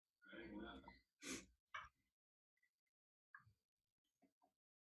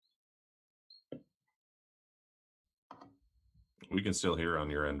We can still hear on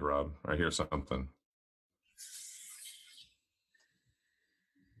your end, Rob. I hear something.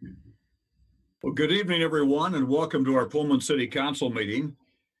 Well, good evening, everyone, and welcome to our Pullman City Council meeting.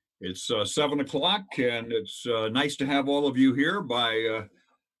 It's 7 o'clock, and it's nice to have all of you here by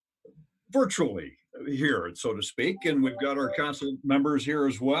virtually here, so to speak. And we've got our council members here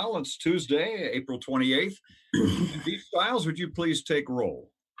as well. It's Tuesday, April 28th. Dee Stiles, would you please take roll?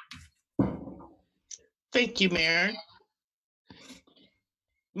 Thank you, Mayor.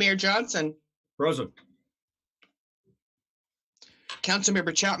 Mayor Johnson. Present.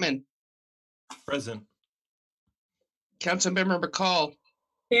 Councilmember Chapman. Present. Councilmember McCall.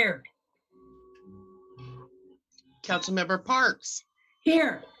 Here. Councilmember Parks.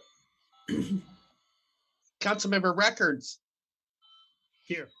 Here. Councilmember Records.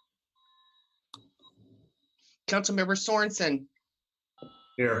 Here. Councilmember Sorensen.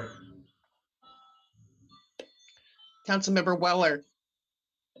 Here. Councilmember Weller.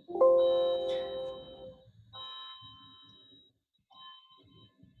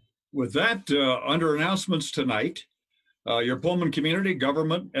 With that, under announcements tonight, your Pullman community,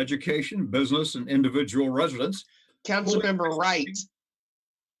 government, education, business, and individual residents. Councilmember Wright.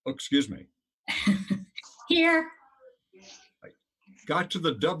 Oh, excuse me. Here. I got to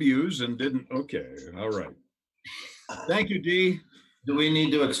the W's and didn't. Okay. All right. Thank you, Dee. Do we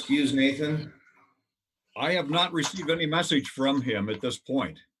need to excuse Nathan? I have not received any message from him at this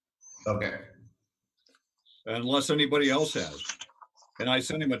point. Okay. Unless anybody else has. And I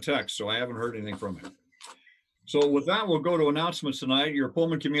sent him a text, so I haven't heard anything from him. So with that, we'll go to announcements tonight. Your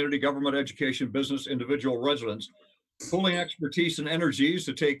Pullman community, government, education, business, individual residents, pooling expertise and energies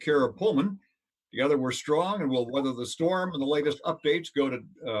to take care of Pullman. Together we're strong and we'll weather the storm. And the latest updates, go to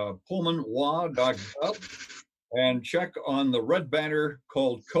pullmanwa.gov and check on the red banner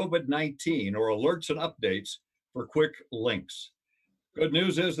called COVID-19 or alerts and updates for quick links. Good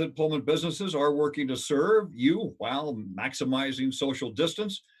news is that Pullman businesses are working to serve you while maximizing social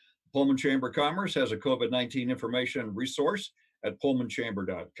distance. Pullman Chamber of Commerce has a COVID-19 information resource at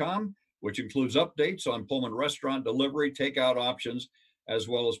pullmanchamber.com, which includes updates on Pullman restaurant delivery, takeout options, as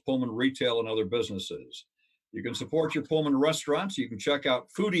well as Pullman retail and other businesses. You can support your Pullman restaurants. You can check out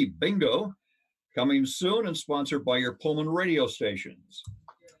Foodie Bingo, coming soon and sponsored by your Pullman radio stations.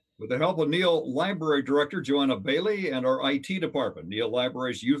 With the help of Neal Library Director Joanna Bailey and our IT department, Neal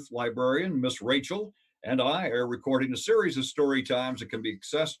Library's youth librarian, Miss Rachel, and I are recording a series of story times that can be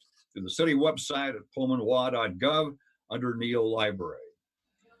accessed through the city website at pullmanwa.gov under Neal Library.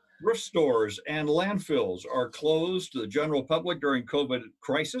 Thrift stores and landfills are closed to the general public during COVID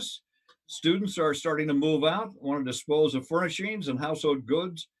crisis. Students are starting to move out, want to dispose of furnishings and household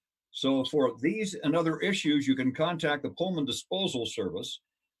goods. So for these and other issues, you can contact the Pullman Disposal Service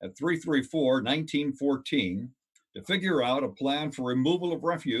at 334-1914 to figure out a plan for removal of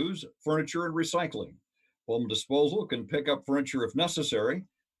refuse, furniture, and recycling. Pullman Disposal can pick up furniture if necessary.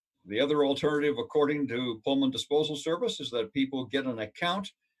 The other alternative, according to Pullman Disposal Service, is that people get an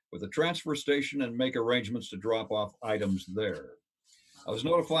account with a transfer station and make arrangements to drop off items there. I was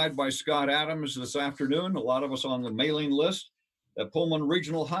notified by Scott Adams this afternoon, a lot of us on the mailing list, that Pullman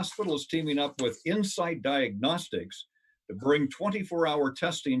Regional Hospital is teaming up with Insight Diagnostics to bring 24-hour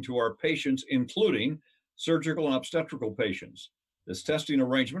testing to our patients, including surgical and obstetrical patients. This testing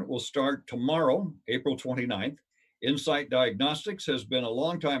arrangement will start tomorrow, April 29th. Insight Diagnostics has been a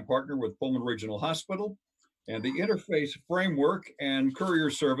longtime partner with Pullman Regional Hospital, and the interface framework and courier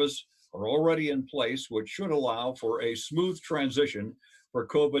service are already in place, which should allow for a smooth transition for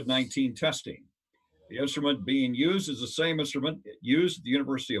COVID-19 testing. The instrument being used is the same instrument used at the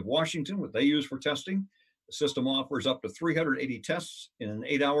University of Washington, what they use for testing. The system offers up to 380 tests in an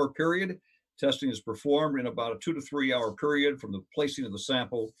 8-hour period. Testing is performed in about a 2 to 3 hour period from the placing of the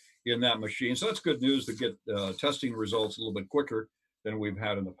sample in that machine. So that's good news to get testing results a little bit quicker than we've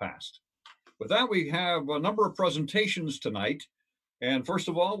had in the past. With that, we have a number of presentations tonight. And first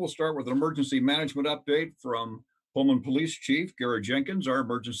of all, we'll start with an emergency management update from Pullman Police Chief Gary Jenkins, our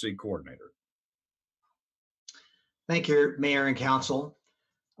emergency coordinator. Thank you, Mayor and Council.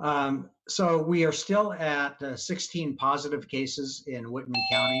 So we are still at 16 positive cases in Whitman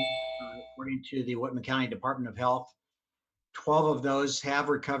County, according to the Whitman County Department of Health. 12 of those have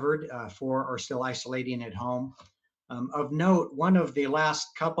recovered, 4 are still isolating at home. Of note, one of the last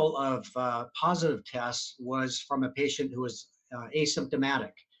couple of positive tests was from a patient who was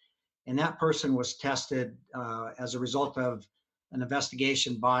asymptomatic. And that person was tested as a result of an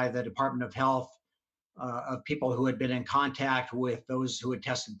investigation by the Department of Health of people who had been in contact with those who had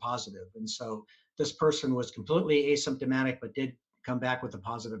tested positive. And so this person was completely asymptomatic, but did come back with a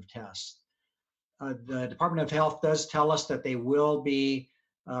positive test. The Department of Health does tell us that they will be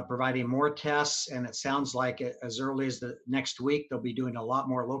providing more tests, and it sounds like as early as the next week, they'll be doing a lot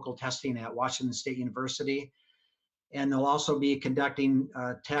more local testing at Washington State University. And they'll also be conducting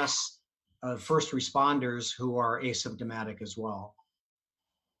tests of first responders who are asymptomatic as well.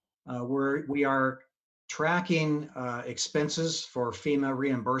 We are tracking expenses for FEMA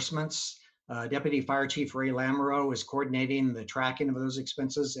reimbursements. Deputy Fire Chief Ray Lamoureux is coordinating the tracking of those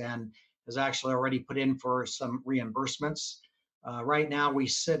expenses and has actually already put in for some reimbursements. Right now, we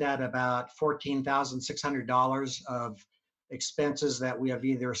sit at about $14,600 of expenses that we have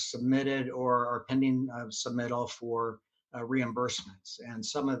either submitted or are pending submittal for reimbursements. And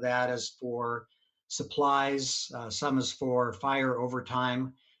some of that is for supplies, some is for fire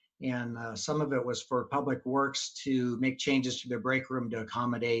overtime, and some of it was for Public Works to make changes to their break room to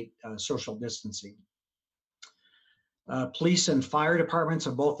accommodate social distancing. Police and fire departments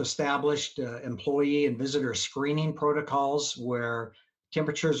have both established employee and visitor screening protocols where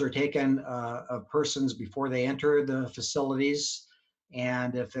temperatures are taken of persons before they enter the facilities.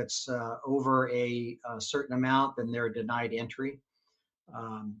 And if it's over a certain amount, then they're denied entry.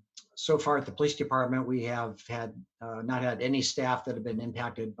 So far at the police department, we have not had any staff that have been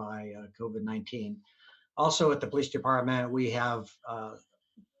impacted by COVID-19. Also at the police department, we have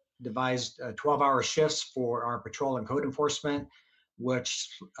devised 12-hour shifts for our patrol and code enforcement, which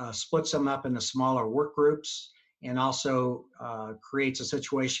splits them up into smaller work groups and also creates a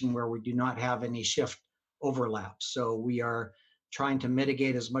situation where we do not have any shift overlap. So we are trying to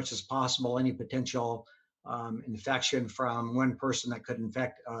mitigate as much as possible any potential infection from one person that could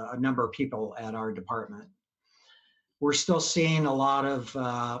infect a number of people at our department. We're still seeing a lot of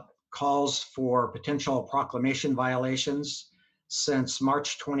calls for potential proclamation violations. Since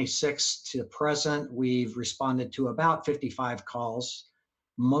March 26th to present, we've responded to about 55 calls.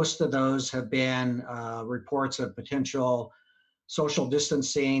 Most of those have been reports of potential social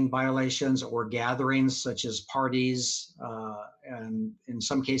distancing violations or gatherings such as parties and in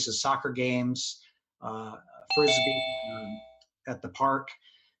some cases soccer games, frisbee at the park.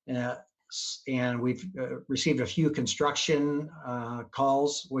 And we've received a few construction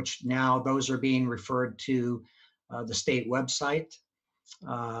calls, which now those are being referred to the state website,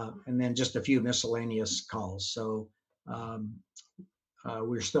 and then just a few miscellaneous calls. So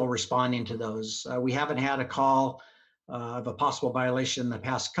we're still responding to those. We haven't had a call of a possible violation in the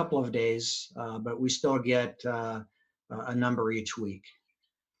past couple of days, but we still get a number each week.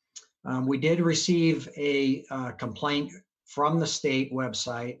 We did receive a complaint from the state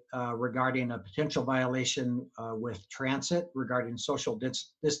website regarding a potential violation with transit regarding social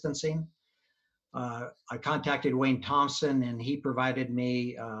distancing. I contacted Wayne Thompson and he provided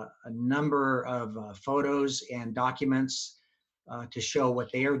me a number of photos and documents to show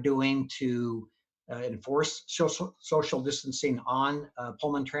what they are doing to enforce social distancing on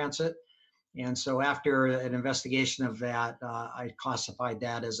Pullman Transit. And so after an investigation of that, I classified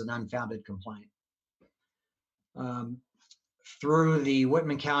that as an unfounded complaint. Through the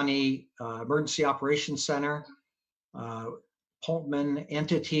Whitman County Emergency Operations Center, Pullman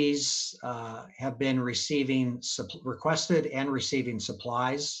entities have been requested and receiving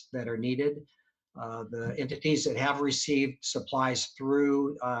supplies that are needed. The entities that have received supplies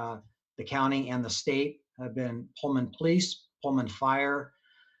through the county and the state have been Pullman Police, Pullman Fire,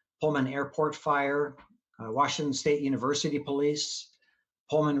 Pullman Airport Fire, Washington State University Police,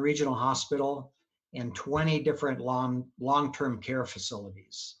 Pullman Regional Hospital, and 20 different long-term care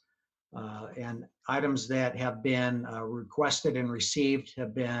facilities. And items that have been requested and received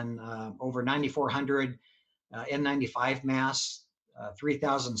have been over 9,400 N95 masks,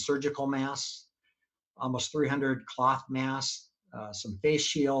 3,000 surgical masks, almost 300 cloth masks, some face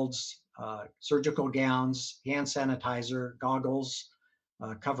shields, surgical gowns, hand sanitizer, goggles,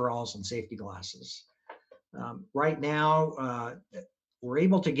 coveralls, and safety glasses. Right now, we're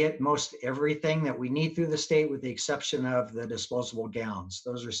able to get most everything that we need through the state with the exception of the disposable gowns.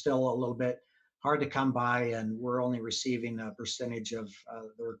 Those are still a little bit hard to come by and we're only receiving a percentage of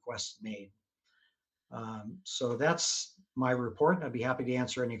the requests made. So that's my report. I'd be happy to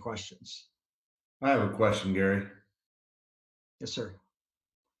answer any questions. I have a question, Gary. Yes, sir.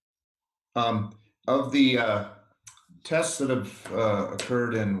 Of the tests that have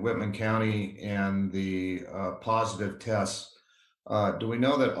occurred in Whitman County and the positive tests, do we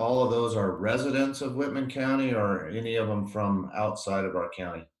know that all of those are residents of Whitman County or any of them from outside of our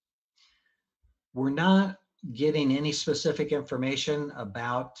county? We're not getting any specific information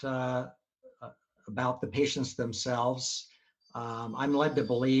about the patients themselves. I'm led to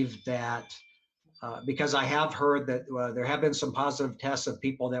believe that because I have heard that there have been some positive tests of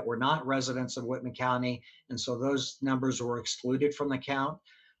people that were not residents of Whitman County, and so those numbers were excluded from the count.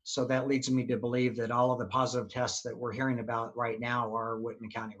 So that leads me to believe that all of the positive tests that we're hearing about right now are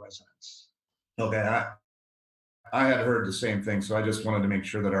Whitman County residents. Okay, I had heard the same thing, so I just wanted to make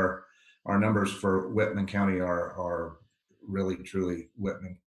sure that our numbers for Whitman County are really truly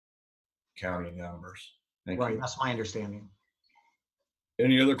Whitman County numbers. Thank Right, you. that's my understanding.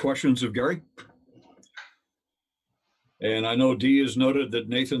 Any other questions of Gary? And I know Dee has noted that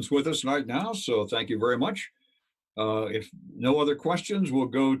Nathan's with us right now, so thank you very much. If no other questions, we'll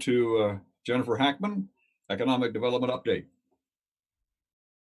go to Jennifer Hackman, Economic Development Update.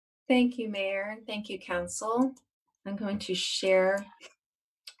 Thank you, Mayor. Thank you, Council. I'm going to share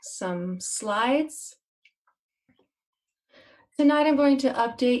some slides. Tonight, I'm going to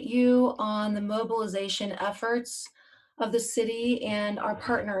update you on the mobilization efforts of the city and our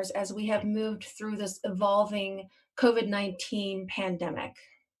partners as we have moved through this evolving COVID-19 pandemic.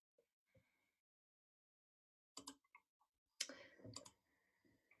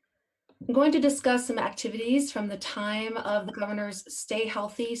 I'm going to discuss some activities from the time of the governor's Stay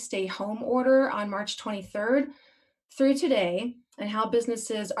Healthy, Stay Home order on March 23rd through today and how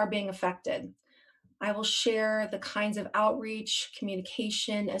businesses are being affected. I will share the kinds of outreach,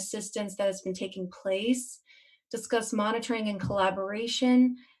 communication, assistance that has been taking place, discuss monitoring and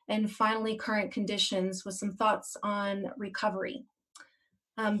collaboration, and finally current conditions with some thoughts on recovery.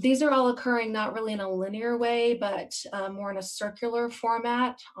 These are all occurring not really in a linear way, but more in a circular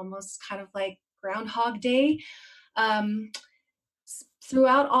format, almost kind of like Groundhog Day.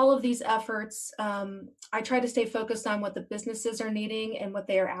 Throughout all of these efforts, I try to stay focused on what the businesses are needing and what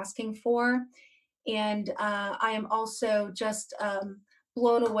they are asking for. And I am also just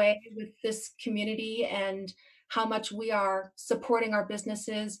blown away with this community and how much we are supporting our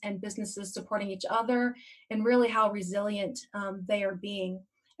businesses and businesses supporting each other, and really how resilient they are being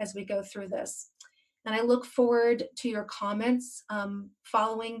as we go through this. And I look forward to your comments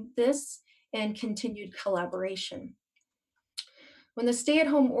following this and continued collaboration. When the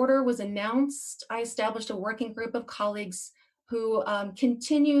stay-at-home order was announced, I established a working group of colleagues who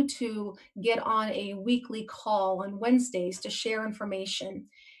continue to get on a weekly call on Wednesdays to share information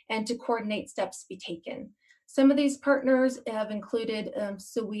and to coordinate steps to be taken. Some of these partners have included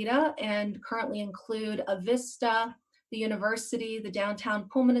SEWITA and currently include Avista, the university, the Downtown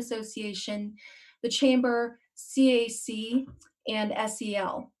Pullman Association, the Chamber, CAC, and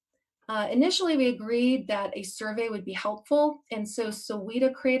SEL. Initially, we agreed that a survey would be helpful, and so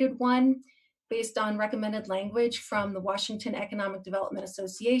SEWITA created one based on recommended language from the Washington Economic Development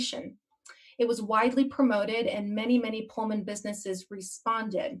Association. It was widely promoted and many, many Pullman businesses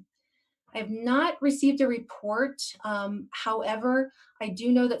responded. I have not received a report. However, I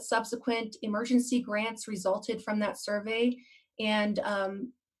do know that subsequent emergency grants resulted from that survey, and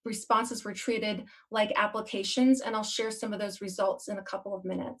responses were treated like applications, and I'll share some of those results in a couple of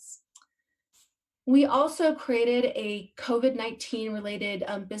minutes. We also created a COVID-19 related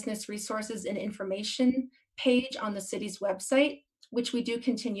business resources and information page on the city's website, which we do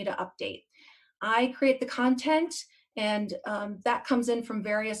continue to update. I create the content, and that comes in from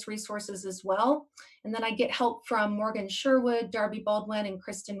various resources as well. And then I get help from Morgan Sherwood, Darby Baldwin, and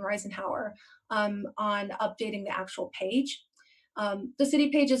Kristen Reisenhauer on updating the actual page. The city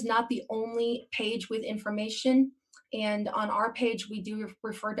page is not the only page with information. And on our page, we do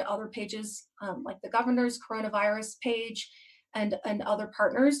refer to other pages like the governor's coronavirus page and other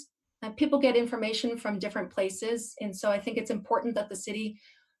partners. People get information from different places. And so I think it's important that the city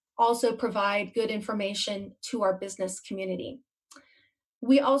also provide good information to our business community.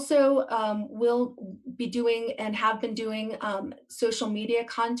 We also will be doing and have been doing social media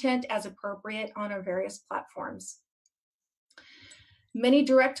content as appropriate on our various platforms. Many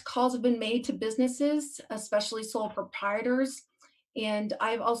direct calls have been made to businesses, especially sole proprietors. And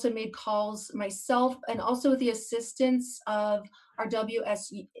I've also made calls myself and also with the assistance of our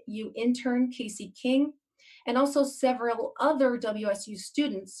WSU intern, Casey King, and also several other WSU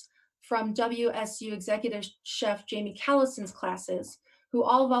students from WSU Executive Chef Jamie Callison's classes, who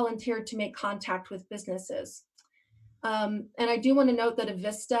all volunteered to make contact with businesses. And I do want to note that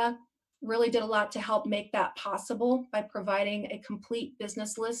Avista really did a lot to help make that possible by providing a complete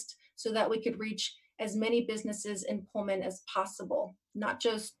business list so that we could reach as many businesses in Pullman as possible, not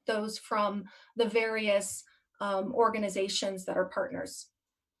just those from the various organizations that are partners.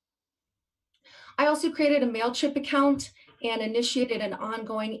 I also created a MailChimp account and initiated an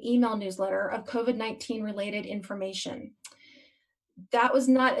ongoing email newsletter of COVID-19 related information. That was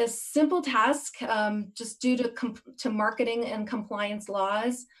not a simple task just due to marketing and compliance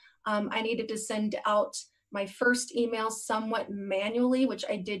laws. I needed to send out my first email somewhat manually, which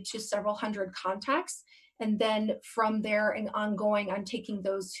I did to several hundred contacts. And then from there and ongoing, I'm taking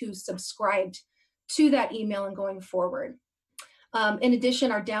those who subscribed to that email and going forward. In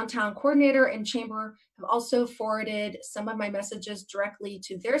addition, our downtown coordinator and chamber have also forwarded some of my messages directly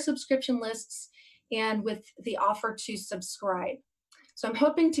to their subscription lists and with the offer to subscribe. So I'm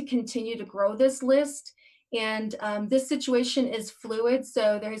hoping to continue to grow this list. And this situation is fluid,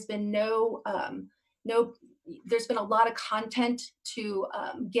 so there's been there's been a lot of content to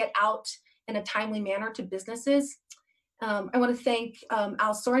get out in a timely manner to businesses. I want to thank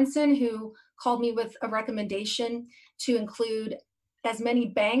Al Sorensen, who called me with a recommendation to include as many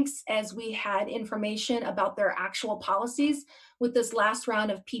banks as we had information about their actual policies with this last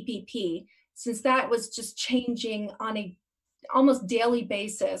round of PPP, since that was just changing on a almost daily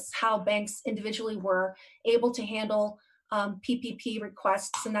basis how banks individually were able to handle PPP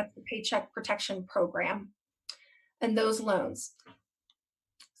requests, and that's the Paycheck Protection Program and those loans.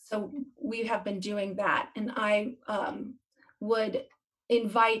 So we have been doing that, and I would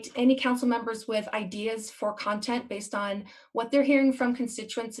invite any council members with ideas for content based on what they're hearing from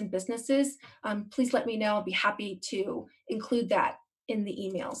constituents and businesses. Please let me know. I'll be happy to include that in the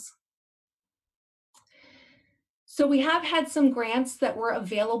emails. So we have had some grants that were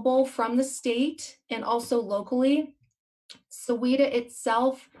available from the state and also locally. SAWITA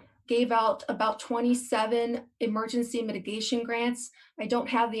itself gave out about 27 emergency mitigation grants. I don't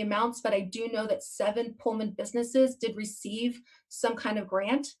have the amounts, but I do know that 7 Pullman businesses did receive some kind of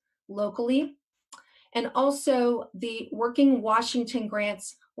grant locally. And also the Working Washington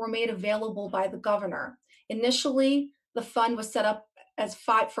grants were made available by the governor. Initially, the fund was set up as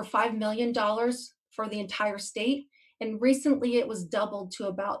for $5 million for the entire state. And recently it was doubled to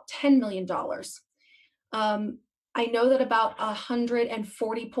about $10 million. I know that about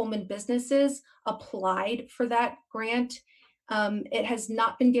 140 Pullman businesses applied for that grant. It has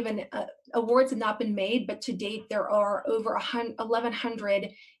not been given, awards have not been made, but to date there are over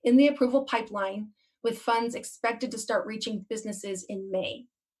 1,100 in the approval pipeline, with funds expected to start reaching businesses in May.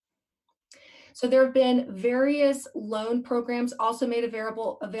 So there have been various loan programs also made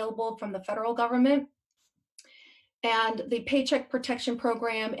available from the federal government. And the Paycheck Protection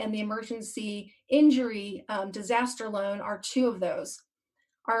Program and the Emergency Injury Disaster Loan are 2 of those.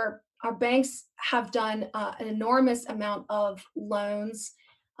 Our banks have done an enormous amount of loans.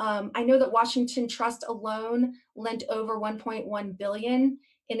 I know that Washington Trust alone lent over $1.1 billion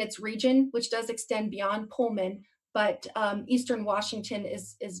in its region, which does extend beyond Pullman, but Eastern Washington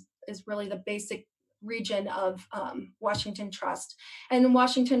is really the basic region of Washington Trust. And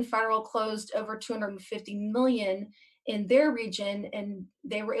Washington Federal closed over $250 million in their region, and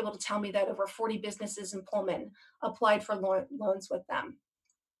they were able to tell me that over 40 businesses in Pullman applied for loans with them.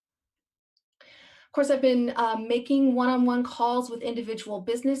 Of course, I've been making one-on-one calls with individual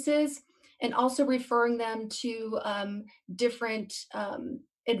businesses and also referring them to different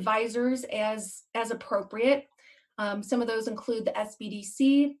advisors as appropriate. Some of those include the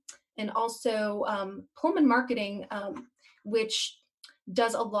SBDC and also Pullman Marketing, which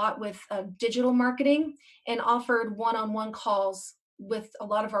does a lot with digital marketing, and offered one-on-one calls with a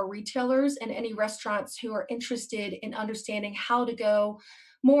lot of our retailers and any restaurants who are interested in understanding how to go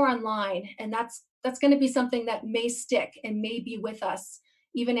more online. And that's going to be something that may stick and may be with us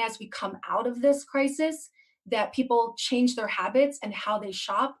even as we come out of this crisis, that people change their habits and how they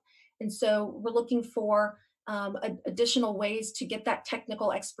shop. And so we're looking for additional ways to get that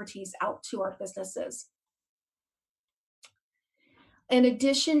technical expertise out to our businesses. In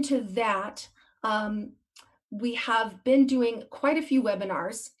addition to that, we have been doing quite a few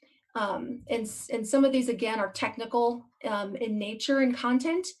webinars, and some of these, again, are technical in nature and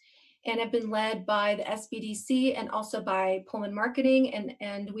content, and have been led by the SBDC and also by Pullman Marketing,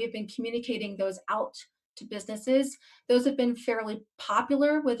 and we have been communicating those out to businesses. Those have been fairly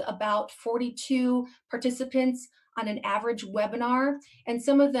popular, with about 42 participants on an average webinar, and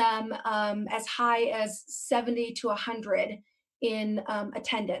some of them as high as 70 to 100 in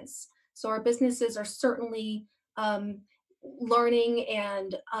attendance. So our businesses are certainly learning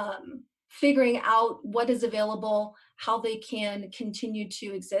and figuring out what is available, how they can continue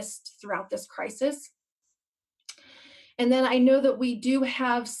to exist throughout this crisis. And then I know that we do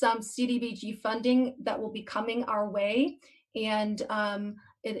have some CDBG funding that will be coming our way, and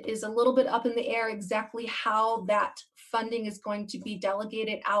it is a little bit up in the air exactly how that funding is going to be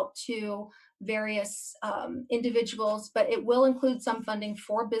delegated out to various individuals, but it will include some funding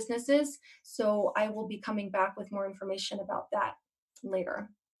for businesses. So I will be coming back with more information about that later.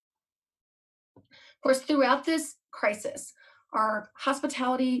 Of course, throughout this crisis, our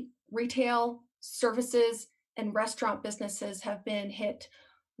hospitality, retail, services, and restaurant businesses have been hit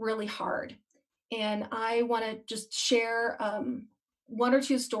really hard. And I want to just share one or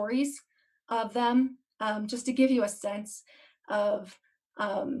two stories of them, just to give you a sense of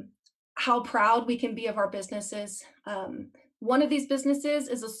how proud we can be of our businesses. One of these businesses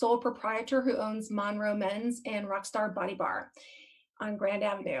is a sole proprietor who owns Monroe Men's and Rockstar Body Bar on Grand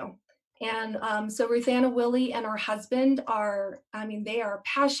Avenue. And so Ruthanna Willie and her husband are, they are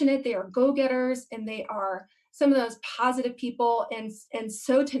passionate, they are go-getters, and they are some of those positive people and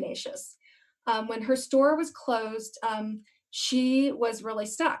so tenacious. When her store was closed, she was really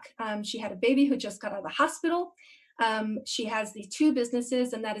stuck. She had a baby who just got out of the hospital. She has these two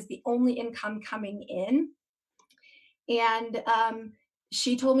businesses, and that is the only income coming in. And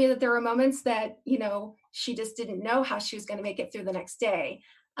she told me that there were moments that, she just didn't know how she was going to make it through the next day.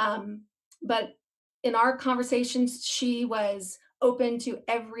 But in our conversations, she was open to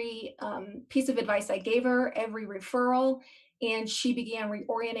every piece of advice I gave her, every referral, and she began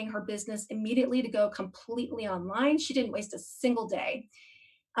reorienting her business immediately to go completely online. She didn't waste a single day.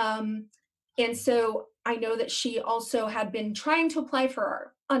 And so I know that she also had been trying to apply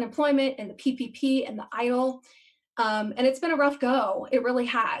for unemployment and the PPP and the EIDL. And it's been a rough go. It really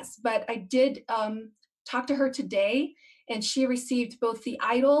has. But I did talk to her today, and she received both the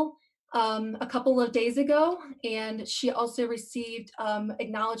EIDL a couple of days ago, and she also received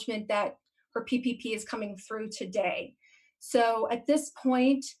acknowledgement that her PPP is coming through today. So at this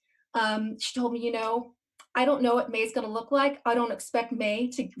point, she told me, I don't know what May is going to look like. I don't expect May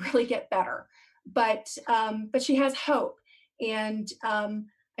to really get better, but she has hope, and I'm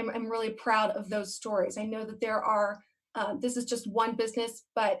really proud of those stories. I know that there are. This is just one business,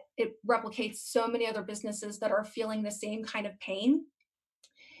 but it replicates so many other businesses that are feeling the same kind of pain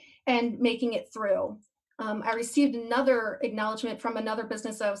and making it through. I received another acknowledgement from another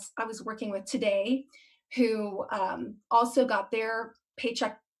business I was working with today, who also got their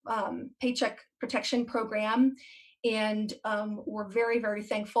paycheck protection program, and were very, very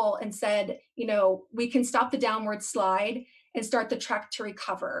thankful and said, we can stop the downward slide and start the track to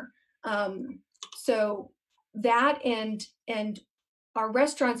recover. So that and our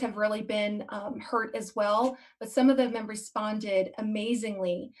restaurants have really been hurt as well, but some of them have responded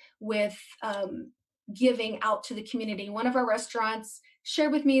amazingly with giving out to the community. One of our restaurants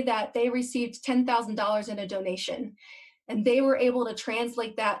shared with me that they received $10,000 in a donation, and they were able to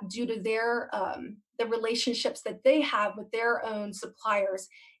translate that due to their the relationships that they have with their own suppliers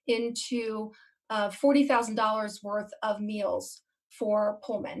into $40,000 worth of meals for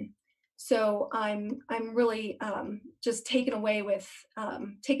Pullman. So I'm really just taken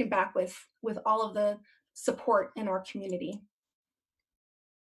back with all of the support in our community.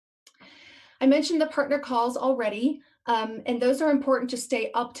 I mentioned the partner calls already, and those are important to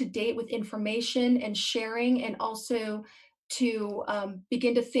stay up to date with information and sharing, and also to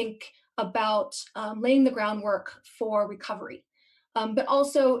begin to think about laying the groundwork for recovery. But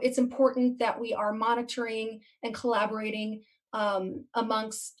also it's important that we are monitoring and collaborating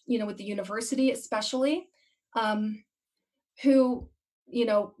amongst, with the university especially, who,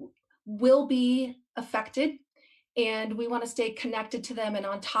 will be affected. And we want to stay connected to them and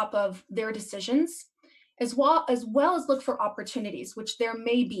on top of their decisions, as well as look for opportunities, which there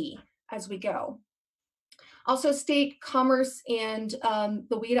may be as we go. Also, state commerce and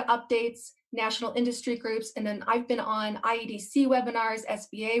the WIDA updates, national industry groups, and then I've been on IEDC webinars,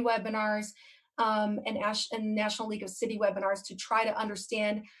 SBA webinars, and National League of City webinars to try to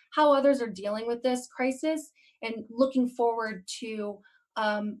understand how others are dealing with this crisis and looking forward to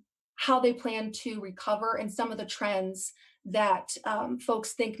how they plan to recover and some of the trends that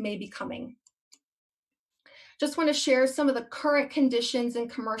folks think may be coming. Just want to share some of the current conditions in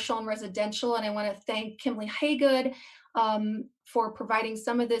commercial and residential, and I want to thank Kimberly Haygood for providing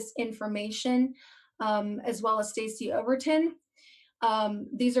some of this information, as well as Stacy Overton.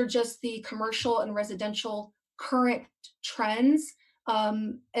 These are just the commercial and residential current trends,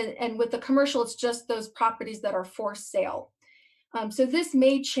 and with the commercial, it's just those properties that are for sale. So this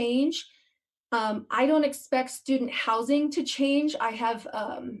may change. I don't expect student housing to change.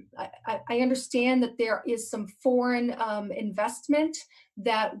 I understand that there is some foreign investment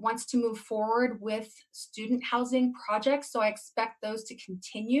that wants to move forward with student housing projects, so I expect those to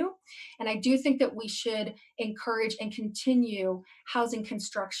continue. And I do think that we should encourage and continue housing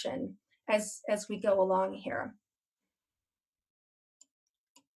construction as we go along here.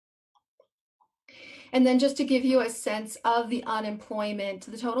 And then just to give you a sense of the unemployment,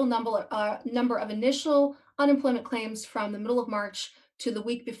 the total number of initial unemployment claims from the middle of March to the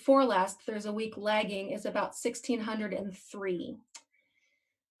week before last, there's a week lagging, is about 1,603.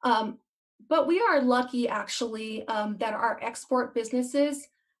 But we are lucky actually that our export businesses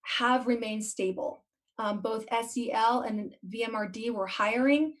have remained stable. Both SEL and VMRD were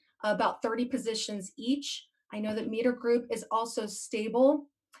hiring about 30 positions each. I know that Meter Group is also stable.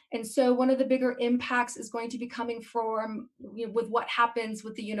 And so one of the bigger impacts is going to be coming from with what happens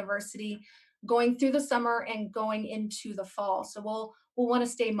with the university going through the summer and going into the fall. So we'll want to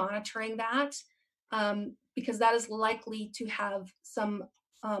stay monitoring that because that is likely to have some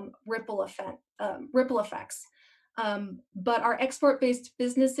ripple effects. But our export-based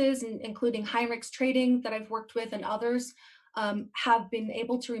businesses, including Heinrich's Trading that I've worked with and others, have been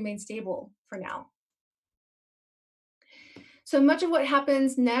able to remain stable for now. So much of what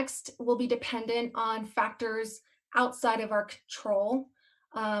happens next will be dependent on factors outside of our control.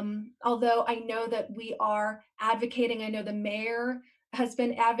 Although I know that we are advocating, I know the mayor has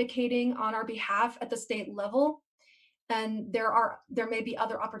been advocating on our behalf at the state level, and there may be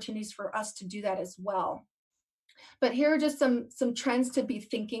other opportunities for us to do that as well. But here are just some trends to be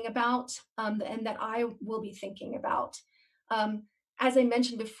thinking about and that I will be thinking about. As I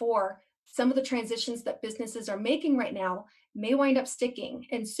mentioned before, some of the transitions that businesses are making right now may wind up sticking.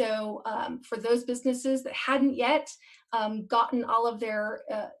 And so for those businesses that hadn't yet gotten all of their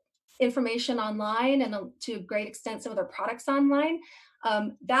information online and to a great extent some of their products online,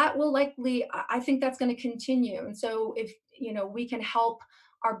 that will likely, I think that's going to continue. And so if we can help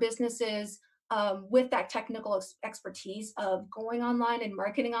our businesses with that technical expertise of going online and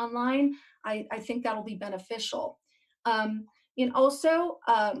marketing online, I think that'll be beneficial. And also,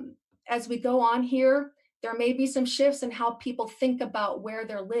 as we go on here, there may be some shifts in how people think about where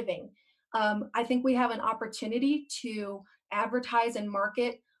they're living. I think we have an opportunity to advertise and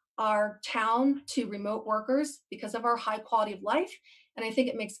market our town to remote workers because of our high quality of life. And I think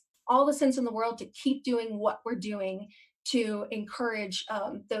it makes all the sense in the world to keep doing what we're doing to encourage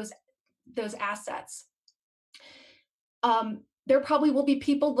those assets. There probably will be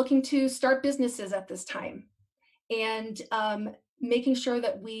people looking to start businesses at this time. And making sure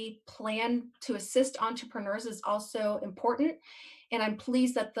that we plan to assist entrepreneurs is also important. And I'm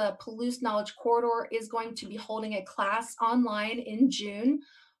pleased that the Palouse Knowledge Corridor is going to be holding a class online in June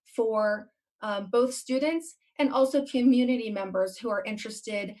for both students and also community members who are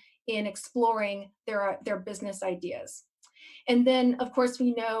interested in exploring their business ideas. And then, of course,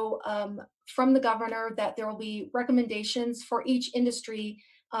 we know from the governor that there will be recommendations for each industry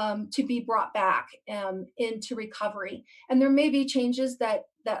to be brought back into recovery. And there may be changes that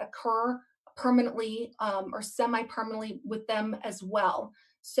occur permanently or semi-permanently with them as well.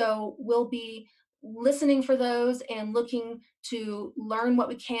 So we'll be listening for those and looking to learn what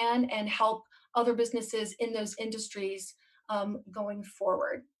we can and help other businesses in those industries going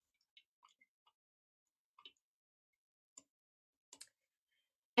forward.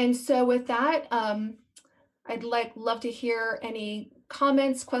 And so with that, I'd love to hear any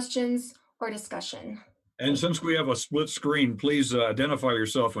comments, questions, or discussion. And since we have a split screen, please identify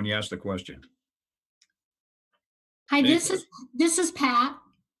yourself when you ask the question. Hi, this is Pat.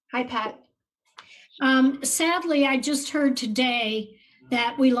 Hi, Pat. Sadly, I just heard today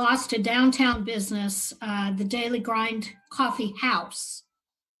that we lost a downtown business, the Daily Grind Coffee House.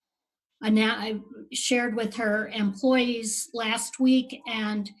 And now I shared with her employees last week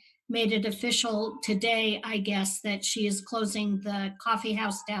and made it official today, I guess, that she is closing the coffee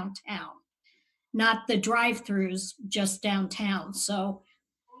house downtown, not the drive-throughs, just downtown. So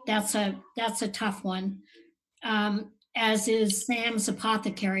that's a tough one. As is Sam's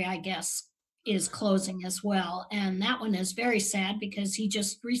Apothecary, I guess, is closing as well. And that one is very sad because he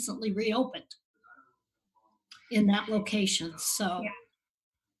just recently reopened in that location. So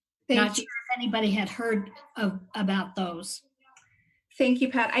not sure if anybody had heard about those. Thank you,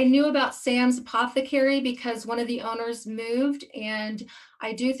 Pat. I knew about Sam's Apothecary because one of the owners moved, and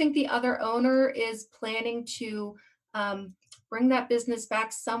I do think the other owner is planning to bring that business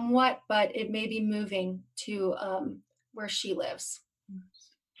back somewhat, but it may be moving to where she lives.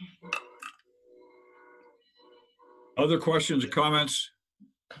 Other questions or comments?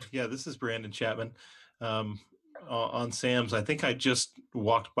 Yeah, this is Brandon Chapman. On Sam's, I think I just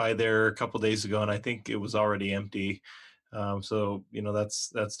walked by there a couple days ago, and I think it was already empty. So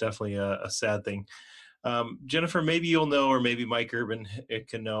that's definitely a sad thing. Jennifer, maybe you'll know, or maybe Mike Urban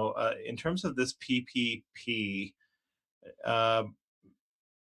can know. In terms of this PPP, now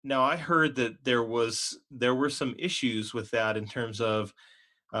I heard that there were some issues with that in terms of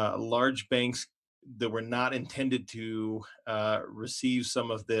large banks that were not intended to receive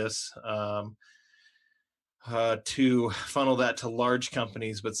some of this. to funnel that to large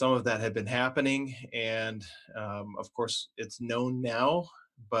companies, but some of that had been happening. And of course, it's known now,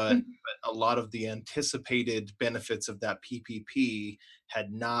 but a lot of the anticipated benefits of that PPP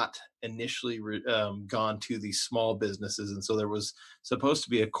had not initially gone to these small businesses. And so there was supposed to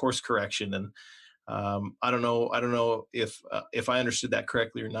be a course correction. And I don't know if I understood that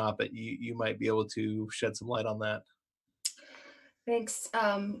correctly or not, but you might be able to shed some light on that. Thanks,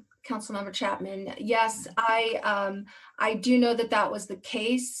 Councilmember Chapman. Yes, I do know that that was the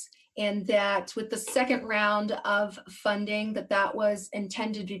case, and that with the second round of funding, that was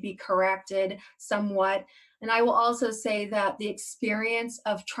intended to be corrected somewhat. And I will also say that the experience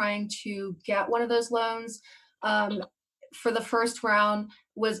of trying to get one of those loans for the first round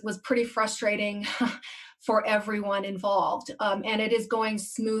was pretty frustrating for everyone involved, and it is going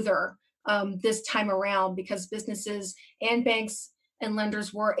smoother this time around because businesses and banks and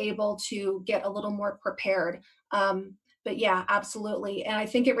lenders were able to get a little more prepared. But yeah, absolutely. And I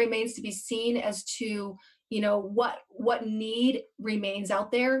think it remains to be seen as to, what need remains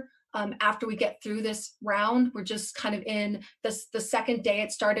out there after we get through this round. We're just kind of in the second day.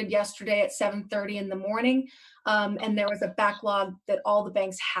 It started yesterday at 7:30 in the morning, and there was a backlog that all the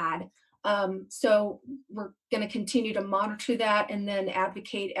banks had. So we're going to continue to monitor that and then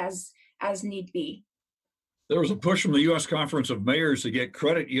advocate as need be. There was a push from the U.S. Conference of Mayors to get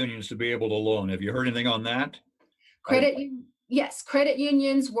credit unions to be able to loan. Have you heard anything on that? Yes, credit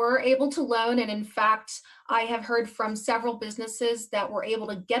unions were able to loan. And in fact, I have heard from several businesses that were able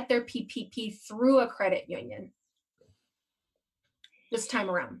to get their PPP through a credit union this time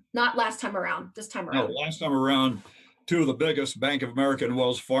around. Not last time around, this time around. No, last time around, two of the biggest, Bank of America and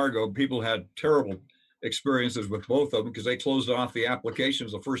Wells Fargo, people had terrible experiences with both of them because they closed off the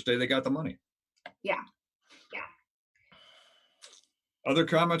applications the first day they got the money. Yeah. Other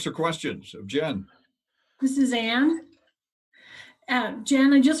comments or questions of Jen? This is Ann.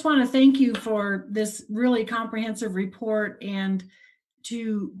 Jen, I just want to thank you for this really comprehensive report and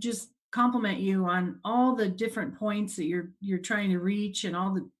to just compliment you on all the different points that you're trying to reach and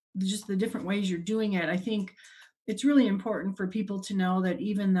all the different ways you're doing it. I think it's really important for people to know that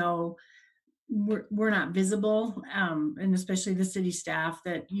even though we're not visible, and especially the city staff,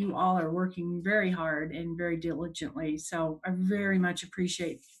 that you all are working very hard and very diligently. So I very much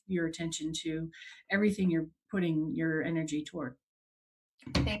appreciate your attention to everything you're putting your energy toward.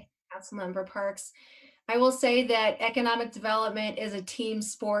 Thank you, Councilmember Parks. I will say that economic development is a team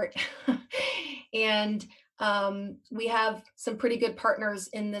sport, and we have some pretty good partners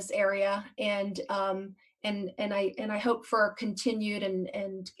in this area, and I hope for continued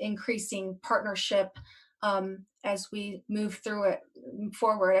and increasing partnership as we move through it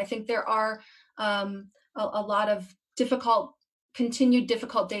forward. I think there are a lot of continued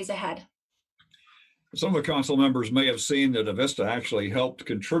difficult days ahead. Some of the council members may have seen that Avista actually helped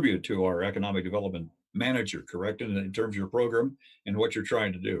contribute to our economic development manager, correct? In terms of your program and what you're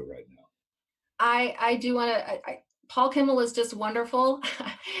trying to do right now. I do want to, Paul Kimmel is just wonderful.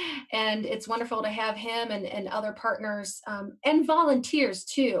 And it's wonderful to have him and other partners and volunteers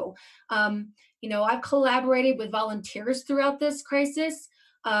too. I've collaborated with volunteers throughout this crisis.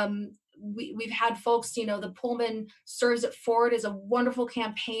 We've had folks, the Pullman Serves It Forward is a wonderful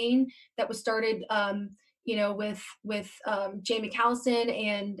campaign that was started, with Jamie Callison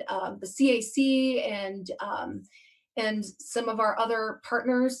and the CAC and some of our other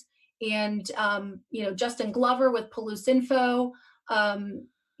partners, and Justin Glover with Palouse Info.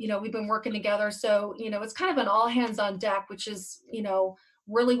 We've been working together, so it's kind of an all hands on deck, which is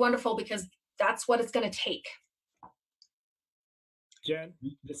really wonderful because that's what it's going to take. Jen,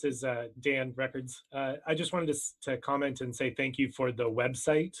 this is Dan Records. I just wanted to comment and say thank you for the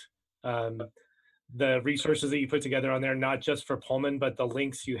website, the resources that you put together on there, not just for Pullman, but the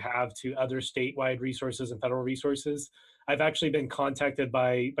links you have to other statewide resources and federal resources. I've actually been contacted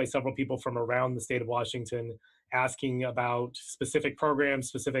by several people from around the state of Washington asking about specific programs,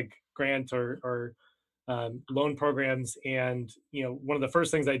 specific grant or loan programs. And one of the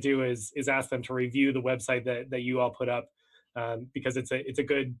first things I do is ask them to review the website that you all put up. Because it's a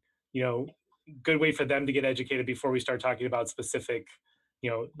good good way for them to get educated before we start talking about specific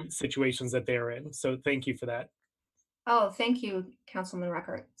situations that they're in. So thank you for that. Oh, thank you, Councilman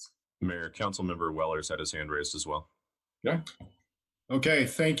Records. Mayor, Councilmember Weller's had his hand raised as well. Yeah. Okay,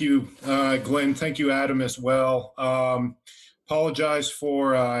 thank you, Glenn. Thank you, Adam, as well. Apologize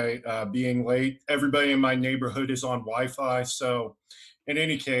for being late. Everybody in my neighborhood is on Wi-Fi, so in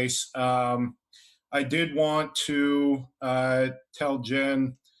any case. I did want to tell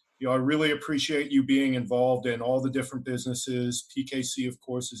Jen, I really appreciate you being involved in all the different businesses. PKC, of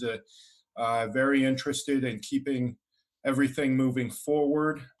course, is a very interested in keeping everything moving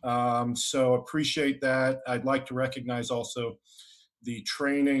forward. So appreciate that. I'd like to recognize also the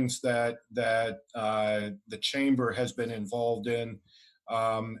trainings that the chamber has been involved in,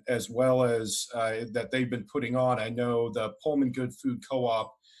 as well as that they've been putting on. I know the Pullman Good Food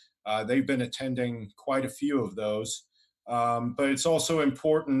Co-op, they've been attending quite a few of those. But it's also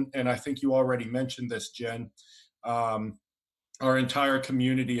important, and I think you already mentioned this, Jen, our entire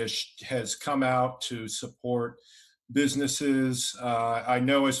community has come out to support businesses. I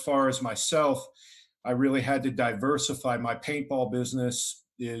know as far as myself, I really had to diversify. My paintball business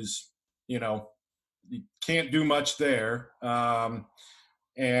is, you can't do much there.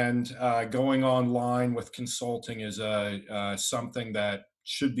 And going online with consulting is something that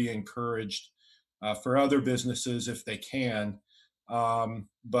should be encouraged for other businesses if they can.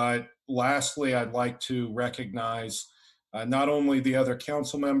 But lastly, I'd like to recognize not only the other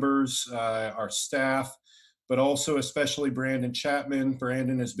council members, our staff, but also especially Brandon Chapman.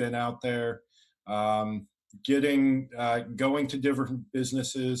 Brandon has been out there going to different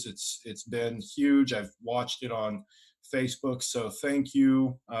businesses. It's been huge. I've watched it on Facebook. So thank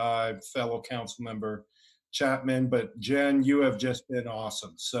you, fellow council member Chapman. But Jen, you have just been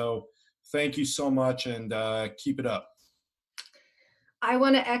awesome. So thank you so much, and keep it up. I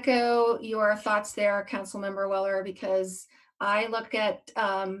want to echo your thoughts there, Councilmember Weller, because I look at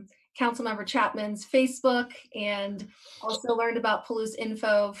Councilmember Chapman's Facebook and also learned about Palouse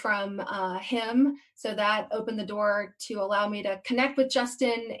info from him. So that opened the door to allow me to connect with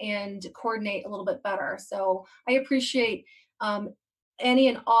Justin and coordinate a little bit better. So I appreciate any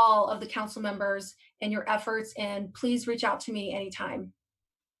and all of the council members and your efforts, and please reach out to me anytime.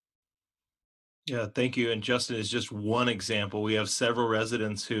 Yeah, thank you. And Justin is just one example. We have several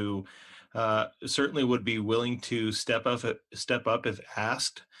residents who certainly would be willing to step up if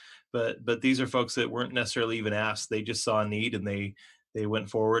asked. But these are folks that weren't necessarily even asked. They just saw a need and they went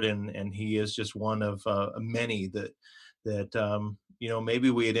forward. And he is just one of many that maybe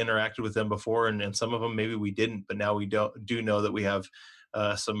we had interacted with them before, and some of them maybe we didn't. But now we do know that we have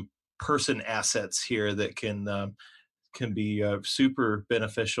some person assets here that can be super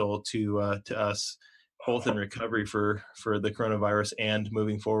beneficial to us, both in recovery for the coronavirus and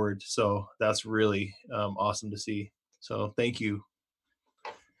moving forward. So that's really awesome to see. So thank you.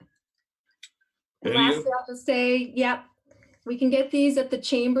 And lastly, I'll just say, yep, we can get these at the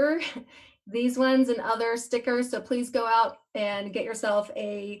chamber, these ones and other stickers. So please go out and get yourself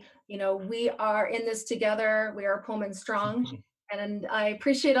we are in this together. We are Pullman strong. And I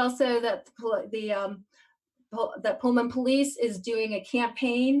appreciate also that that Pullman Police is doing a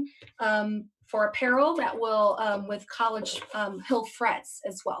campaign for apparel that will with College Hill Frets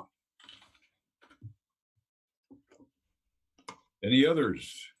as well. Any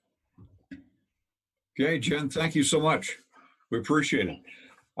others? Okay, Jen, thank you so much. We appreciate it.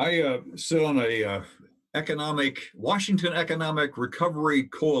 I sit on a Washington Economic Recovery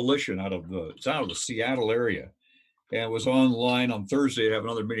Coalition out of the Seattle area, and was online on Thursday. I have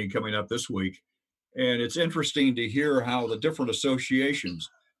another meeting coming up this week. And it's interesting to hear how the different associations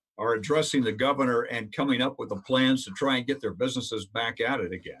are addressing the governor and coming up with the plans to try and get their businesses back at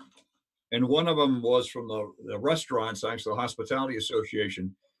it again. And one of them was from the restaurants, actually the Hospitality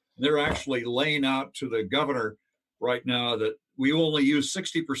Association. They're actually laying out to the governor right now that we only use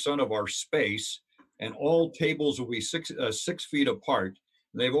 60% of our space, and all tables will be 6 feet apart.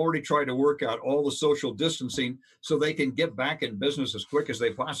 They've already tried to work out all the social distancing so they can get back in business as quick as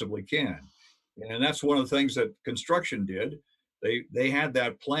they possibly can. And that's one of the things that construction did. They had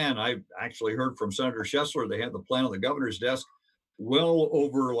that plan. I actually heard from Senator Schessler. They had the plan on the governor's desk well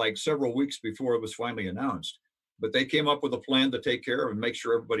over like several weeks before it was finally announced. But they came up with a plan to take care of and make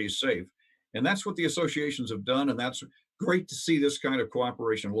sure everybody's safe. And that's what the associations have done. And that's great to see this kind of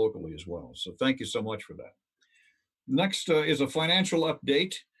cooperation locally as well. So thank you so much for that. Next is a financial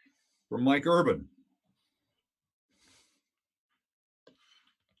update from Mike Urban.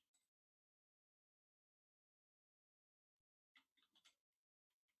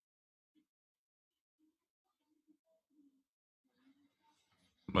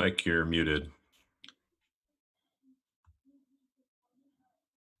 Mike, you're muted.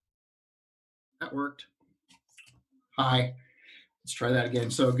 That worked. Hi, let's try that again.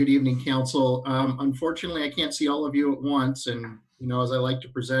 So good evening, council. Unfortunately, I can't see all of you at once. And, as I like to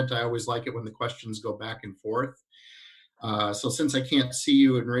present, I always like it when the questions go back and forth. So since I can't see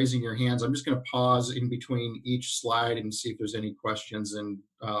you and raising your hands, I'm just going to pause in between each slide and see if there's any questions. And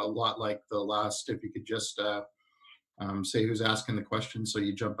a lot like the last, if you could just say who's asking the question so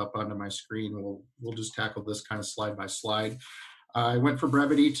you jump up onto my screen. We'll just tackle this kind of slide by slide. I went for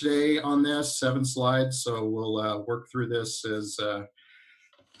brevity today on this, 7 slides, so we'll work through this as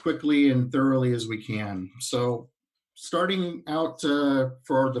quickly and thoroughly as we can. So starting out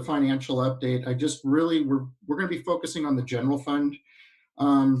for the financial update, we're going to be focusing on the general fund.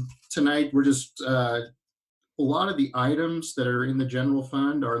 Tonight, we're just, a lot of the items that are in the general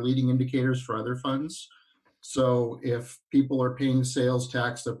fund are leading indicators for other funds. So if people are paying sales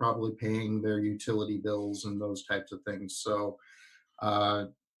tax, they're probably paying their utility bills and those types of things. So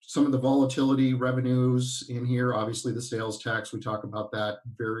some of the volatility revenues in here, obviously the sales tax, we talk about that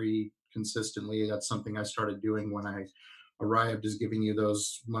very consistently. That's something I started doing when I arrived, is giving you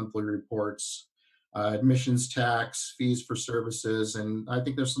those monthly reports. Admissions tax, fees for services, and I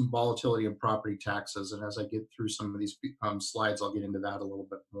think there's some volatility in property taxes. And as I get through some of these slides, I'll get into that a little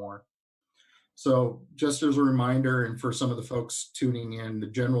bit more. So just as a reminder, and for some of the folks tuning in, the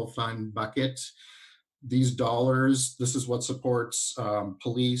general fund bucket, these dollars, this is what supports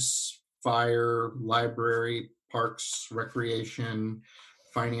police, fire, library, parks, recreation,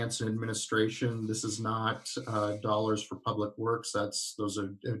 finance and administration. This is not dollars for public works. Those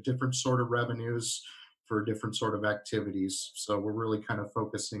are different sort of revenues for different sort of activities. So we're really kind of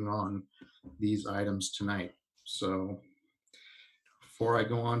focusing on these items tonight. So before I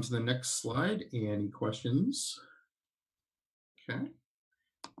go on to the next slide, any questions? Okay.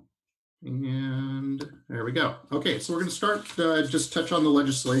 And there we go. Okay, so we're going to start, just touch on the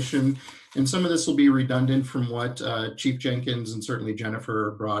legislation, and some of this will be redundant from what Chief Jenkins and certainly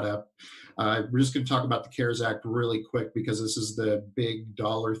Jennifer brought up. We're just going to talk about the CARES Act really quick because this is the big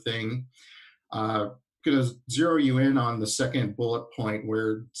dollar thing. Going to zero you in on the second bullet point,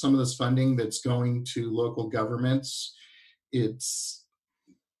 where some of this funding that's going to local governments, it's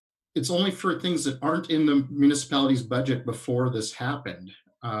only for things that aren't in the municipality's budget before this happened.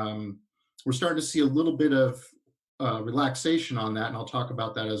 We're starting to see a little bit of relaxation on that, and I'll talk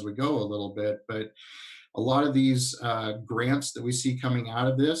about that as we go a little bit. But a lot of these grants that we see coming out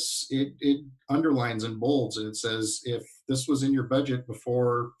of this, it underlines and bolds, and it says if this was in your budget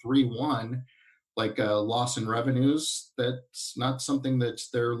before 3/1, like loss in revenues, that's not something that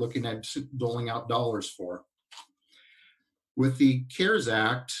they're looking at doling out dollars for. With the CARES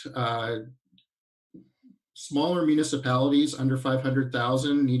Act, smaller municipalities under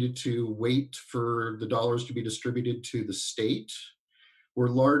 500,000 needed to wait for the dollars to be distributed to the state, where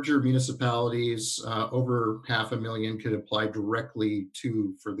larger municipalities over 500,000 could apply directly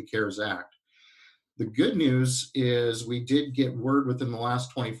for the CARES Act. The good news is we did get word within the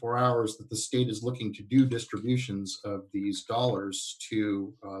last 24 hours that the state is looking to do distributions of these dollars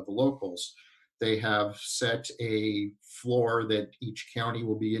to the locals. They have set a floor that each county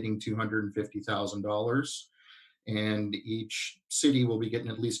will be getting $250,000, and each city will be getting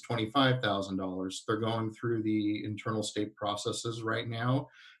at least $25,000. They're going through the internal state processes right now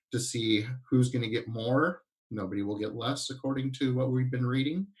to see who's going to get more. Nobody will get less, according to what we've been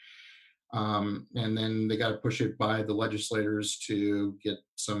reading. And then they got to push it by the legislators to get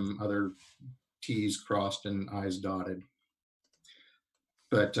some other T's crossed and I's dotted.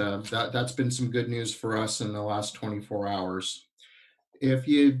 But that's been some good news for us in the last 24 hours. If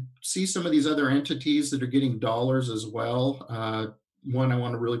you see some of these other entities that are getting dollars as well, one I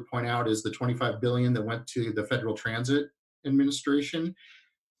want to really point out is the $25 billion that went to the Federal Transit Administration.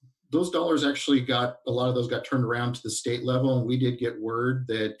 Those dollars actually a lot of those got turned around to the state level, and we did get word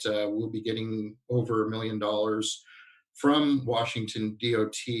that we'll be getting over $1 million from Washington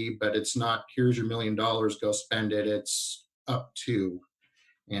DOT, but it's not, here's your $1 million, go spend it. It's up to,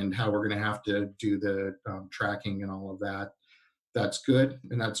 and how we're going to have to do the tracking and all of that. That's good,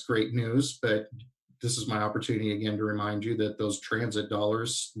 and that's great news, but this is my opportunity again to remind you that those transit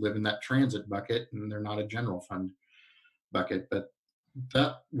dollars live in that transit bucket, and they're not a general fund bucket. But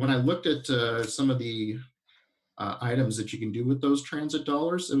that, when I looked at some of the items that you can do with those transit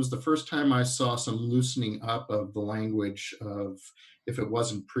dollars, it was the first time I saw some loosening up of the language of, if it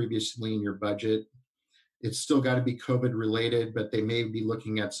wasn't previously in your budget, it's still got to be COVID related, but they may be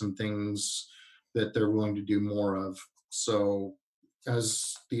looking at some things that they're willing to do more of. So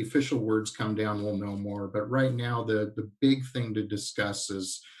as the official words come down, we'll know more. But right now, the big thing to discuss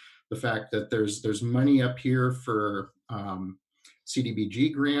is the fact that there's money up here for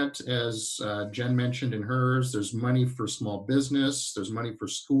CDBG grant, as Jen mentioned in hers. There's money for small business. There's money for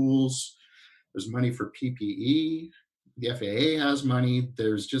schools. There's money for PPE. The FAA has money.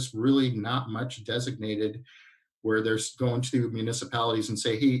 There's just really not much designated where they're going to municipalities and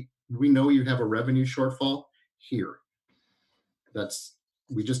say, hey, we know you have a revenue shortfall here.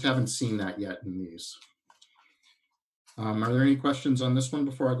 We just haven't seen that yet in these. Are there any questions on this one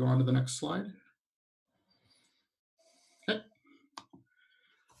before I go on to the next slide? Okay.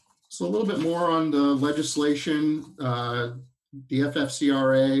 So a little bit more on the legislation. The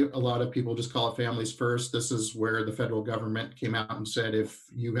FFCRA, a lot of people just call it Families First. This is where the federal government came out and said, if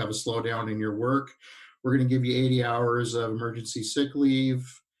you have a slowdown in your work, we're going to give you 80 hours of emergency sick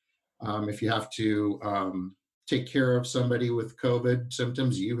leave. If you have to take care of somebody with COVID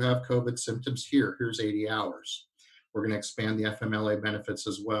symptoms, you have COVID symptoms, here's 80 hours. We're going to expand the FMLA benefits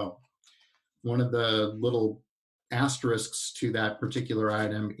as well. One of the little asterisks to that particular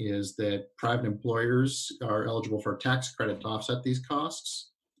item is that private employers are eligible for a tax credit to offset these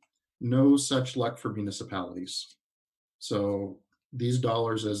costs. No such luck for municipalities. So these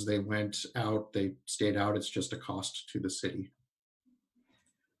dollars, as they went out, they stayed out. It's just a cost to the city.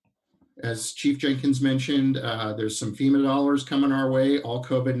 As Chief Jenkins mentioned, there's some FEMA dollars coming our way, all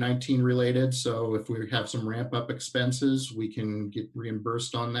COVID-19 related. So if we have some ramp up expenses, we can get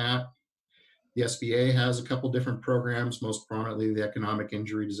reimbursed on that. The SBA has a couple different programs, most prominently the Economic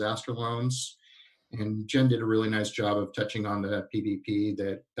Injury Disaster Loans. And Jen did a really nice job of touching on the PPP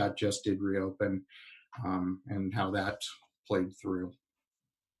that just did reopen and how that played through.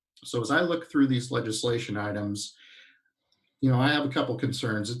 So as I look through these legislation items, I have a couple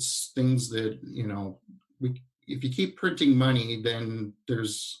concerns. It's things that, if you keep printing money, then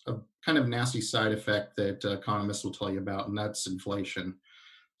there's a kind of nasty side effect that economists will tell you about, and that's inflation.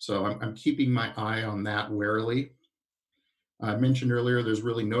 So I'm keeping my eye on that warily. I mentioned earlier, there's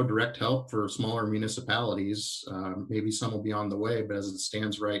really no direct help for smaller municipalities. Maybe some will be on the way, but as it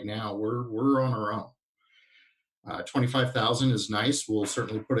stands right now, we're on our own. 25,000 is nice. We'll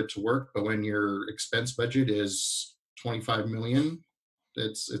certainly put it to work, but when your expense budget is 25 million,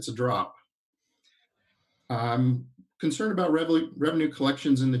 it's a drop. I'm concerned about revenue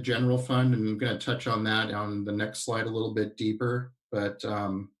collections in the general fund, and I'm going to touch on that on the next slide a little bit deeper. But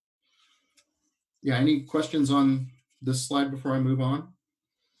yeah, any questions on this slide before I move on?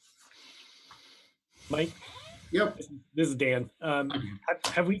 Mike? Yep. This is Dan.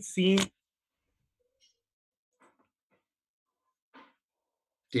 Have we seen...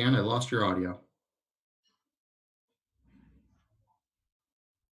 Dan, I lost your audio.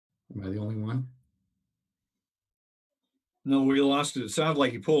 Am I the only one? No, we lost it. It sounded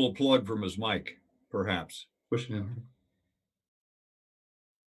like he pulled a plug from his mic, perhaps. Pushing in.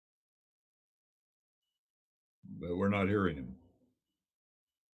 But we're not hearing him.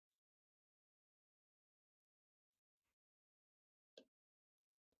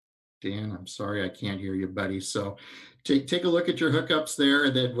 Dan, I'm sorry, I can't hear you, buddy. So take a look at your hookups there.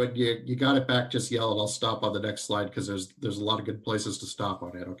 That when you got it back, just yell it. I'll stop on the next slide because there's a lot of good places to stop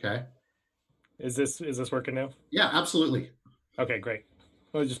on it. Okay. Is this working now? Yeah, absolutely. Okay, great.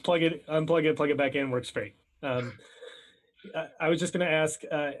 Well, just plug it, unplug it, plug it back in, works great. I was just going to ask,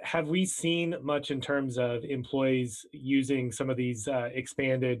 have we seen much in terms of employees using some of these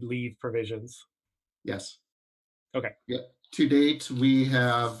expanded leave provisions? Yes. Okay. Yeah. To date, we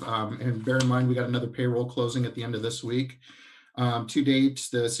have, and bear in mind, we got another payroll closing at the end of this week. To date,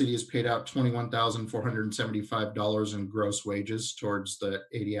 the city has paid out $21,475 in gross wages towards the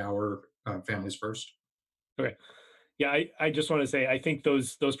 80-hour Families First. Okay. Yeah, I just want to say, I think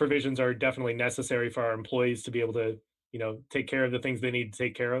those provisions are definitely necessary for our employees to be able to, take care of the things they need to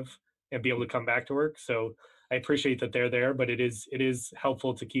take care of and be able to come back to work. So I appreciate that they're there, but it is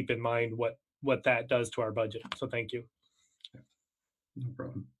helpful to keep in mind what that does to our budget. So thank you. No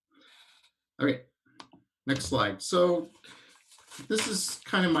problem. All right, next slide. So this is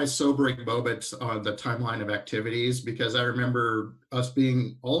kind of my sobering moment on the timeline of activities, because I remember us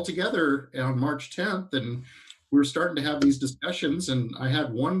being all together on March 10th, and we were starting to have these discussions, and I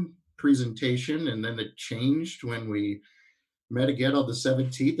had one presentation, and then it changed when we met again on the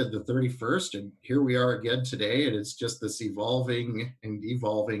 17th and the 31st, and here we are again today, and it's just this evolving and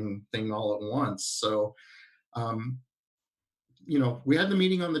devolving thing all at once. So we had the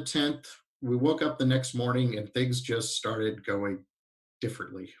meeting on the 10th. We woke up the next morning and things just started going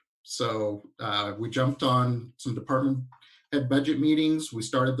differently. So we jumped on some department head budget meetings. We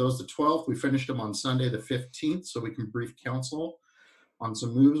started those the 12th. We finished them on Sunday the 15th so we can brief council on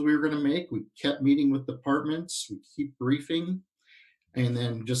some moves we were going to make. We kept meeting with departments. We keep briefing. And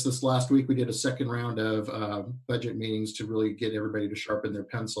then just this last week, we did a second round of budget meetings to really get everybody to sharpen their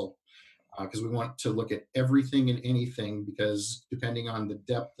pencil. Because we want to look at everything and anything, because depending on the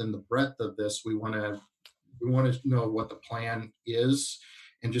depth and the breadth of this, we want to know what the plan is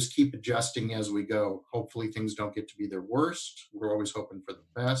and just keep adjusting as we go. Hopefully things don't get to be their worst. We're always hoping for the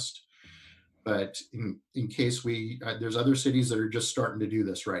best. But in case there's other cities that are just starting to do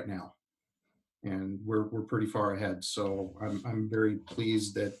this right now. And we're pretty far ahead. So I'm very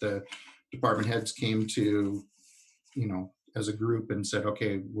pleased that the department heads came to, as a group and said,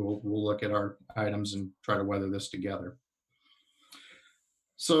 okay, we'll look at our items and try to weather this together.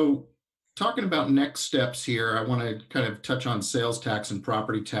 So talking about next steps here, I want to kind of touch on sales tax and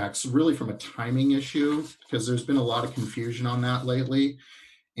property tax, really from a timing issue, because there's been a lot of confusion on that lately.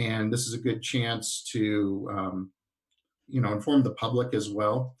 And this is a good chance to, inform the public as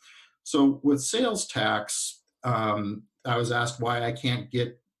well. So with sales tax, I was asked why I can't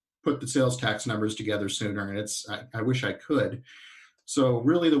put the sales tax numbers together sooner. And I wish I could. So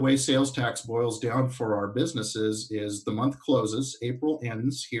really the way sales tax boils down for our businesses is the month closes, April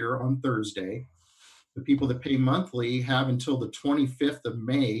ends here on Thursday. The people that pay monthly have until the 25th of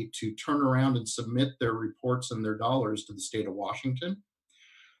May to turn around and submit their reports and their dollars to the state of Washington.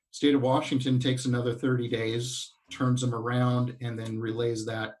 State of Washington takes another 30 days, turns them around, and then relays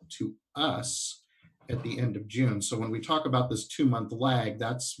that to us at the end of June. So when we talk about this 2-month lag,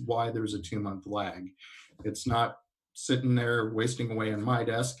 that's why there's a 2-month lag. It's not sitting there wasting away on my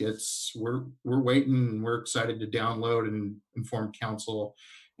desk. We're waiting, and we're excited to download and inform council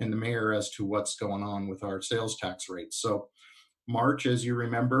and the mayor as to what's going on with our sales tax rates. So March, as you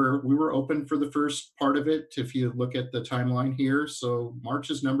remember, we were open for the first part of it, if you look at the timeline here. So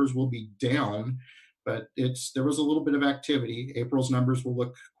March's numbers will be down, but there was a little bit of activity. April's numbers will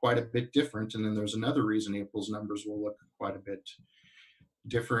look quite a bit different. And then there's another reason April's numbers will look quite a bit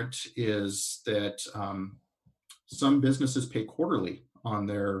different is that some businesses pay quarterly on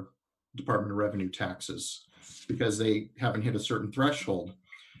their Department of Revenue taxes because they haven't hit a certain threshold.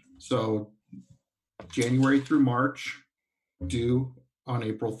 So January through March, due on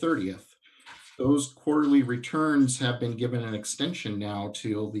April 30th. Those quarterly returns have been given an extension now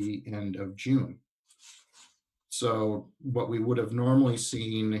till the end of June. So what we would have normally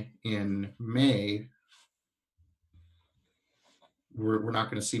seen in May, we're not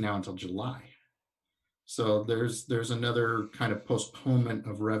going to see now until July. So there's another kind of postponement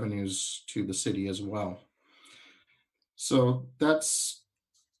of revenues to the city as well. So that's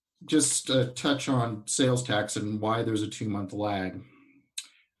just a touch on sales tax and why there's a 2-month lag.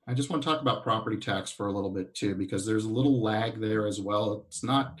 I just want to talk about property tax for a little bit too, because there's a little lag there as well. It's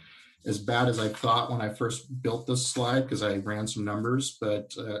not as bad as I thought when I first built this slide because I ran some numbers,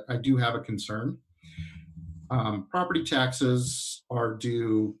 but I do have a concern. Property taxes are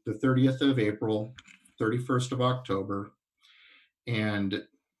due the 30th of April, 31st of October, and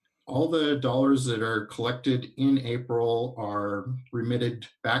all the dollars that are collected in April are remitted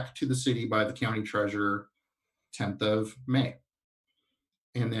back to the city by the county treasurer 10th of May.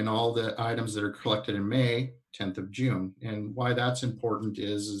 And then all the items that are collected in May, 10th of June. And why that's important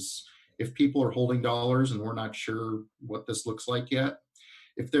is if people are holding dollars and we're not sure what this looks like yet,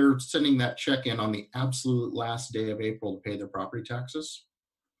 if they're sending that check in on the absolute last day of April to pay their property taxes,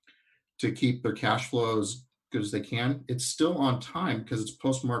 to keep their cash flow as good as they can, it's still on time because it's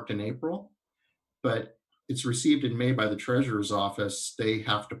postmarked in April, but it's received in May by the treasurer's office. They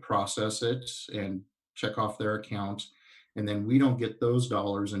have to process it and check off their account. And then we don't get those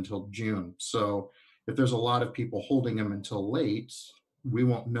dollars until June. So if there's a lot of people holding them until late, we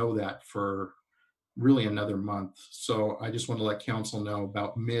won't know that for really another month. So I just want to let council know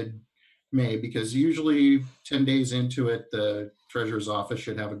about mid-May, because usually 10 days into it, the treasurer's office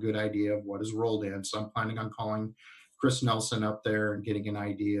should have a good idea of what is rolled in. So I'm planning on calling Chris Nelson up there and getting an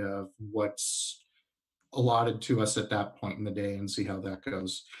idea of what's allotted to us at that point in the day and see how that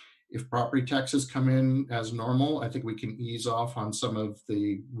goes. If property taxes come in as normal, I think we can ease off on some of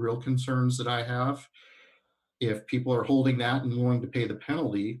the real concerns that I have. If people are holding that and willing to pay the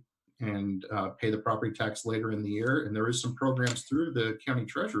penalty and pay the property tax later in the year, and there is some programs through the county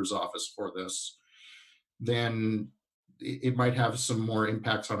treasurer's office for this, then it might have some more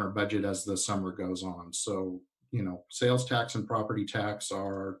impacts on our budget as the summer goes on. So, sales tax and property tax are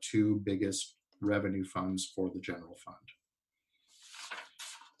our two biggest revenue funds for the general fund.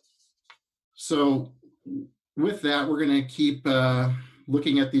 So with that, we're going to keep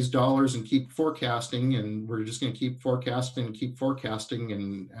looking at these dollars and keep forecasting, and we're just going to keep forecasting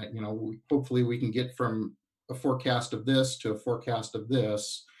and hopefully we can get from a forecast of this to a forecast of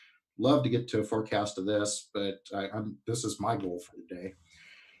this. Love to get to a forecast of this, but this is my goal for the day,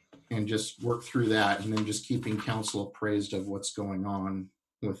 and just work through that, and then just keeping council appraised of what's going on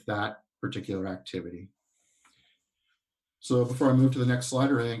with that particular activity. So before I move to the next slide,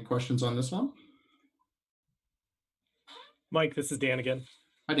 are there any questions on this one? Mike, this is Dan again.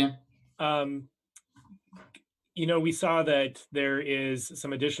 Hi, Dan. We saw that there is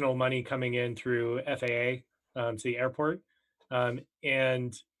some additional money coming in through FAA to the airport.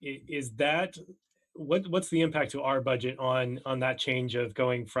 And is that, what's the impact to our budget on that change of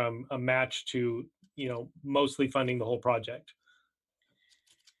going from a match to, mostly funding the whole project.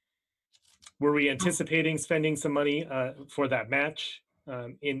 Were we anticipating spending some money for that match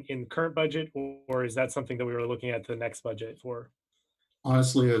in current budget, or is that something that we were looking at the next budget for?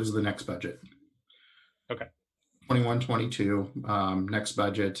 Honestly, it was the next budget. Okay. 21, 22, next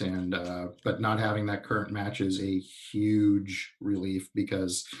budget, and but not having that current match is a huge relief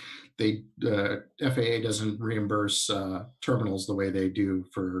because FAA doesn't reimburse terminals the way they do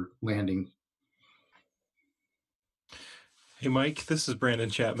for landing. Hey, Mike, this is Brandon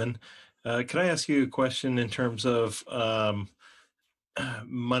Chapman. Could I ask you a question in terms of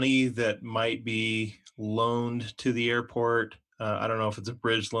money that might be loaned to the airport? I don't know if it's a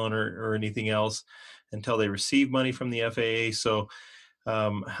bridge loan or anything else until they receive money from the FAA. So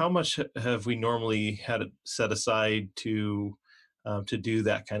how much have we normally had it set aside to do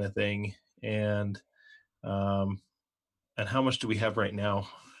that kind of thing? And how much do we have right now?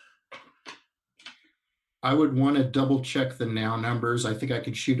 I would want to double check the now numbers. I think I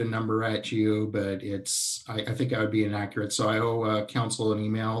could shoot a number at you, but I think I would be inaccurate. So I owe council an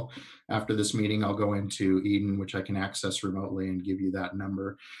email after this meeting. I'll go into Eden, which I can access remotely, and give you that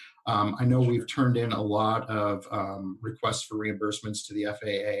number. I know we've turned in a lot of requests for reimbursements to the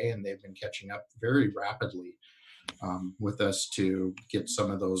FAA, and they've been catching up very rapidly with us to get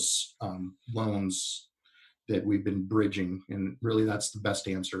some of those loans that we've been bridging. And really, that's the best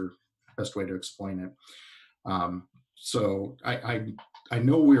way to explain it. So I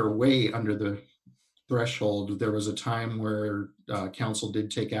know we are way under the threshold. There was a time where council did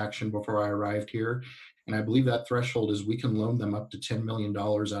take action before I arrived here. And I believe that threshold is we can loan them up to $10 million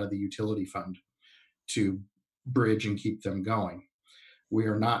out of the utility fund to bridge and keep them going. We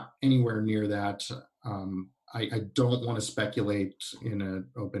are not anywhere near that. I don't want to speculate in an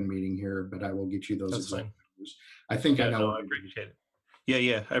open meeting here, but I will get you those exact numbers. I think I know. No, I appreciate it.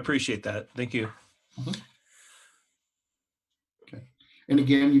 Yeah, I appreciate that. Thank you. Okay. And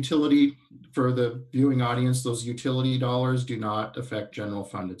again, utility, for the viewing audience, those utility dollars do not affect general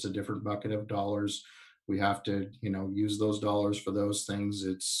fund. It's a different bucket of dollars. We have to, use those dollars for those things.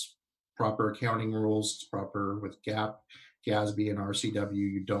 It's proper accounting rules. It's proper with GAAP, GASB, and RCW.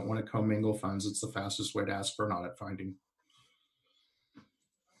 You don't want to commingle funds. It's the fastest way to ask for an audit finding.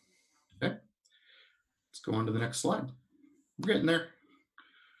 Okay. Let's go on to the next slide. We're getting there.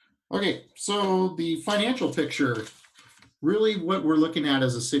 Okay, so the financial picture, really what we're looking at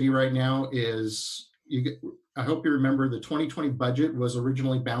as a city right now is, I hope you remember the 2020 budget was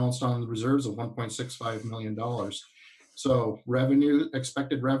originally balanced on the reserves of $1.65 million. So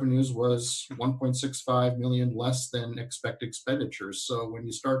expected revenues was 1.65 million less than expected expenditures. So when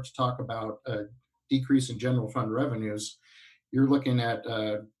you start to talk about a decrease in general fund revenues, you're looking at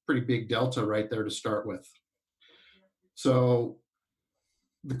a pretty big delta right there to start with. So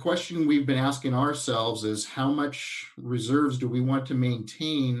the question we've been asking ourselves is, how much reserves do we want to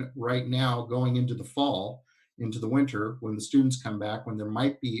maintain right now going into the fall, into the winter, when the students come back, when there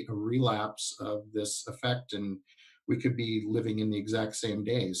might be a relapse of this effect and we could be living in the exact same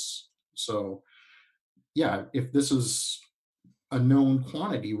days. So yeah, if this is a known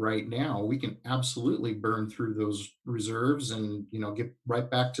quantity right now, we can absolutely burn through those reserves and get right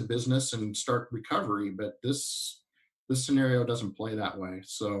back to business and start recovery. But this scenario doesn't play that way.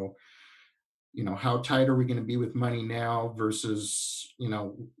 So, how tight are we going to be with money now versus,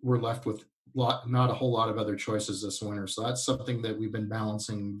 we're left with not a whole lot of other choices this winter. So that's something that we've been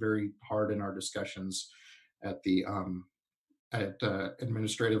balancing very hard in our discussions at the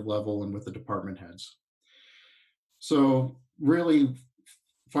administrative level and with the department heads. So really,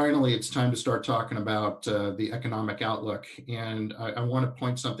 finally, it's time to start talking about the economic outlook. And I want to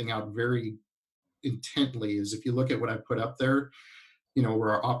point something out very intently, is if you look at what I put up there,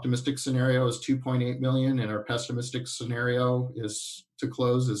 where our optimistic scenario is 2.8 million and our pessimistic scenario is to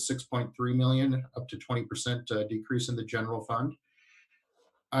close is 6.3 million, up to 20% decrease in the general fund.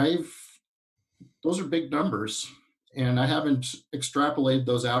 Those are big numbers, and I haven't extrapolated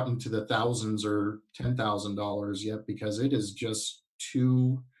those out into the thousands or $10,000 yet, because it is just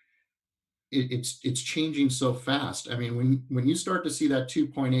too, it's changing so fast. I mean, when you start to see that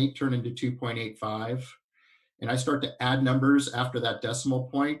 2.8 turn into 2.85, and I start to add numbers after that decimal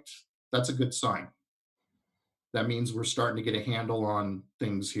point, that's a good sign. That means we're starting to get a handle on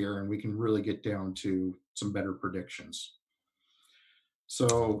things here, and we can really get down to some better predictions.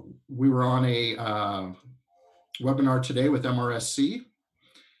 So we were on a webinar today with MRSC,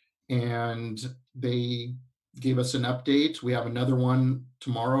 and they gave us an update. We have another one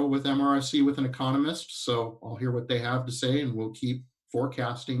tomorrow with MRSC with an economist. So I'll hear what they have to say, and we'll keep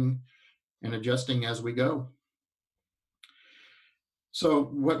forecasting and adjusting as we go. So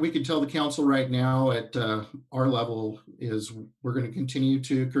what we can tell the council right now at our level is we're going to continue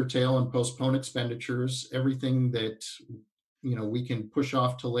to curtail and postpone expenditures. Everything that, we can push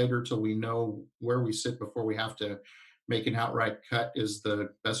off to later till we know where we sit before we have to make an outright cut is the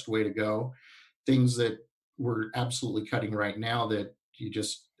best way to go. Things that we're absolutely cutting right now that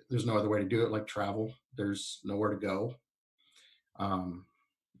there's no other way to do it, like travel. There's nowhere to go.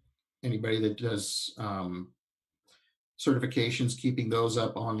 Anybody that does certifications, keeping those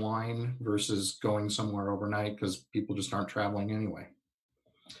up online versus going somewhere overnight because people just aren't traveling anyway.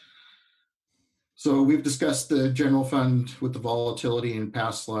 So we've discussed the general fund with the volatility in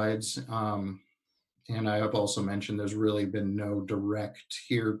past slides. And I have also mentioned there's really been no direct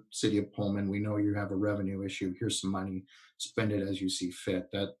here, City of Pullman, we know you have a revenue issue. Here's some money, spend it as you see fit.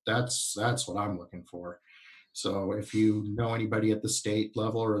 That's what I'm looking for. So if you know anybody at the state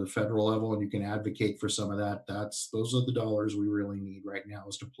level or the federal level and you can advocate for some of that, those are the dollars we really need right now,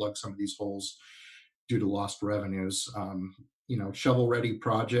 is to plug some of these holes due to lost revenues. Shovel ready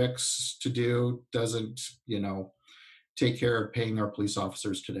projects to do doesn't, take care of paying our police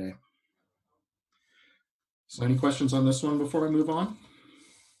officers today. So any questions on this one before I move on?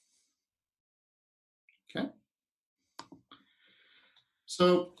 Okay.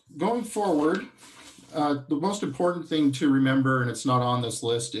 So going forward, the most important thing to remember, and it's not on this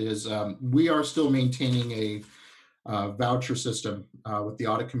list, is we are still maintaining a voucher system with the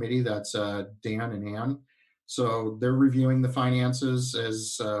audit committee. That's Dan and Ann. So they're reviewing the finances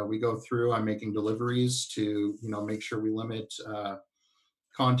as we go through. I'm making deliveries to, make sure we limit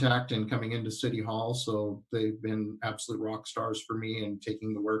contact and coming into City Hall. So they've been absolute rock stars for me and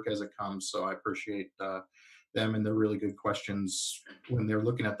taking the work as it comes. So I appreciate them and their really good questions when they're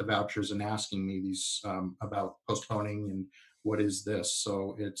looking at the vouchers and asking me these about postponing and what is this.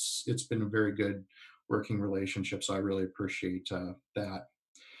 So it's been a very good working relationship. So I really appreciate that.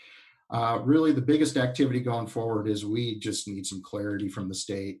 Really, the biggest activity going forward is we just need some clarity from the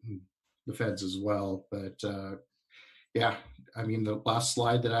state and the feds as well. But yeah, I mean, the last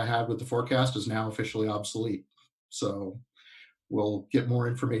slide that I had with the forecast is now officially obsolete. So we'll get more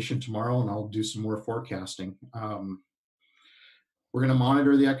information tomorrow and I'll do some more forecasting. We're going to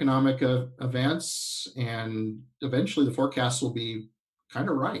monitor the economic events and eventually the forecast will be kind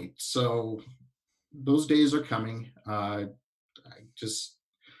of right. So those days are coming.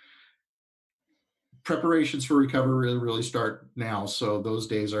 Preparations for recovery really start now. So those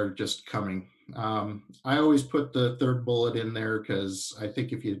days are just coming. I always put the third bullet in there because I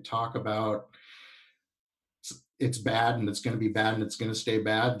think if you talk about it's bad and it's going to be bad and it's going to stay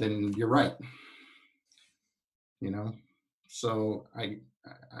bad, then you're right. So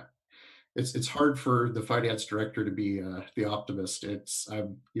it's hard for the finance director to be the optimist.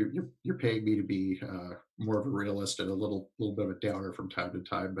 You're paying me to be more of a realist and a little bit of a downer from time to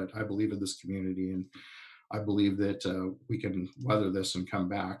time, but I believe in this community and I believe that we can weather this and come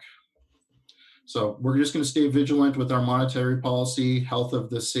back. So we're just going to stay vigilant with our monetary policy, health of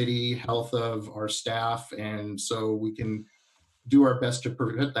the city, health of our staff, and so we can do our best to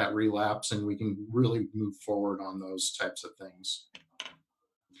prevent that relapse and we can really move forward on those types of things.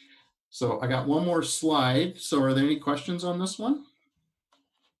 So I got one more slide. So are there any questions on this one?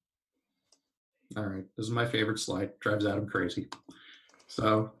 All right, this is my favorite slide, drives Adam crazy.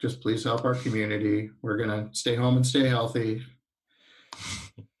 So just please help our community. We're gonna stay home and stay healthy.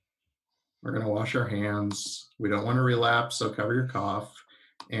 We're gonna wash our hands. We don't want to relapse, so cover your cough.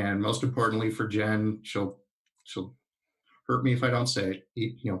 And most importantly for Jen, she'll hurt me if I don't say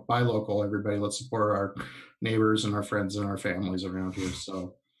it. Buy local, everybody. Let's support our neighbors and our friends and our families around here.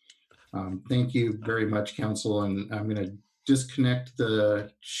 So thank you very much, Council. And I'm going to disconnect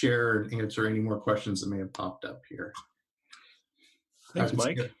the share and answer any more questions that may have popped up here. Thanks,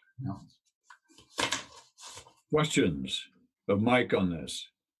 Mike. Questions of Mike on this?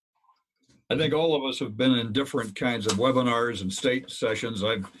 I think all of us have been in different kinds of webinars and state sessions.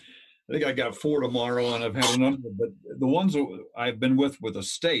 I think I got 4 tomorrow and I've had a number, but the ones I've been with the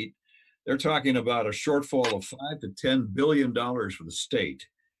state, they're talking about a shortfall of $5 to $10 billion for the state.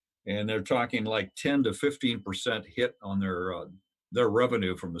 And they're talking like 10 to 15% hit on their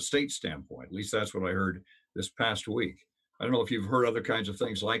revenue from the state standpoint. At least that's what I heard this past week. I don't know if you've heard other kinds of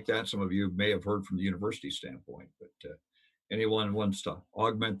things like that. Some of you may have heard from the university standpoint, but anyone wants to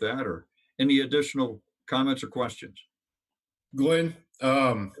augment that or any additional comments or questions? Glenn,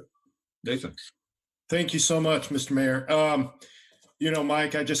 Nathan. Thank you so much, Mr. Mayor.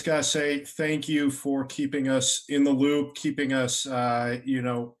 Mike, I just got to say thank you for keeping us in the loop, keeping us,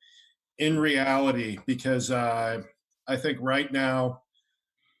 in reality, because I think right now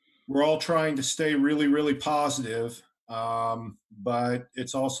we're all trying to stay really, really positive. But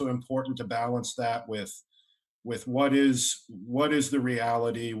it's also important to balance that with what is the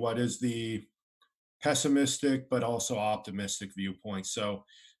reality, what is the pessimistic but also optimistic viewpoint. So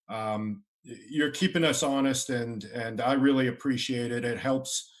you're keeping us honest, and I really appreciate it. It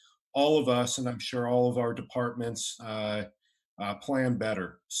helps all of us, and I'm sure all of our departments plan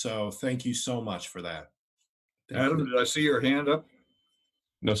better. So thank you so much for that. Adam, did I see your hand up?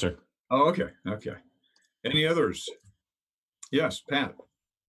 No, sir. Oh, okay. Okay. Any others? Yes, Pat.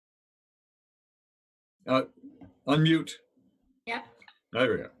 Unmute. Yep.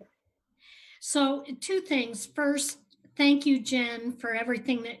 There we go. So two things. First, thank you, Jen, for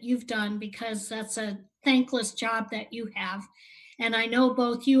everything that you've done, because that's a thankless job that you have. And I know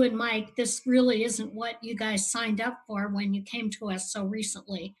both you and Mike, this really isn't what you guys signed up for when you came to us so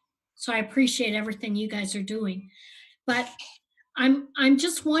recently. So I appreciate everything you guys are doing. But I'm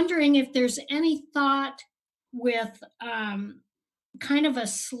just wondering if there's any thought with kind of a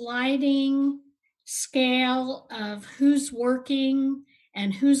sliding scale of who's working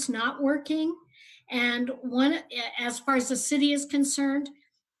and who's not working. And one, as far as the city is concerned,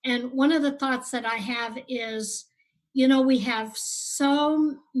 and one of the thoughts that I have is, you know, we have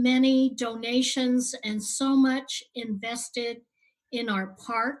so many donations and so much invested in our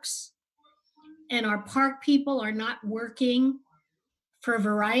parks, and our park people are not working for a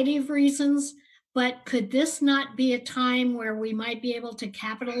variety of reasons. But could this not be a time where we might be able to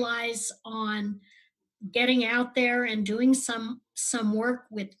capitalize on getting out there and doing some work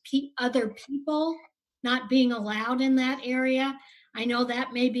with other people not being allowed in that area? I know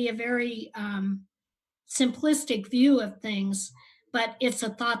that may be a very simplistic view of things, but it's a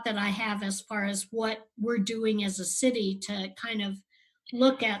thought that I have as far as what we're doing as a city to kind of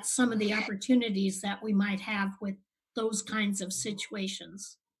look at some of the opportunities that we might have with those kinds of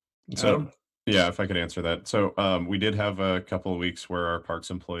situations. So, Adam? yeah, if I could answer that. So, we did have a couple of weeks where our parks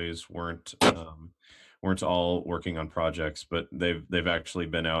employees weren't all working on projects, but they've actually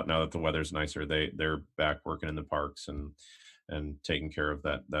been out now that the weather's nicer. They're back working in the parks and taking care of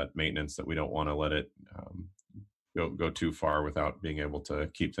that maintenance that we don't want to let it go too far without being able to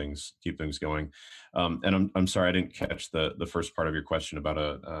keep things going. And I'm sorry, I didn't catch the first part of your question about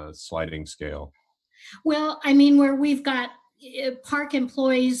a sliding scale. Well, I mean, where we've got park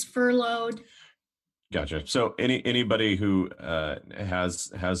employees furloughed. Gotcha. So anybody who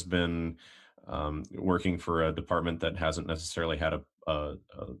has been working for a department that hasn't necessarily had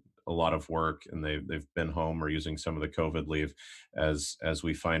a lot of work, and they've been home or using some of the COVID leave, as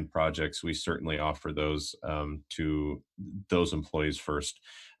we find projects, we certainly offer those to those employees first.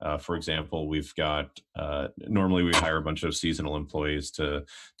 For example, we've got normally we hire a bunch of seasonal employees to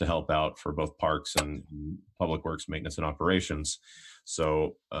help out for both parks and public works maintenance and operations.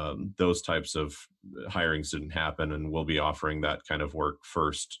 So those types of hirings didn't happen, and we'll be offering that kind of work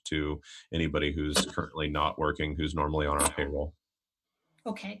first to anybody who's currently not working, who's normally on our payroll.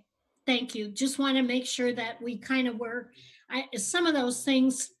 Okay, thank you. Just want to make sure that we kind of were, some of those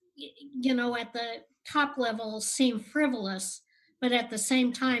things, you know, at the top level seem frivolous, but at the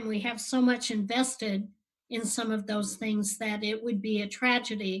same time, we have so much invested in some of those things that it would be a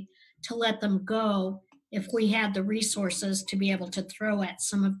tragedy to let them go if we had the resources to be able to throw at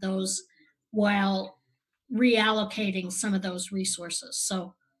some of those while reallocating some of those resources.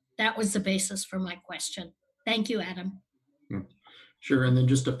 So that was the basis for my question. Thank you, Adam. Sure. And then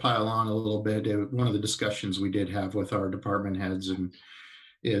just to pile on a little bit, one of the discussions we did have with our department heads and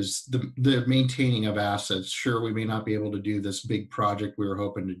is the maintaining of assets. Sure, we may not be able to do this big project we were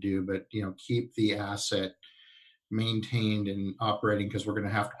hoping to do, but keep the asset maintained and operating, because we're going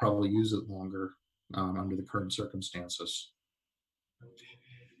to have to probably use it longer under the current circumstances.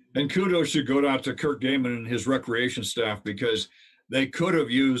 And kudos should go out to Kirk Gaiman and his recreation staff, because they could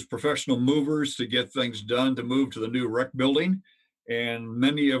have used professional movers to get things done, to move to the new rec building. And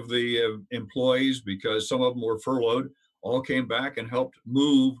many of the employees, because some of them were furloughed, all came back and helped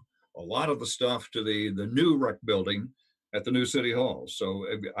move a lot of the stuff to the new rec building at the new city hall. So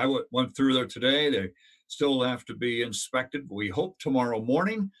I went through there today. They still have to be inspected. We hope tomorrow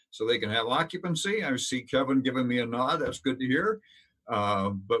morning so they can have occupancy. I see Kevin giving me a nod. That's good to hear.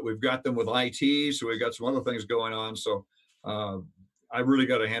 But we've got them with IT, so we've got some other things going on. So I really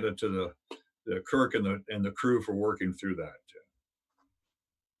got to hand it to the Kirk and the crew for working through that.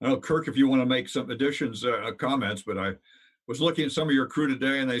 I don't know, Kirk, if you want to make some additions, comments, but I was looking at some of your crew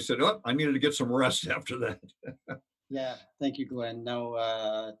today and they said, oh, I needed to get some rest after that. Yeah, thank you, Glenn. No,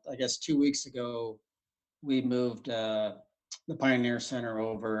 I guess 2 weeks ago, we moved the Pioneer Center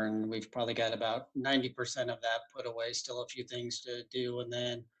over, and we've probably got about 90% of that put away, still a few things to do. And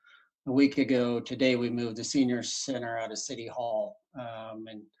then a week ago. Today, we moved the senior center out of City Hall,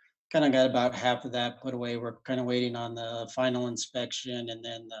 and kind of got about half of that put away. We're kind of waiting on the final inspection, and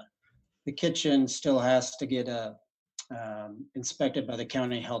then the kitchen still has to get inspected by the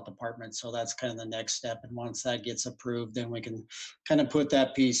county health department. So that's kind of the next step. And once that gets approved, then we can kind of put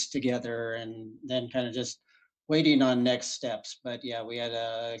that piece together, and then kind of just waiting on next steps. But yeah, we had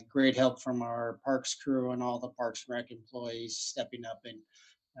a great help from our parks crew and all the Parks and Rec employees stepping up and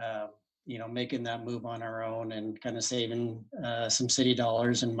making that move on our own and kind of saving some city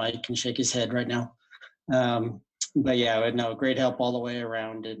dollars. And Mike can shake his head right now. But yeah, no, great help all the way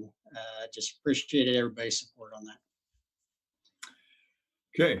around, and just appreciated everybody's support on that.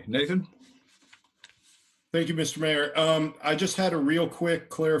 Okay, Nathan. Thank you, Mr. Mayor. I just had a real quick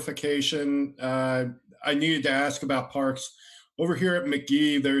clarification. I needed to ask about parks. Over here at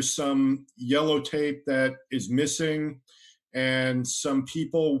McGee, there's some yellow tape that is missing, and some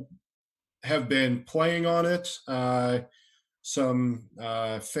people have been playing on it. Some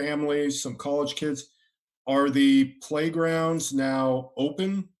families, some college kids. Are the playgrounds now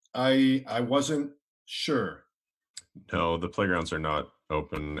open? I wasn't sure. No, the playgrounds are not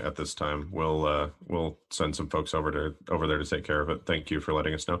open at this time. We'll send some folks over there to take care of it. Thank you for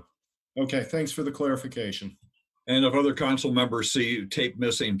letting us know. Okay, thanks for the clarification. And if other council members see tape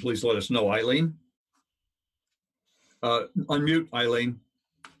missing, please let us know. Eileen? Unmute, Eileen.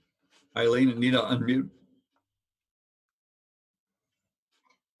 Eileen and Nina, unmute.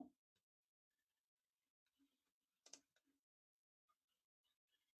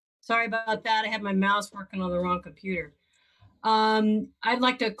 Sorry about that. I had my mouse working on the wrong computer. I'd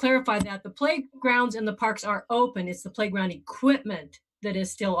like to clarify that the playgrounds and the parks are open. It's the playground equipment that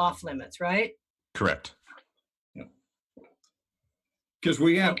is still off limits, right? Correct. Because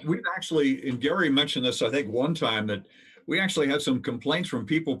we've actually, and Gary mentioned this, I think one time, that we actually had some complaints from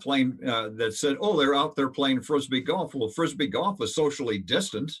people playing that said, oh, they're out there playing Frisbee golf. Well, Frisbee golf is socially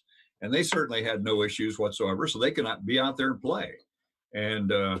distant, and they certainly had no issues whatsoever, so they cannot be out there and play.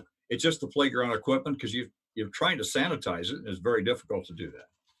 And it's just the playground equipment, because you're trying to sanitize it, and it's very difficult to do that.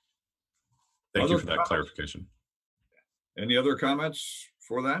 Thank you for that clarification. Any other comments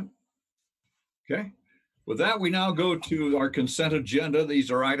for that? Okay. With that, we now go to our consent agenda.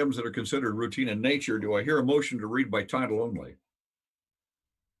 These are items that are considered routine in nature. Do I hear a motion to read by title only?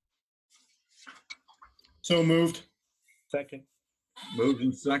 So moved. Second. Moved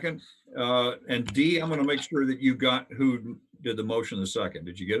in second. And D, I'm going to make sure that you got who did the motion in the second.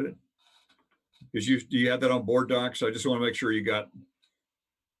 Did you get it? Because do you have that on board docs? I just want to make sure you got.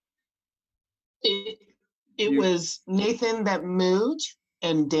 It was Nathan that moved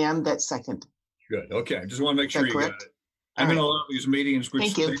and Dan that second. Good. Okay. I just want to make sure you got it. I'm in a lot of these meetings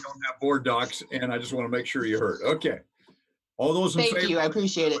which they don't have board docs, and I just want to make sure you heard. Okay. All those in favor. Thank you. I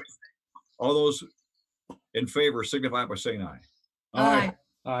appreciate it. All those in favor signify by saying aye. Aye.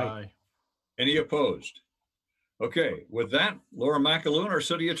 Aye. Any opposed? Okay. With that, Laura McAloon, our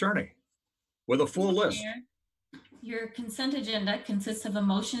city attorney, with a full list. Your consent agenda consists of a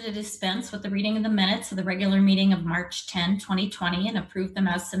motion to dispense with the reading of the minutes of the regular meeting of March 10, 2020 and approve them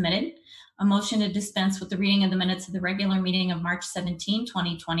as submitted. A motion to dispense with the reading of the minutes of the regular meeting of March 17,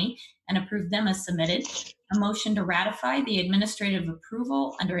 2020 and approve them as submitted. A motion to ratify the administrative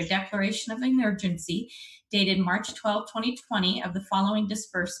approval under a declaration of emergency dated March 12, 2020 of the following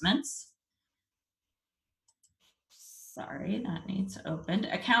disbursements. Sorry, that needs opened.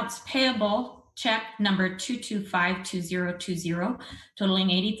 Accounts payable check number 2252020 totaling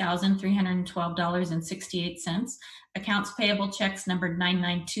 $80,312.68. Accounts payable checks numbered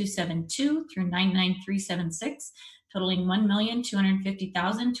 99272 through 99376 totaling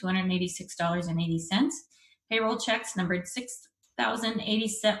 $1,250,286.80. Payroll checks numbered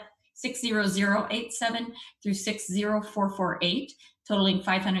 60087 through 60448 totaling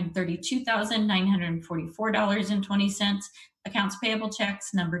 $532,944.20. Accounts payable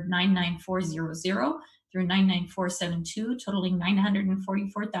checks numbered 99400 through 99472 totaling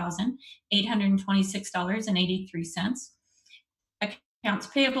 $944,826.83. Accounts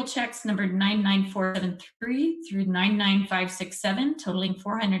payable checks numbered 99473 through 99567 totaling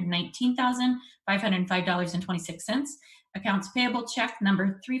 $419,505.26. Accounts payable check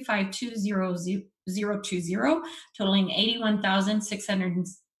number 352020 totaling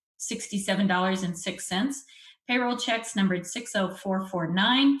 $81,667.06. Payroll checks numbered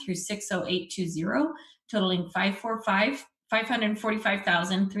 60449 through 60820 totaling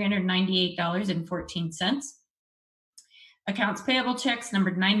 $545,398.14. Accounts payable checks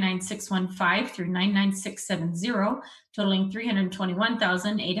numbered 99615 through 99670 totaling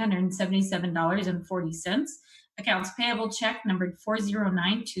 $321,877.40. Accounts payable check numbered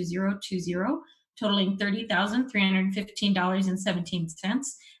 4092020, totaling $30,315.17.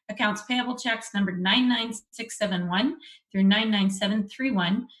 Accounts payable checks numbered 99671 through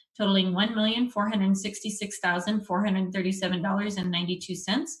 99731, totaling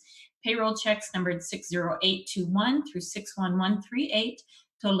 $1,466,437.92. Payroll checks numbered 60821 through 61138,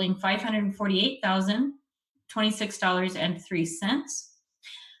 totaling $548,026.03.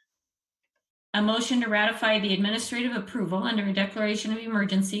 A motion to ratify the administrative approval under a declaration of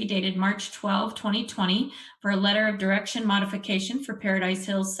emergency dated March 12, 2020 for a letter of direction modification for Paradise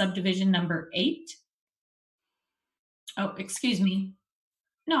Hills subdivision number 8. Oh, excuse me.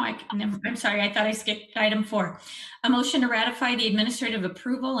 No, I'm sorry. I thought I skipped item 4. A motion to ratify the administrative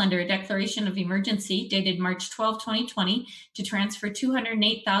approval under a declaration of emergency dated March 12, 2020 to transfer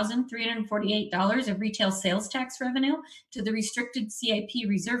 $208,348 of retail sales tax revenue to the restricted CIP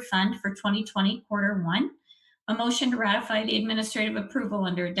reserve fund for 2020 quarter 1. A motion to ratify the administrative approval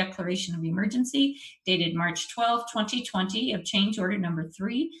under a declaration of emergency dated March 12, 2020 of change order number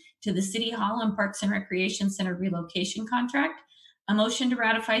 3 to the City Hall and Parks and Recreation Center relocation contract. A motion to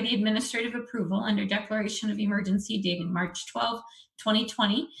ratify the administrative approval under declaration of emergency dated March 12,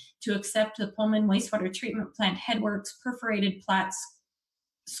 2020 to accept the Pullman Wastewater Treatment Plant Headworks Perforated Plat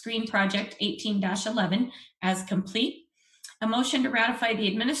Screen Project 18-11 as complete. A motion to ratify the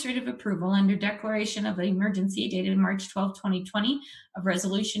administrative approval under declaration of emergency dated March 12, 2020 of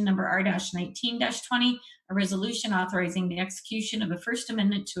resolution number R-19-20, a resolution authorizing the execution of a First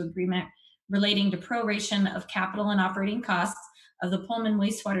Amendment to agreement relating to proration of capital and operating costs of the Pullman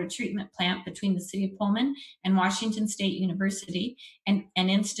Wastewater Treatment Plant between the City of Pullman and Washington State University and an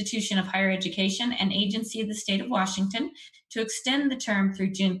institution of higher education and agency of the State of Washington to extend the term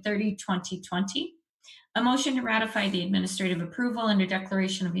through June 30, 2020. A motion to ratify the administrative approval under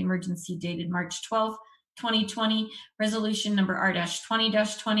declaration of emergency dated March 12, 2020, resolution number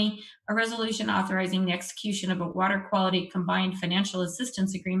R-20-20, a resolution authorizing the execution of a water quality combined financial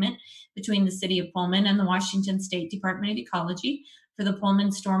assistance agreement between the City of Pullman and the Washington State Department of Ecology for the Pullman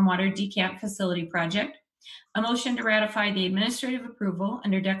Stormwater Decant Facility Project. A motion to ratify the administrative approval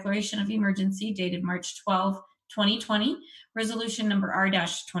under declaration of emergency dated March 12, 2020, resolution number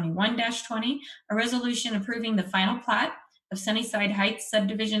R-21-20, a resolution approving the final plat of Sunnyside Heights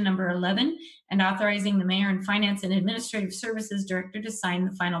subdivision number 11 and authorizing the mayor and finance and administrative services director to sign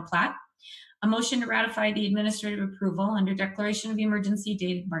the final plat. A motion to ratify the administrative approval under declaration of emergency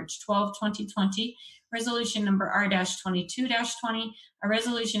dated March 12, 2020, resolution number R-22-20, a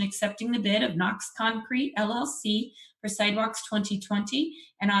resolution accepting the bid of Knox Concrete LLC for Sidewalks 2020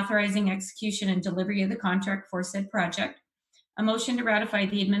 and authorizing execution and delivery of the contract for said project. A motion to ratify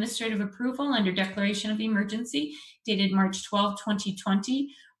the administrative approval under declaration of emergency dated March 12,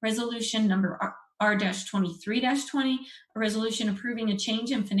 2020, resolution number R-23-20, a resolution approving a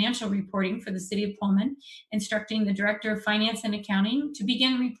change in financial reporting for the City of Pullman, instructing the Director of Finance and Accounting to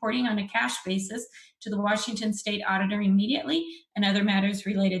begin reporting on a cash basis to the Washington State Auditor immediately and other matters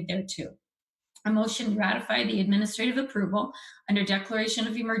related thereto. A motion to ratify the administrative approval under declaration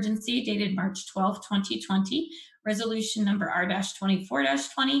of emergency dated March 12, 2020, resolution number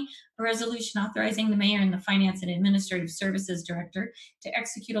R-24-20, a resolution authorizing the mayor and the finance and administrative services director to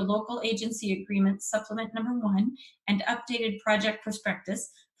execute a local agency agreement supplement number 1 and updated project prospectus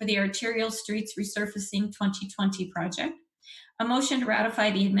for the arterial streets resurfacing 2020 project. A motion to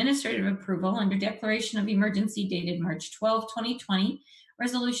ratify the administrative approval under declaration of emergency dated March 12, 2020,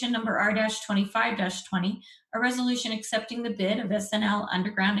 resolution number R-25-20, a resolution accepting the bid of SNL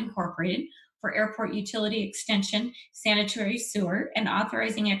Underground Incorporated for airport utility extension, sanitary sewer, and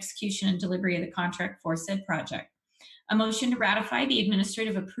authorizing execution and delivery of the contract for said project. A motion to ratify the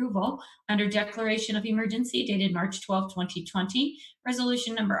administrative approval under declaration of emergency dated March 12, 2020,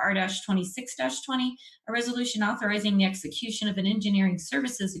 resolution number R-26-20, a resolution authorizing the execution of an engineering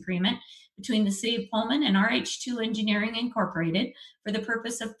services agreement between the City of Pullman and RH2 Engineering Incorporated for the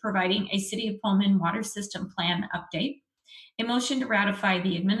purpose of providing a City of Pullman water system plan update. A motion to ratify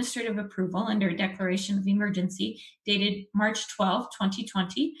the administrative approval under a declaration of emergency dated March 12,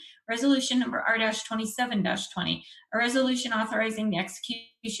 2020, resolution number R-27-20, a resolution authorizing the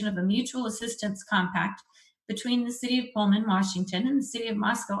execution of a mutual assistance compact between the City of Pullman, Washington, and the City of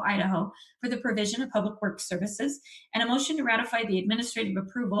Moscow, Idaho, for the provision of public works services, and a motion to ratify the administrative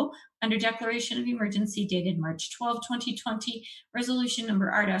approval under declaration of emergency dated March 12, 2020, resolution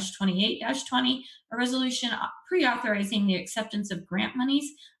number R-28-20, a resolution pre-authorizing the acceptance of grant monies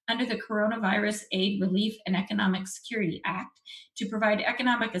under the Coronavirus Aid, Relief, and Economic Security Act to provide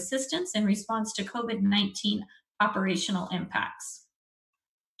economic assistance in response to COVID-19 operational impacts.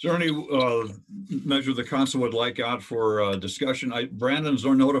 there any measure the council would like out for discussion? Brandon's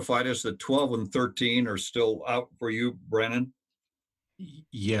notified us that 12 and 13 are still out for you, Brandon.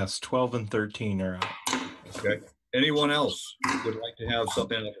 Yes, 12 and 13 are out. Okay. Anyone else would like to have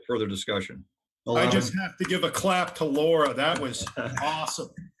something for further discussion? I just have to give a clap to Laura. That was awesome.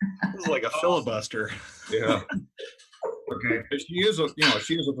 It was like a filibuster. Yeah. Okay. She is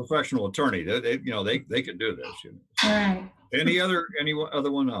a professional attorney. They can do this. All right. Any other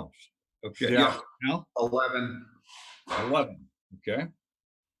one else? Okay. Yeah. Now 11. 11. Okay.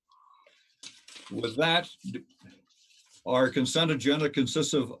 With that, our consent agenda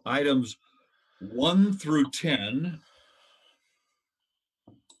consists of items 1 through 10,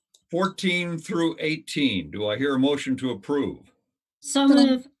 14 through 18. Do I hear a motion to approve? So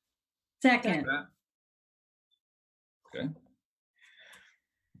move. Second. Okay.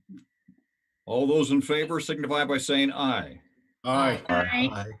 All those in favor signify by saying aye. Aye.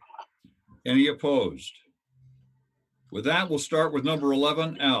 Aye. Any opposed? With that, we'll start with number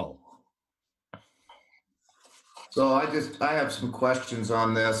 11, Al. So I have some questions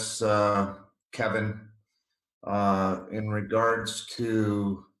on this, Kevin, in regards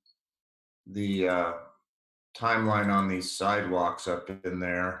to the timeline on these sidewalks up in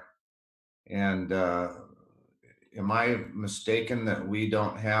there. And am I mistaken that we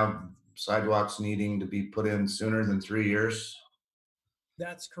don't have sidewalks needing to be put in sooner than 3 years?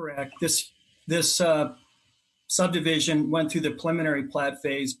 That's correct. This subdivision went through the preliminary plat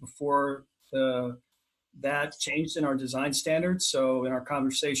phase before that changed in our design standards. So in our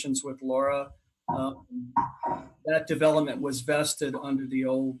conversations with Laura, that development was vested under the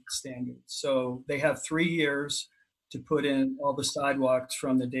old standards. So they have 3 years to put in all the sidewalks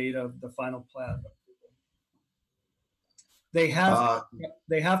from the date of the final plat. They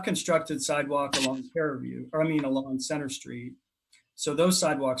have constructed sidewalk along along Center Street. So those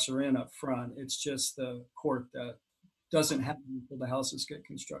sidewalks are in up front. It's just the court that doesn't happen until the houses get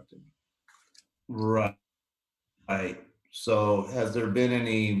constructed. Right. So has there been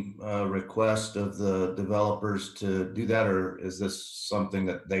any request of the developers to do that, or is this something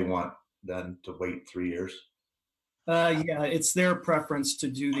that they want then to wait 3 years? Yeah, it's their preference to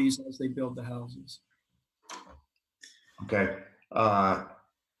do these as they build the houses. Okay. All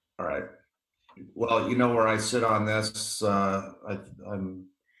right. Well, you know where I sit on this. I'm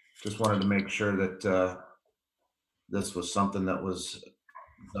just wanted to make sure that this was something that was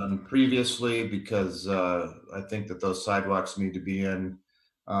done previously, because I think that those sidewalks need to be in,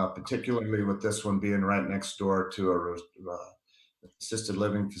 particularly with this one being right next door to a assisted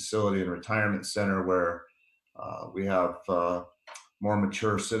living facility and retirement center where we have more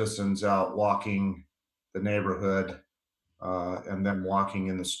mature citizens out walking the neighborhood, and then walking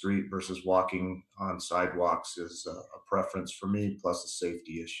in the street versus walking on sidewalks is a preference for me, plus a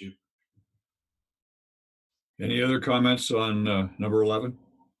safety issue. Any other comments on number 11?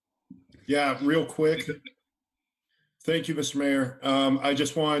 Yeah, real quick. Thank you, Mr. Mayor. I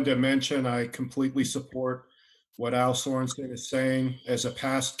just wanted to mention I completely support what Al Sorensen is saying. As a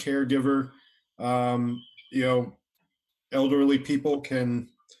past caregiver, elderly people can,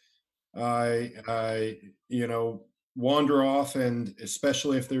 wander off, and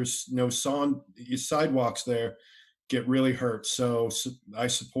especially if there's no sidewalks there, get really hurt. So I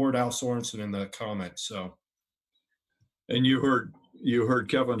support Al Sorensen in the comment. So. And you heard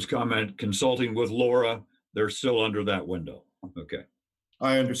Kevin's comment, consulting with Laura, they're still under that window. Okay.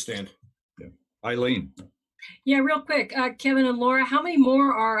 I understand. Yeah. Eileen. Yeah, real quick, Kevin and Laura, how many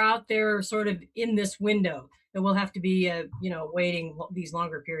more are out there sort of in this window that will have to be, waiting these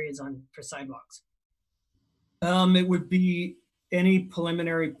longer periods for sidewalks? It would be any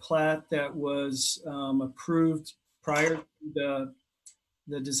preliminary plat that was approved prior to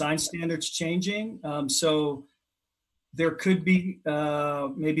the design standards changing. So there could be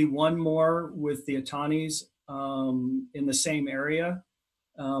maybe one more with the Atanis in the same area.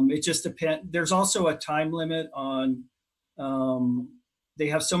 It just depends. There's also a time limit on, they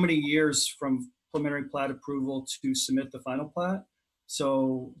have so many years from preliminary plat approval to submit the final plat.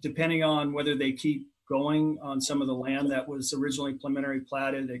 So depending on whether they keep going on some of the land that was originally preliminary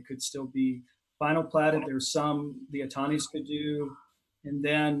platted, it could still be final platted. There's some the Atanis could do. And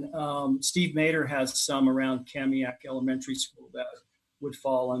then Steve Mader has some around Kamiak Elementary School that would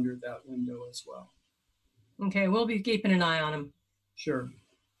fall under that window as well. Okay, we'll be keeping an eye on them. Sure.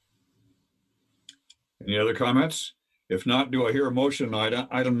 Any other comments? If not, do I hear a motion on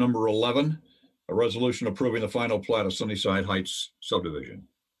item number 11, a resolution approving the final plat of Sunnyside Heights subdivision?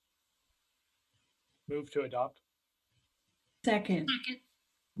 Move to adopt. Second.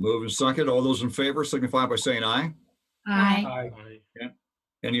 Move and second. All those in favor signify by saying aye. Aye. Aye. Yeah.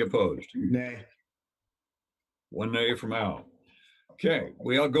 Any opposed? Nay. One nay from Al. Okay,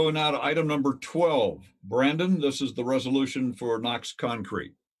 we'll go now to item number 12. Brandon, this is the resolution for Knox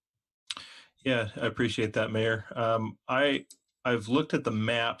Concrete. Yeah, I appreciate that, Mayor. I've looked at the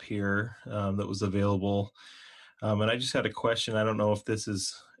map here that was available, and I just had a question. I don't know if this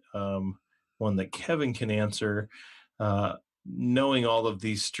is one that Kevin can answer. Knowing all of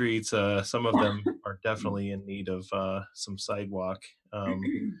these streets, some of them are definitely in need of some sidewalk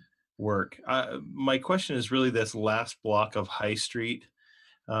work. My question is really this last block of High Street.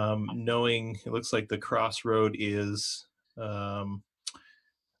 Knowing it looks like the crossroad is,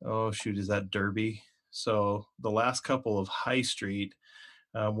 oh shoot, is that Derby? So the last couple of High Street,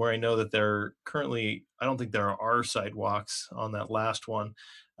 where I know that there currently, I don't think there are sidewalks on that last one.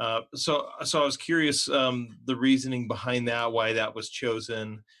 So I was curious the reasoning behind that, why that was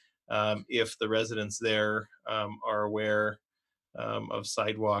chosen, if the residents there are aware of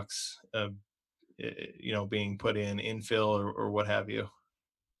sidewalks, being put in infill or what have you.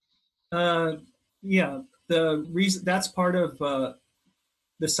 Yeah, the reason that's part of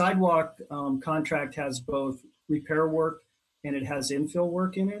the sidewalk contract has both repair work and it has infill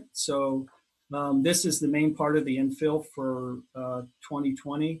work in it. So this is the main part of the infill for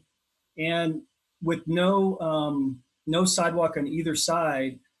 2020. And with no sidewalk on either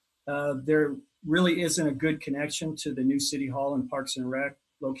side, there really isn't a good connection to the new City Hall and Parks and Rec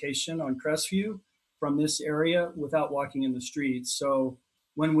location on Crestview from this area without walking in the streets. So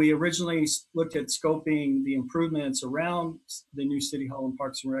when we originally looked at scoping the improvements around the new City Hall and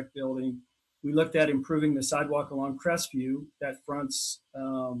Parks and Rec building, we looked at improving the sidewalk along Crestview that fronts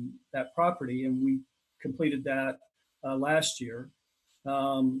that property, and we completed that last year.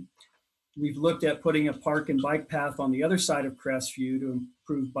 We've looked at putting a park and bike path on the other side of Crestview to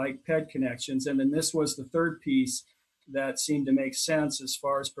improve bike ped connections. And then this was the third piece that seemed to make sense as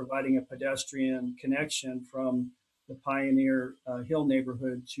far as providing a pedestrian connection from the Pioneer Hill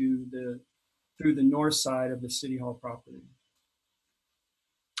neighborhood to through the north side of the City Hall property.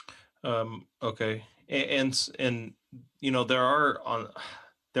 Okay, and there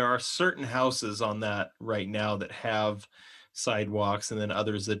are certain houses on that right now that have sidewalks, and then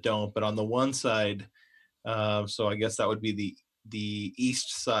others that don't. But on the one side, so I guess that would be the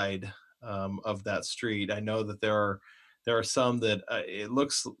east side of that street. I know that there are some that it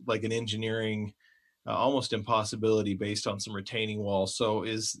looks like an engineering almost impossibility based on some retaining walls. So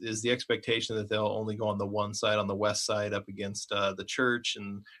is the expectation that they'll only go on the one side, on the west side, up against the church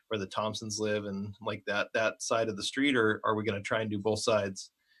and where the Thompsons live, and like that side of the street, or are we going to try and do both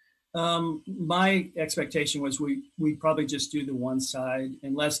sides? My expectation was we probably just do the one side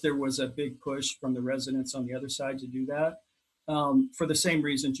unless there was a big push from the residents on the other side to do that. For the same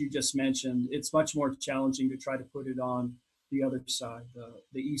reasons you just mentioned, it's much more challenging to try to put it on the other side,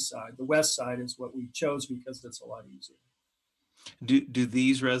 the east side. The west side is what we chose because it's a lot easier. Do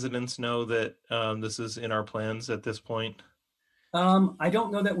these residents know that this is in our plans at this point? I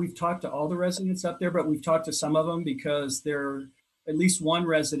don't know that we've talked to all the residents up there, but we've talked to some of them because at least one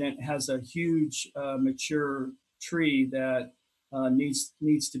resident has a huge mature tree that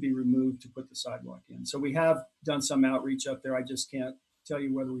needs to be removed to put the sidewalk in. So we have done some outreach up there. I just can't tell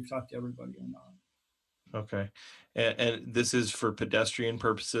you whether we've talked to everybody or not. Okay, and this is for pedestrian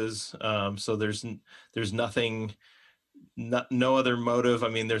purposes. So there's nothing, no other motive. I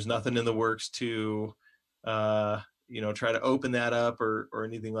mean, there's nothing in the works to, try to open that up or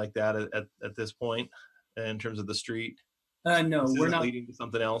anything like that at this point in terms of the street. No, we're not leading to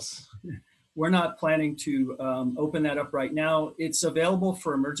something else. We're not planning to open that up right now. It's available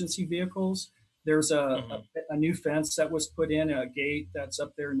for emergency vehicles. There's a new fence that was put in, a gate that's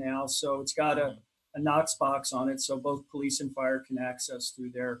up there now. So it's got a Knox box on it, so both police and fire can access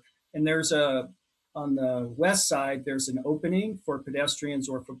through there. And on the west side, there's an opening for pedestrians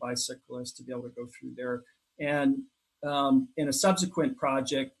or for bicyclists to be able to go through there. And in a subsequent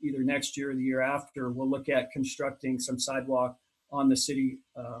project, either next year or the year after, we'll look at constructing some sidewalk on the City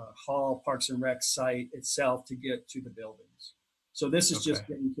Hall Parks and Rec site itself to get to the buildings. So this is just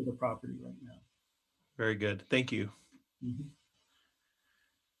getting to the property right now. Very good. Thank you. Mm-hmm.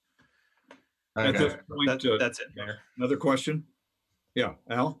 At this point, that's it, Mayor. Another question? Yeah,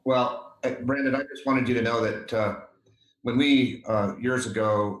 Al? Well, Brandon, I just wanted you to know that when we years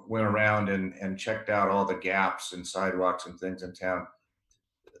ago went around and checked out all the gaps in sidewalks and things in town,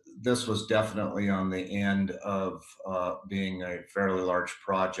 this was definitely on the end of being a fairly large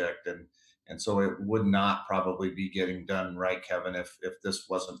project, and so it would not probably be getting done, right, Kevin, if this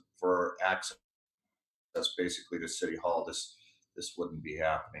wasn't for access basically to City Hall. This wouldn't be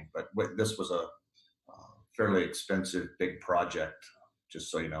happening. But this was a fairly expensive big project just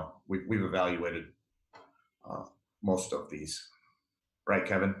so you know. We've evaluated most of these. Right,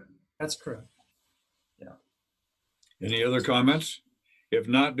 Kevin? That's correct. Yeah. Any other comments? If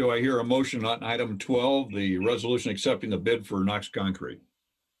not, do I hear a motion on item 12, the resolution accepting the bid for Knox Concrete?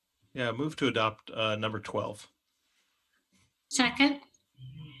 Yeah, move to adopt number 12. Second.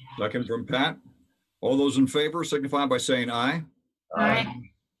 Second from Pat. All those in favor signify by saying aye. Aye.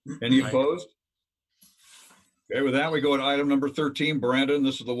 Any Aye. opposed? Okay, with that, we go to item number 13. Brandon,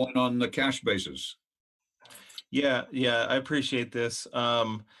 this is the one on the cash basis. Yeah, I appreciate this.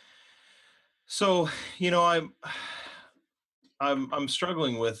 So, you know, I'm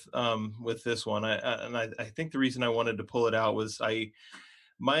struggling with this one. I think the reason I wanted to pull it out was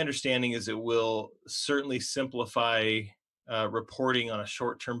my understanding is it will certainly simplify reporting on a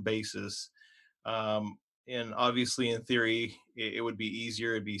short-term basis. And obviously, in theory, it would be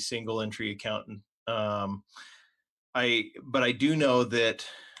easier. It'd be single entry accountant. But I do know that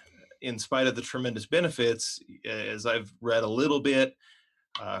in spite of the tremendous benefits, as I've read a little bit,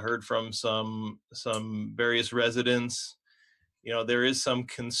 heard from some various residents, you know, there is some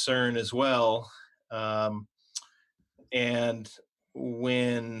concern as well. And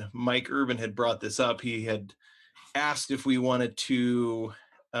when Mike Urban had brought this up, he had asked if we wanted to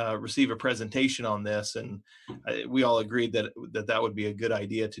receive a presentation on this, and we all agreed that would be a good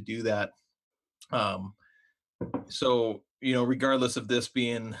idea to do that. So, you know, regardless of this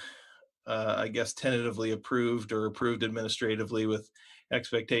being, I guess, tentatively approved or approved administratively with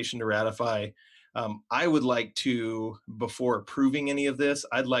expectation to ratify, I would like to, before approving any of this,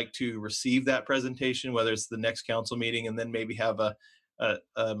 I'd like to receive that presentation, whether it's the next council meeting, and then maybe have a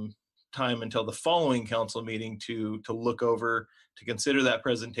time until the following council meeting to look over, to consider that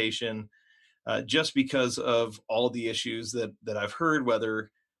presentation, just because of all the issues that I've heard, whether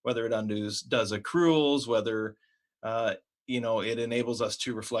it does accruals, whether you know, it enables us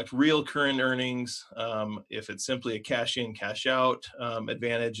to reflect real current earnings, if it's simply a cash in, cash out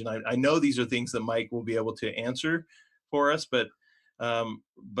advantage. And I know these are things that Mike will be able to answer for us, but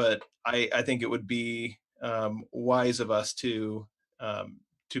I think it would be wise of us to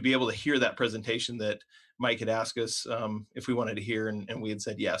be able to hear that presentation that Mike had asked us if we wanted to hear, and we had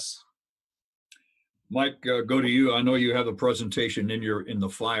said yes. Mike, go to you. I know you have the presentation in the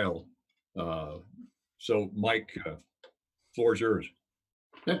file. So Mike, floor is yours.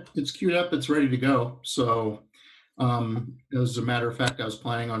 It's queued up. It's ready to go. So as a matter of fact, I was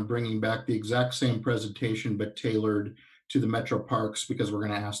planning on bringing back the exact same presentation, but tailored to the Metro Parks, because we're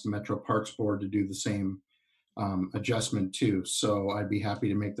going to ask the Metro Parks Board to do the same adjustment too. So I'd be happy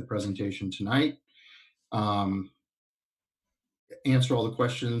to make the presentation tonight. Answer all the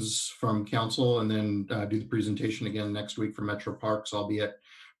questions from council, and then do the presentation again next week for Metro Parks, albeit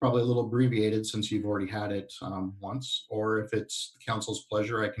probably a little abbreviated since you've already had it once. Or if it's the council's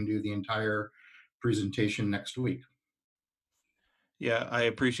pleasure, I can do the entire presentation next week. Yeah, I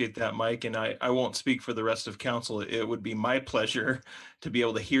appreciate that, Mike. And I won't speak for the rest of council. It would be my pleasure to be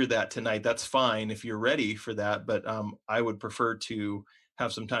able to hear that tonight. That's fine if you're ready for that, but I would prefer to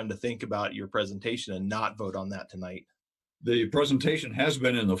have some time to think about your presentation and not vote on that tonight. The presentation has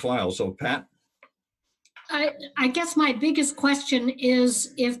been in the file. So Pat? I guess my biggest question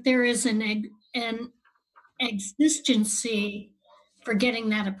is if there is an exigency for getting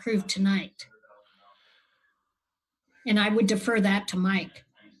that approved tonight. And I would defer that to Mike.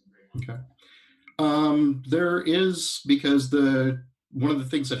 Okay. There is, because one of the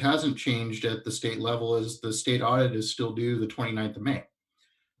things that hasn't changed at the state level is the state audit is still due the 29th of May.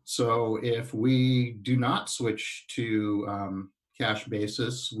 So if we do not switch to cash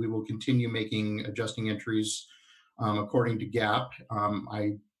basis, we will continue adjusting entries according to GAAP.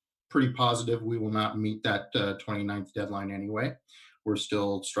 I'm pretty positive we will not meet that 29th deadline anyway. We're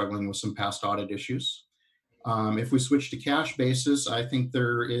still struggling with some past audit issues. If we switch to cash basis, I think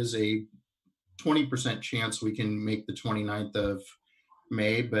there is a 20% chance we can make the 29th of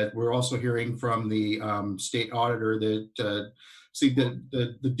May, but we're also hearing from the state auditor that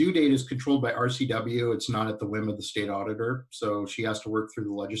the due date is controlled by RCW. It's not at the whim of the state auditor. So she has to work through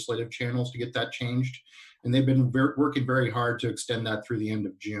the legislative channels to get that changed. And they've been working very hard to extend that through the end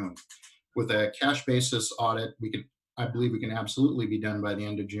of June. With a cash basis audit, I believe we can absolutely be done by the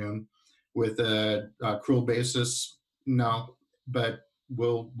end of June. With a accrual basis, no, but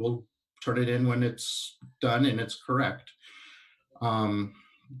we'll turn it in when it's done and it's correct.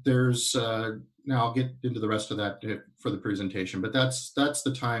 Now I'll get into the rest of that for the presentation, but that's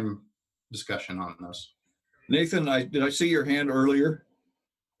the time discussion on this. Nathan, did I see your hand earlier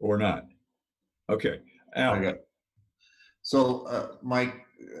or not? Okay. Al. So Mike,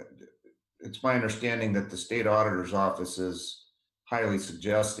 it's my understanding that the state auditor's office is highly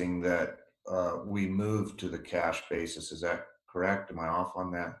suggesting that we move to the cash basis. Is that correct? Am I off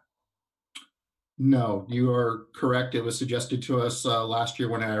on that? No, you are correct. It was suggested to us last year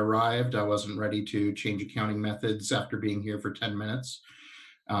when I arrived. I wasn't ready to change accounting methods after being here for 10 minutes.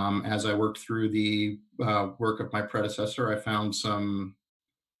 As I worked through the work of my predecessor, I found some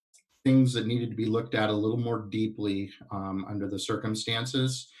things that needed to be looked at a little more deeply under the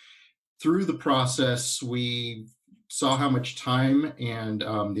circumstances. Through the process, we saw how much time and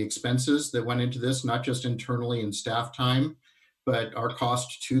the expenses that went into this, not just internally in staff time, but our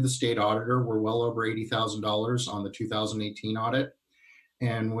cost to the state auditor were well over $80,000 on the 2018 audit.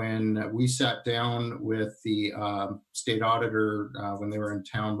 And when we sat down with the state auditor when they were in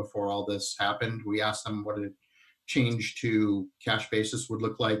town before all this happened, we asked them what a change to cash basis would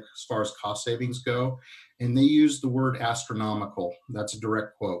look like as far as cost savings go. And they used the word astronomical. That's a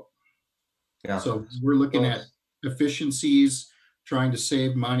direct quote. Yeah. So we're looking at efficiencies, trying to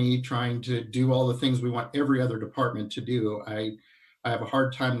save money, trying to do all the things we want every other department to do. I have a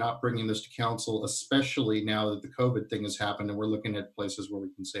hard time not bringing this to council, especially now that the COVID thing has happened and we're looking at places where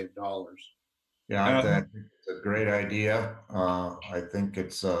we can save dollars. Yeah, I think it's a great idea. I think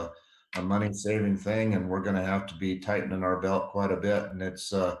it's a money-saving thing, and we're going to have to be tightening our belt quite a bit. And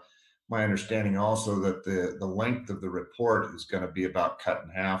it's my understanding also that the length of the report is going to be about cut in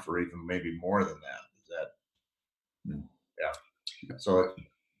half, or even maybe more than that. Is that? Yeah. So,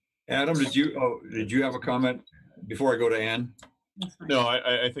 Adam, did you have a comment before I go to Ann? No,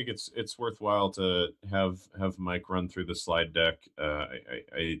 I think it's worthwhile to have Mike run through the slide deck.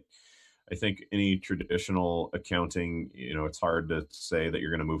 I think any traditional accounting, it's hard to say that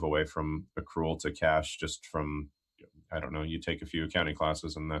you're going to move away from accrual to cash just from, I don't know, you take a few accounting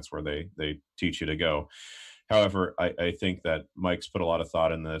classes and that's where they teach you to go. However, I think that Mike's put a lot of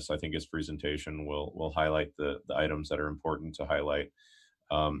thought in this. I think his presentation will highlight the items that are important to highlight.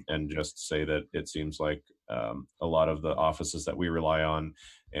 And just say that it seems like a lot of the offices that we rely on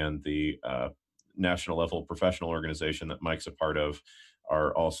and the national level professional organization that Mike's a part of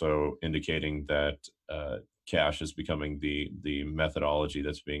are also indicating that cash is becoming the methodology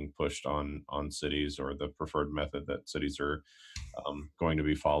that's being pushed on cities, or the preferred method that cities are going to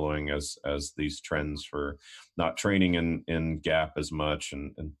be following as these trends for not training in gap as much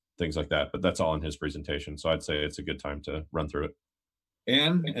and things like that. But that's all in his presentation. So I'd say it's a good time to run through it.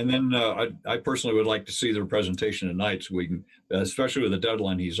 And then I personally would like to see the presentation tonight, so we can, especially with the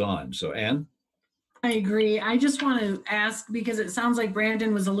deadline he's on. So Ann? I agree. I just want to ask, because it sounds like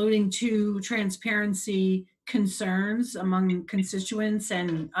Brandon was alluding to transparency concerns among constituents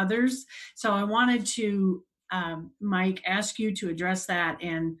and others. So I wanted to, Mike, ask you to address that.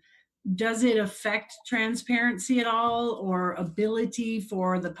 And does it affect transparency at all, or ability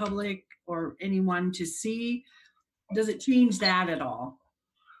for the public or anyone to see? Does it change that at all?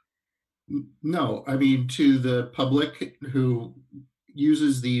 No, I mean, to the public who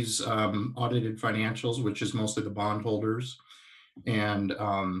uses these audited financials, which is mostly the bondholders and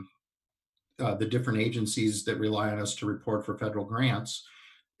the different agencies that rely on us to report for federal grants,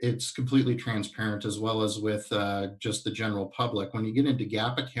 it's completely transparent, as well as with just the general public. When you get into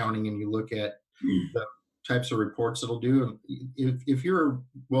gap accounting and you look at the types of reports it'll do, if you're a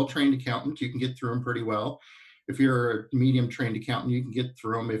well-trained accountant, you can get through them pretty well. If you're a medium trained accountant, you can get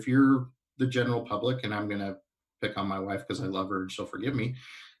through them. If you're the general public, and I'm going to pick on my wife because I love her and she'll forgive me,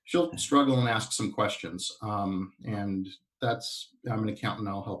 she'll struggle and ask some questions. And I'm an accountant,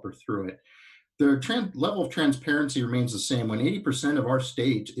 I'll help her through it. The level of transparency remains the same. When 80% of our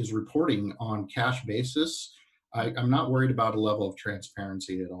state is reporting on cash basis, I'm not worried about a level of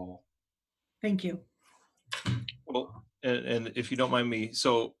transparency at all. Thank you. Well, and if you don't mind me,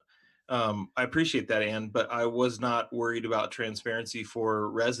 so I appreciate that, Ann, but I was not worried about transparency for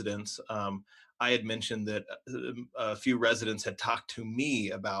residents. I had mentioned that a few residents had talked to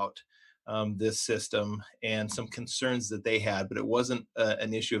me about this system and some concerns that they had, but it wasn't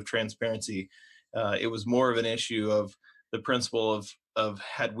an issue of transparency. It was more of an issue of the principle of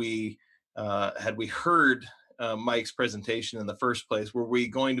had we heard Mike's presentation in the first place, were we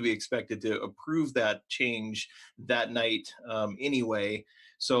going to be expected to approve that change that night anyway?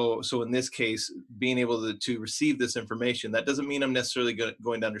 So in this case, being able to receive this information, that doesn't mean I'm necessarily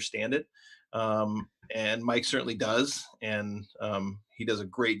going to understand it. And Mike certainly does, and he does a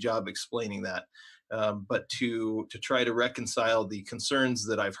great job explaining that. But to try to reconcile the concerns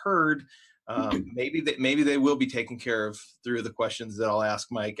that I've heard, maybe they will be taken care of through the questions that I'll ask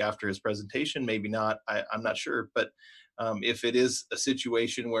Mike after his presentation. Maybe not. I'm not sure. But if it is a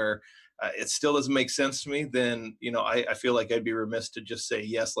situation where it still doesn't make sense to me, then I feel like I'd be remiss to just say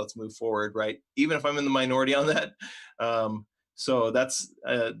yes, let's move forward, right? Even if I'm in the minority on that. So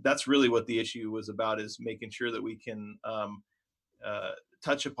that's really what the issue was about, is making sure that we can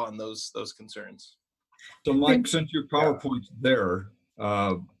touch upon those concerns. So Mike, since your PowerPoint's there,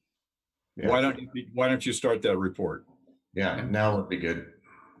 why don't you start that report? Yeah, now would be good.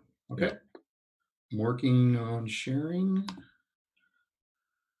 Okay. I'm working on sharing.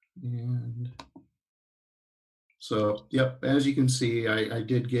 And so, yep, as you can see, I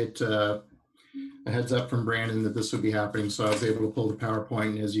did get a heads up from Brandon that this would be happening. So I was able to pull the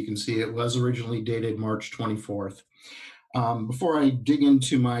PowerPoint. As you can see, it was originally dated March 24th. Before I dig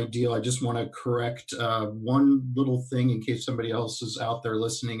into my deal, I just want to correct one little thing in case somebody else is out there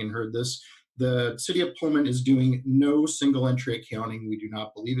listening and heard this. The city of Pullman is doing no single entry accounting. We do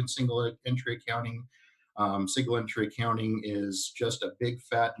not believe in single entry accounting. Single entry accounting is just a big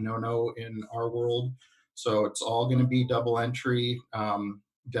fat no-no in our world. So it's all going to be double entry,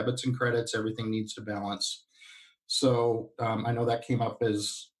 debits and credits, everything needs to balance. So I know that came up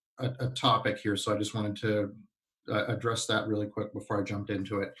as a topic here, so I just wanted to address that really quick before I jumped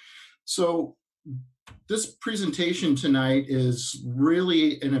into it. So this presentation tonight is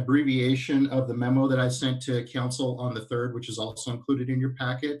really an abbreviation of the memo that I sent to council on the 3rd, which is also included in your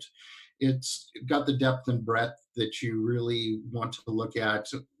packet. It's got the depth and breadth that you really want to look at,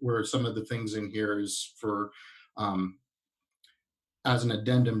 where some of the things in here is for as an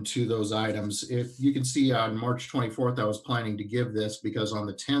addendum to those items. If you can see on March 24th, I was planning to give this because on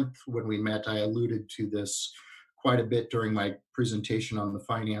the 10th when we met, I alluded to this quite a bit during my presentation on the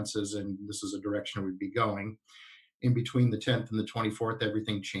finances, and this is a direction we'd be going. In between the 10th and the 24th,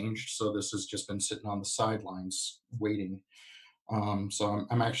 everything changed. So this has just been sitting on the sidelines waiting. So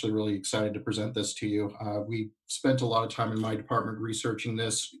I'm actually really excited to present this to you. We spent a lot of time in my department researching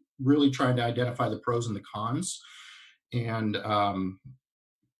this, really trying to identify the pros and the cons, and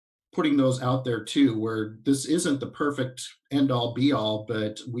putting those out there too, where this isn't the perfect end all be all,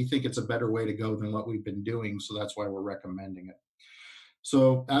 but we think it's a better way to go than what we've been doing. So that's why we're recommending it.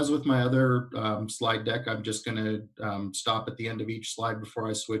 So as with my other slide deck, I'm just going to stop at the end of each slide before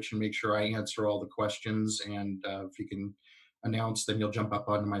I switch and make sure I answer all the questions. And if you can announce, then you'll jump up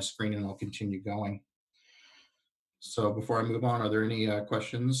onto my screen and I'll continue going. So before I move on, are there any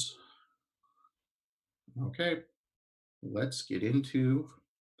questions? Okay, let's get into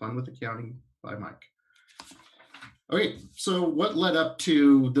Fun with Accounting by Mike. Okay, so what led up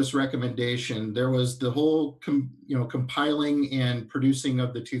to this recommendation? There was the whole compiling and producing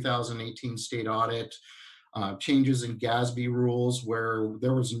of the 2018 state audit, changes in GASB rules, where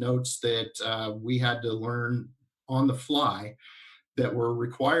there was notes that we had to learn on the fly that were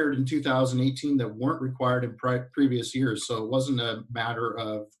required in 2018 that weren't required in previous years. So it wasn't a matter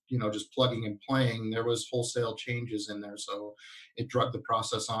of just plugging and playing. There was wholesale changes in there, so it dragged the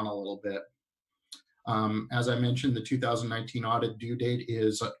process on a little bit. As I mentioned, the 2019 audit due date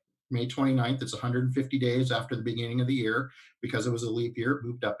is May 29th. It's 150 days after the beginning of the year. Because it was a leap year, it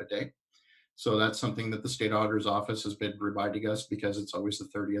moved up a day. So that's something that the state auditor's office has been reminding us, because it's always the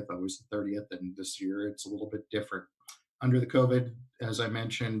 30th, and this year it's a little bit different. Under the COVID, as I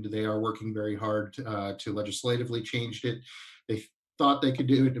mentioned, they are working very hard to legislatively change it. They thought they could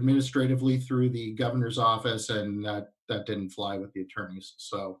do it administratively through the governor's office, and that didn't fly with the attorneys.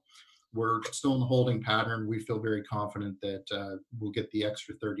 So we're still in the holding pattern. We feel very confident that we'll get the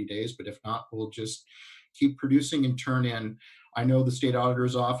extra 30 days, but if not, we'll just keep producing and turn in. I know the state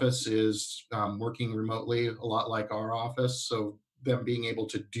auditor's office is working remotely, a lot like our office. So them being able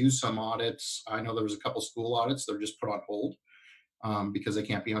to do some audits, I know there was a couple school audits that were just put on hold because they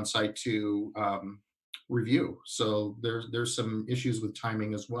can't be on site to review. So there's some issues with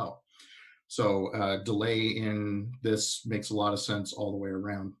timing as well. So delay in this makes a lot of sense all the way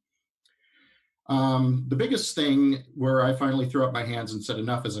around. The biggest thing where I finally threw up my hands and said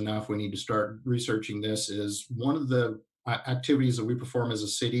enough is enough, we need to start researching this, is one of the activities that we perform as a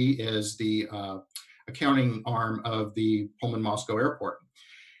city is the accounting arm of the Pullman Moscow Airport.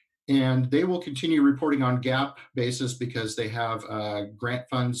 And they will continue reporting on GAAP basis because they have grant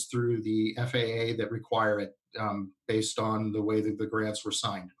funds through the FAA that require it based on the way that the grants were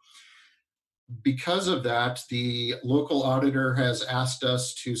signed. Because of that, the local auditor has asked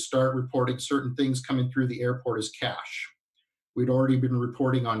us to start reporting certain things coming through the airport as cash. We'd already been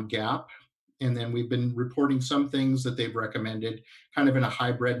reporting on GAAP, and then we've been reporting some things that they've recommended, kind of in a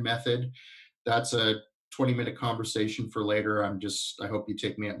hybrid method. That's a 20-minute conversation for later. I hope you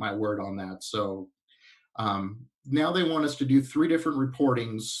take me at my word on that. So now they want us to do 3 different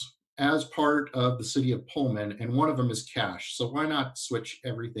reportings as part of the city of Pullman, and one of them is cash. So why not switch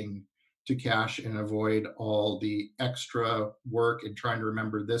everything to cash and avoid all the extra work and trying to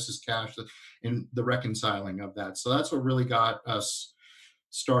remember this is cash and the reconciling of that. So that's what really got us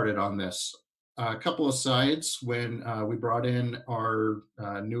started on this. A couple of sides when we brought in our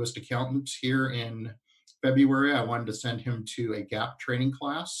newest accountant here in February, I wanted to send him to a GAP training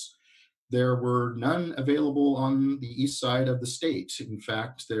class. There were none available on the east side of the state. In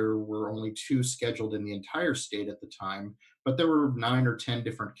fact, there were only 2 scheduled in the entire state at the time, but there were 9 or 10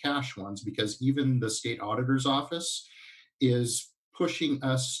 different cash ones because even the state auditor's office is pushing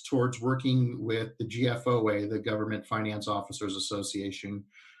us towards working with the GFOA, the Government Finance Officers Association,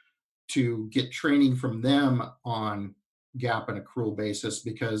 to get training from them on gap and accrual basis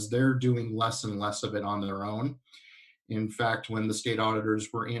because they're doing less and less of it on their own. In fact, when the state auditors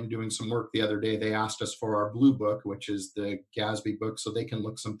were in doing some work the other day, they asked us for our blue book, which is the GASB book, so they can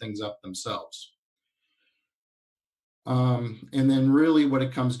look some things up themselves. And then really what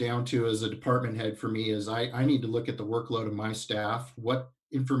it comes down to as a department head for me is I need to look at the workload of my staff. What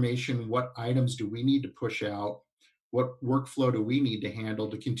information, what items do we need to push out? What workflow do we need to handle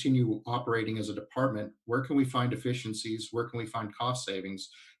to continue operating as a department? Where can we find efficiencies? Where can we find cost savings?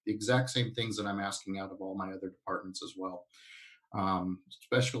 The exact same things that I'm asking out of all my other departments as well,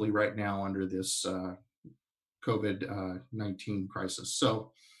 especially right now under this COVID-19 crisis.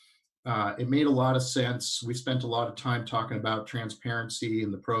 So it made a lot of sense. We spent a lot of time talking about transparency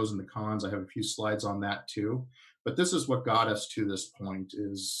and the pros and the cons. I have a few slides on that too. But this is what got us to this point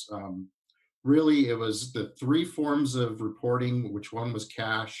is really it was the 3 forms of reporting, which one was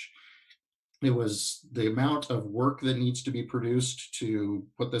cash. It was the amount of work that needs to be produced to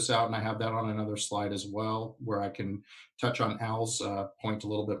put this out. And I have that on another slide as well, where I can touch on Al's point a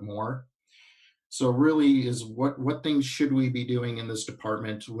little bit more. So really is what things should we be doing in this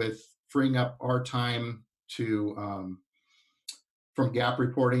department with freeing up our time to from gap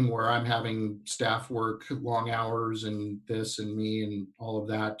reporting where I'm having staff work long hours and this and me and all of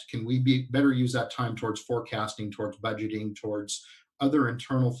that. Can we be better use that time towards forecasting, towards budgeting, towards other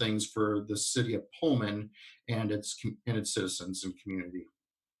internal things for the city of Pullman and its citizens and community?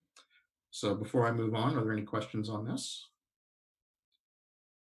 So before I move on, are there any questions on this?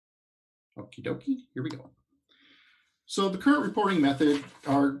 Okie dokie, here we go. So the current reporting method,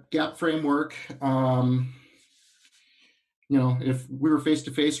 our gap framework, you know, if we were face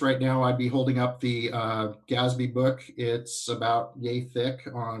to face right now, I'd be holding up the GASB book. It's about yay thick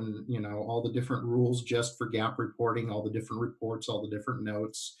on, you know, all the different rules just for gap reporting, all the different reports, all the different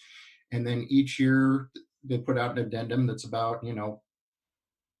notes. And then each year they put out an addendum that's about, you know,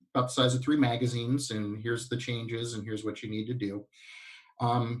 about the size of 3 magazines, and here's the changes and here's what you need to do.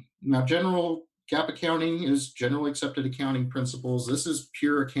 Now, general gap accounting is generally accepted accounting principles. This is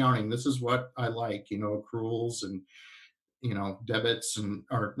pure accounting. This is what I like, you know, accruals and, you know, debits and,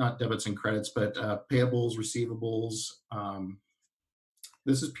 or not debits and credits, but payables, receivables.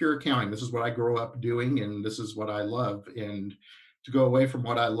 This is pure accounting. This is what I grew up doing, and this is what I love. And to go away from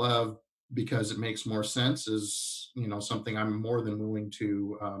what I love because it makes more sense is, you know, something I'm more than willing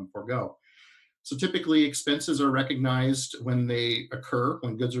to forego. So typically expenses are recognized when they occur,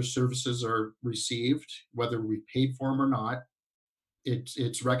 when goods or services are received, whether we paid for them or not,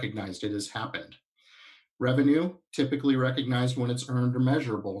 it's recognized, it has happened. Revenue, typically recognized when it's earned or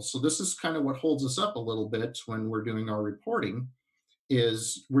measurable. So this is kind of what holds us up a little bit when we're doing our reporting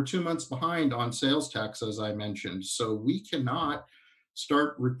is we're 2 months behind on sales tax, as I mentioned. So we cannot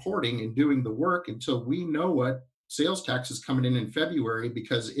start reporting and doing the work until we know what sales tax is coming in February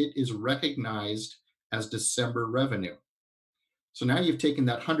because it is recognized as December revenue. So now you've taken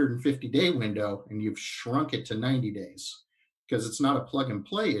that 150-day window and you've shrunk it to 90 days because it's not a plug and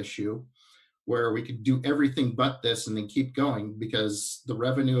play issue where we could do everything but this and then keep going because the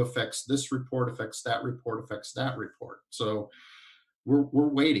revenue affects this report, affects that report, affects that report. So we're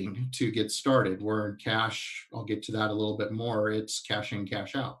waiting to get started. We're in cash. I'll get to that a little bit more. It's cash in,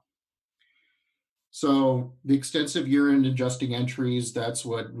 cash out. So the extensive year-end adjusting entries, that's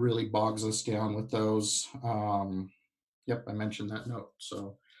what really bogs us down with those. Yep, I mentioned that note.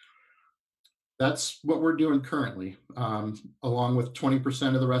 So that's what we're doing currently, along with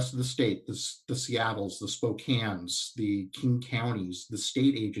 20% of the rest of the state, the Seattles, the Spokanes, the King counties, the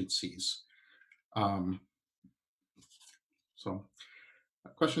state agencies. So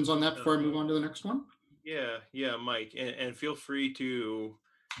questions on that before I move on to the next one? Yeah, Mike, and feel free to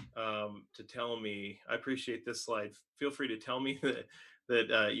tell me. I appreciate this slide. Feel free to tell me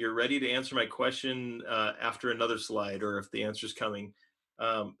that you're ready to answer my question after another slide, or if the answer's coming.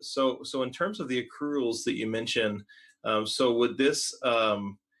 So in terms of the accruals that you mentioned, so would this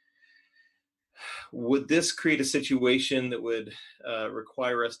would this create a situation that would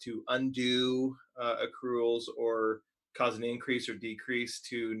require us to undo accruals or cause an increase or decrease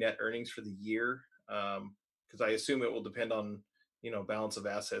to net earnings for the year? Because I assume it will depend on, balance of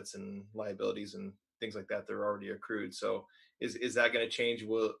assets and liabilities and things like that that are already accrued. So is that going to change?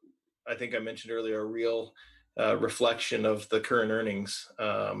 I think I mentioned earlier, a real reflection of the current earnings.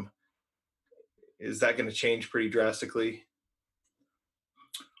 Is that going to change pretty drastically?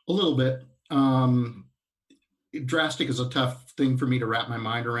 A little bit. Drastic is a tough thing for me to wrap my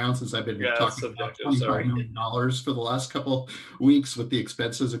mind around, since I've been talking about $25 million for the last couple weeks with the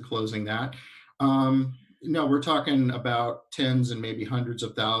expenses of closing that. No, we're talking about tens and maybe hundreds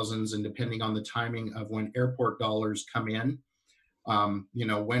of thousands, and depending on the timing of when airport dollars come in,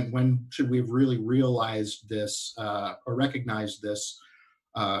 when should we have really realized this or recognized this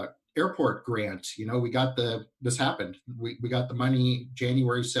airport grant? We got this happened. We got the money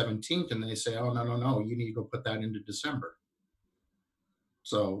January 17th, and they say, oh, no, you need to go put that into December.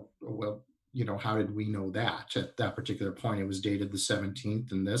 So, well, how did we know that at that particular point? It was dated the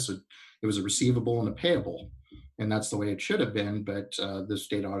 17th, and it was a receivable and a payable, and that's the way it should have been, but the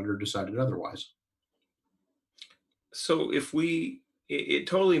state auditor decided otherwise. So it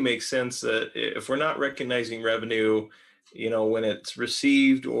totally makes sense that if we're not recognizing revenue, when it's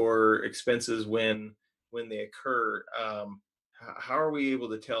received, or expenses when they occur, how are we able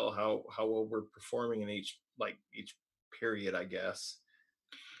to tell how well we're performing in each period, I guess?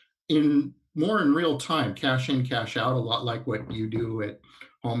 More in real time, cash in, cash out, a lot like what you do at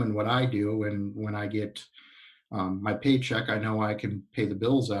home and what I do. And when I get my paycheck, I know I can pay the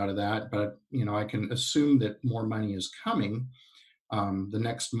bills out of that, but I can assume that more money is coming the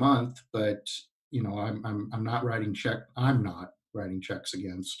next month. But I'm not writing checks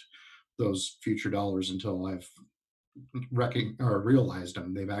against those future dollars until I've realized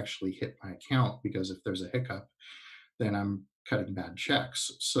them. They've actually hit my account, because if there's a hiccup, then I'm cutting bad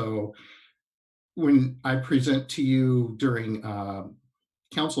checks. So when I present to you during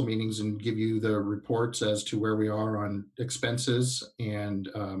council meetings and give you the reports as to where we are on expenses and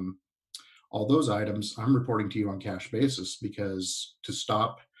all those items, I'm reporting to you on cash basis, because to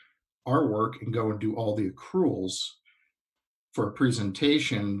stop our work and go and do all the accruals for a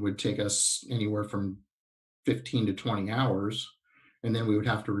presentation would take us anywhere from 15 to 20 hours. And then we would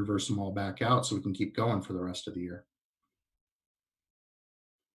have to reverse them all back out so we can keep going for the rest of the year.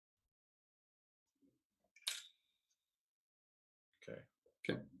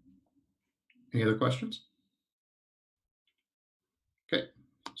 Okay. Any other questions? Okay,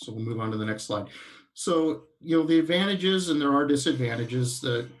 so we'll move on to the next slide. So, the advantages, and there are disadvantages.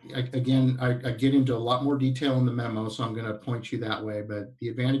 Again, I get into a lot more detail in the memo, so I'm going to point you that way. But the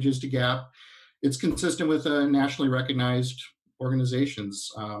advantages to GAP, it's consistent with nationally recognized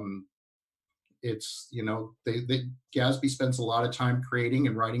organizations. It's, GASB spends a lot of time creating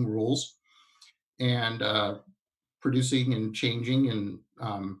and writing rules, and producing and changing and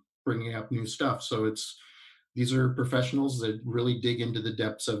bringing up new stuff. So these are professionals that really dig into the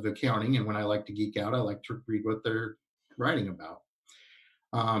depths of accounting. And when I like to geek out, I like to read what they're writing about.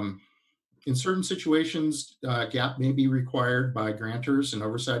 In certain situations, GAP may be required by grantors and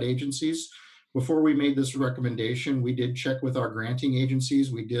oversight agencies. Before we made this recommendation, we did check with our granting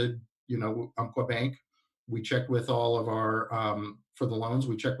agencies. We did, Umpqua Bank. We checked with all of our, for the loans,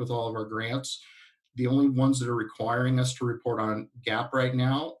 we checked with all of our grants. The only ones that are requiring us to report on GAP right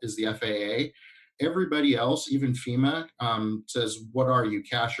now is the FAA. Everybody else, even FEMA, says, what are you,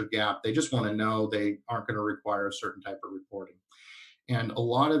 cash or GAP? They just want to know. They aren't going to require a certain type of reporting. And a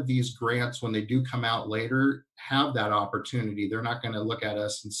lot of these grants, when they do come out later, have that opportunity. They're not going to look at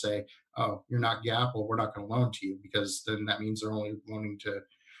us and say, oh, you're not GAP, well, we're not going to loan to you, because then that means they're only loaning to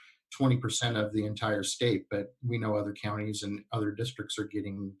 20% of the entire state. But we know other counties and other districts are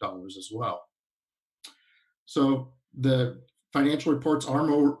getting dollars as well. So the financial reports are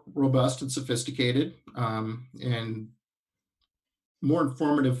more robust and sophisticated, and more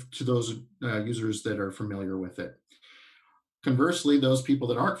informative to those users that are familiar with it. Conversely, those people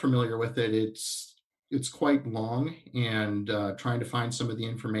that aren't familiar with it, it's quite long, and trying to find some of the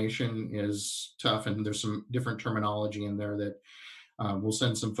information is tough, and there's some different terminology in there that we'll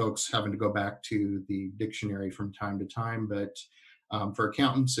send some folks having to go back to the dictionary from time to time, but for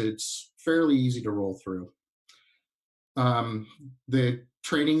accountants, it's fairly easy to roll through. The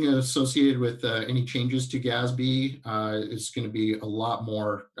training associated with any changes to GASB is going to be a lot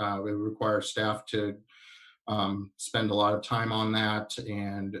more. It would require staff to spend a lot of time on that.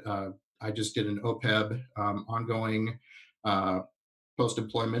 And I just did an OPEB, ongoing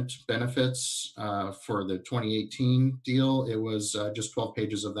post-employment benefits for the 2018 deal. It was just 12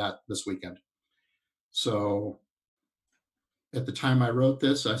 pages of that this weekend. So at the time I wrote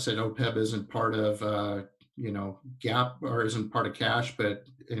this, I said OPEB isn't part of, GAP or isn't part of cash, but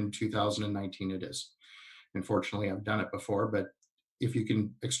in 2019 it is. Unfortunately, I've done it before, but if you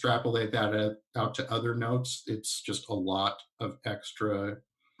can extrapolate that out to other notes, it's just a lot of extra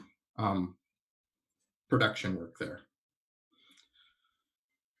production work there.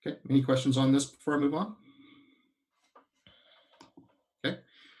 Okay, any questions on this before I move on? Okay,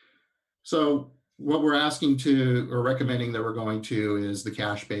 so what we're asking to or recommending that we're going to is the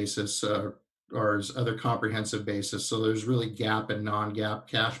cash basis or as other comprehensive basis. So there's really GAAP and non-GAAP.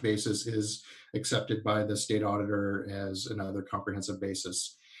 Cash basis is accepted by the state auditor as another comprehensive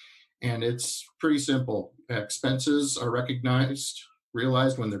basis. And it's pretty simple. Expenses are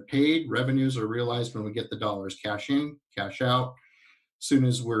realized when they're paid. Revenues are realized when we get the dollars, cash in, cash out. As soon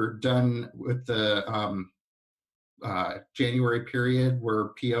as we're done with the January period where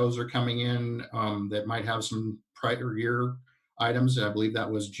POs are coming in that might have some prior year items, and I believe that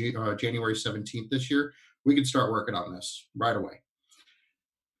was January 17th this year, we can start working on this right away.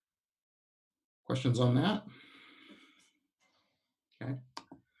 Questions on that? Okay.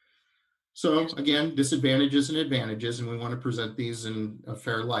 So again, disadvantages and advantages, and we want to present these in a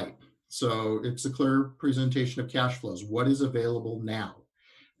fair light. So it's a clear presentation of cash flows. What is available now?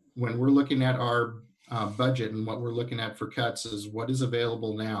 When we're looking at our budget and what we're looking at for cuts is what is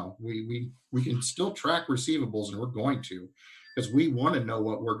available now. We can still track receivables, and we're going to, because we want to know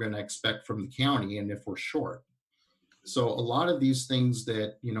what we're going to expect from the county and if we're short. So a lot of these things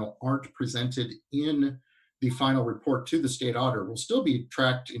that aren't presented in the final report to the state auditor will still be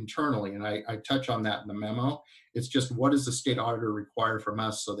tracked internally, and I touch on that in the memo. It's just what does the state auditor require from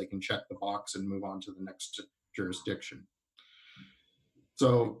us so they can check the box and move on to the next jurisdiction.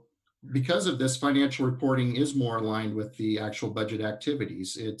 So because of this, financial reporting is more aligned with the actual budget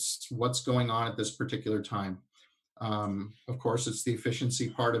activities. It's what's going on at this particular time. Of course, it's the efficiency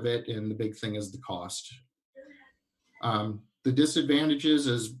part of it, and the big thing is the cost. The disadvantages,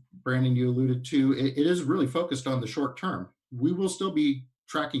 as Brandon, you alluded to, it is really focused on the short term. We will still be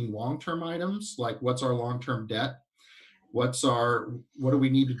tracking long-term items, like what's our long-term debt? What do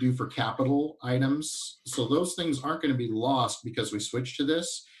we need to do for capital items? So those things aren't going to be lost because we switched to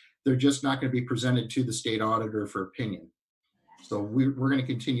this. They're just not going to be presented to the state auditor for opinion. So we're going to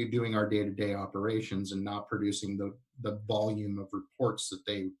continue doing our day-to-day operations and not producing the volume of reports that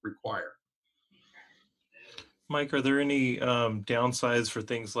they require. Mike, are there any downsides for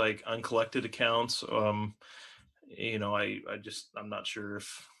things like uncollected accounts? I'm not sure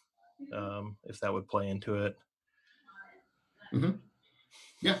if that would play into it. Mm-hmm.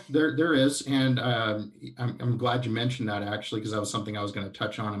 Yeah, there is, and I'm glad you mentioned that, actually, because that was something I was going to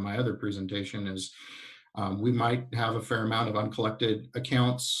touch on in my other presentation. Is we might have a fair amount of uncollected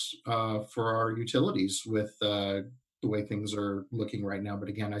accounts for our utilities with the way things are looking right now. But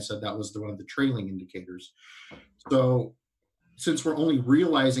again, I said that was one of the trailing indicators. So since we're only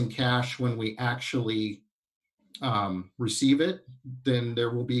realizing cash when we actually receive it, then there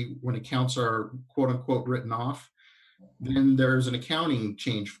will be, when accounts are quote unquote written off, then there's an accounting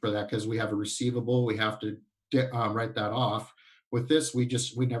change for that because we have a receivable, we have to write that off. With this, we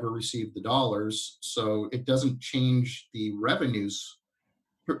never received the dollars, so it doesn't change the revenues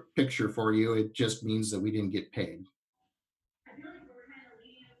picture for you. It just means that we didn't get paid.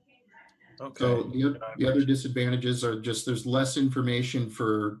 Okay. So the other disadvantages are just there's less information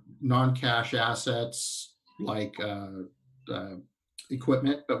for non-cash assets like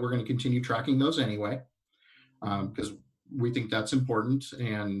equipment, but we're going to continue tracking those anyway because we think that's important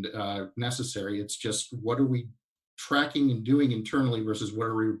and necessary. It's just what are we tracking and doing internally versus what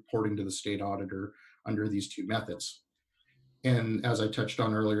are we reporting to the state auditor under these two methods. And as I touched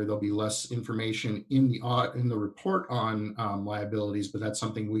on earlier, there'll be less information in the report on liabilities, but that's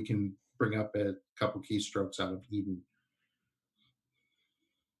something we can bring up a couple keystrokes out of Eden.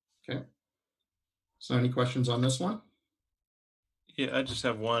 Okay. So any questions on this one? Yeah, I just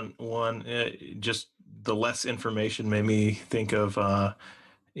have one. Just the less information made me think of,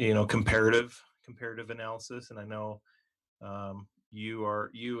 comparative analysis. And I know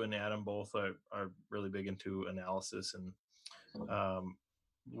you and Adam both are really big into analysis. And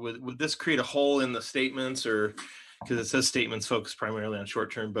would this create a hole in the statements, or because it says statements focus primarily on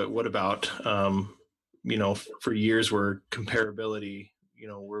short term, but what about for years where comparability,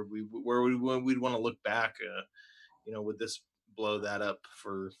 where we'd want to look back, would this blow that up,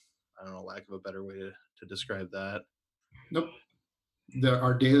 for I don't know, lack of a better way to describe that? Nope.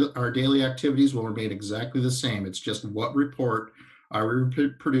 Our daily activities will remain exactly the same. It's just what report are we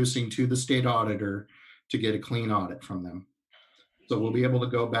producing to the state auditor to get a clean audit from them. So we'll be able to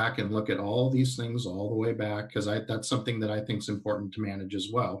go back and look at all these things all the way back, because that's something that I think is important to manage as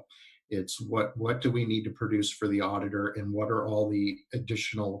well. It's what do we need to produce for the auditor, and what are all the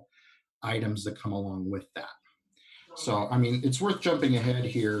additional items that come along with that. So, I mean, it's worth jumping ahead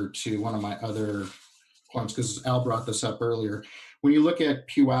here to one of my other points, because Al brought this up earlier. When you look at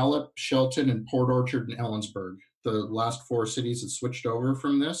Puyallup, Shelton, and Port Orchard and Ellensburg, the last 4 cities that switched over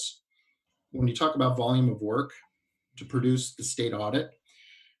from this, when you talk about volume of work to produce the state audit,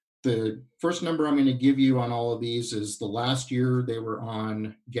 the first number I'm going to give you on all of these is the last year they were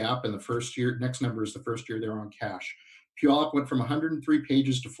on GAAP, and the first year, next number is the first year they were on cash. Puyallup went from 103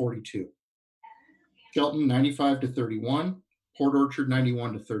 pages to 42. Shelton, 95 to 31. Port Orchard,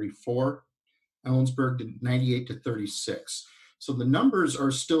 91 to 34. Ellensburg did 98 to 36. So the numbers are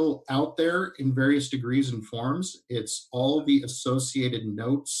still out there in various degrees and forms. It's all the associated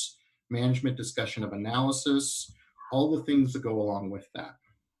notes, management discussion of analysis, all the things that go along with that.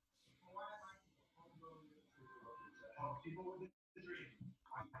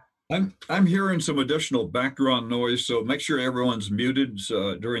 I'm hearing some additional background noise, so make sure everyone's muted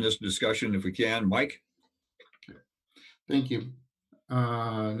during this discussion if we can. Mike? Thank you.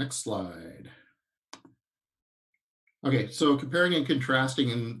 Next slide. Okay, so comparing and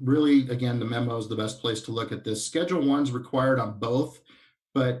contrasting, and really, again, the memo is the best place to look at this. Schedule 1's required on both,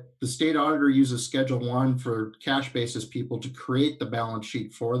 but the state auditor uses Schedule 1 for cash basis people to create the balance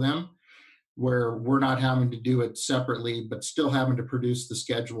sheet for them, where we're not having to do it separately, but still having to produce the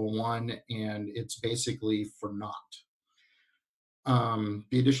Schedule 1, and it's basically for naught.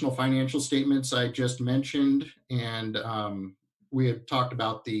 The additional financial statements I just mentioned, and we have talked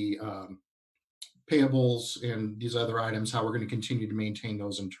about the payables and these other items, how we're going to continue to maintain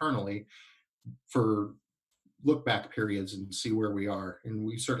those internally for look back periods and see where we are. And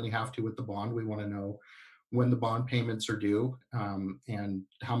we certainly have to with the bond. We want to know when the bond payments are due and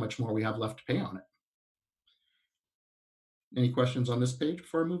how much more we have left to pay on it. Any questions on this page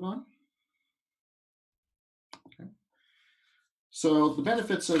before I move on? Okay. So the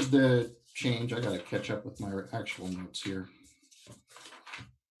benefits of the change, I got to catch up with my actual notes here.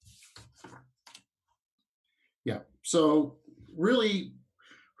 Yeah, so really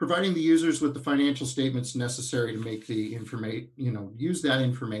providing the users with the financial statements necessary to make the information, use that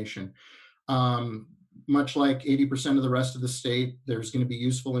information. Much like 80% of the rest of the state, there's going to be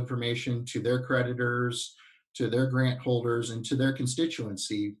useful information to their creditors, to their grant holders, and to their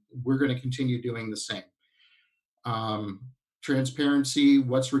constituency. We're going to continue doing the same. Transparency,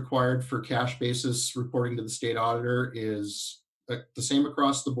 what's required for cash basis reporting to the state auditor is the same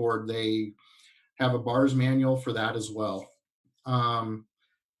across the board. They have a BARS manual for that as well.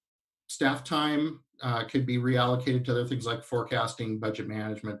 Staff time could be reallocated to other things like forecasting, budget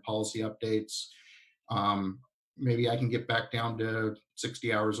management, policy updates. Maybe I can get back down to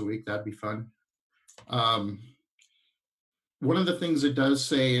 60 hours a week. That'd be fun. One of the things it does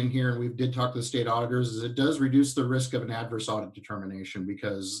say in here, and we did talk to the state auditors, is it does reduce the risk of an adverse audit determination,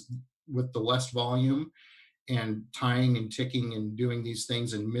 because with the less volume and tying and ticking and doing these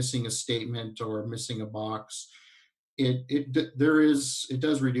things and missing a statement or missing a box, it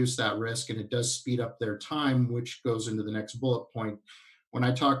does reduce that risk, and it does speed up their time, which goes into the next bullet point. When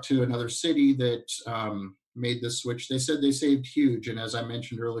I talked to another city that made this switch, they said they saved huge. And as I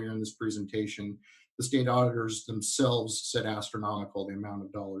mentioned earlier in this presentation, the state auditors themselves said astronomical, the amount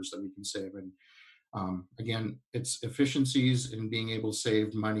of dollars that we can save. And again, it's efficiencies and being able to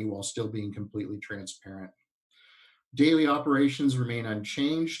save money while still being completely transparent. Daily operations remain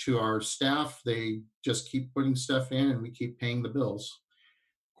unchanged to our staff. They just keep putting stuff in and we keep paying the bills.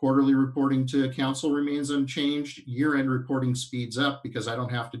 Quarterly reporting to council remains unchanged. Year-end reporting speeds up because I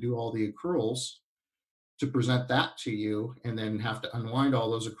don't have to do all the accruals to present that to you and then have to unwind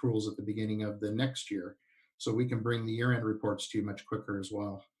all those accruals at the beginning of the next year. So we can bring the year-end reports to you much quicker as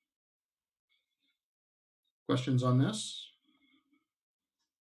well. Questions on this?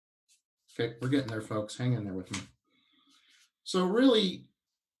 Okay, we're getting there, folks. Hang in there with me. So really,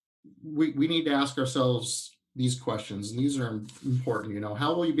 we need to ask ourselves these questions, and these are important.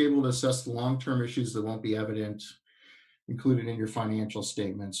 How will you be able to assess the long-term issues that won't be evident, included in your financial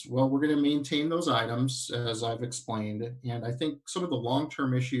statements? Well, we're going to maintain those items, as I've explained, and I think some of the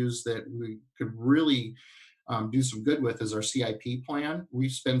long-term issues that we could really do some good with is our CIP plan. We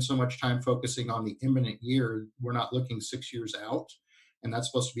spend so much time focusing on the imminent year, we're not looking 6 years out, and that's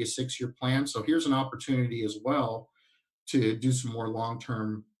supposed to be a 6-year plan. So here's an opportunity as well to do some more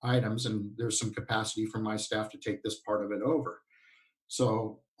long-term items, and there's some capacity for my staff to take this part of it over.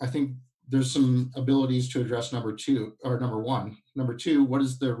 So I think there's some abilities to address number one. Number two, what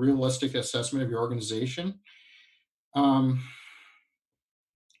is the realistic assessment of your organization?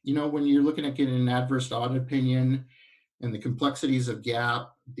 when you're looking at getting an adverse audit opinion and the complexities of GAAP,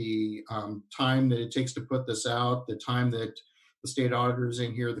 the time that it takes to put this out, the time that the state auditors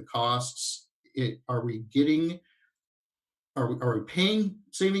in here, the costs, are we paying,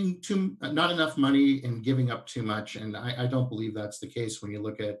 saving not enough money and giving up too much? And I don't believe that's the case when you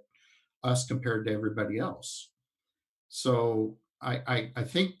look at us compared to everybody else. So I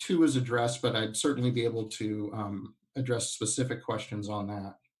think 2 is addressed, but I'd certainly be able to address specific questions on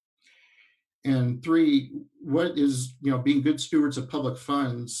that. And 3, what is, being good stewards of public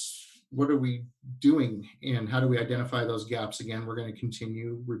funds, what are we doing and how do we identify those gaps? Again, we're going to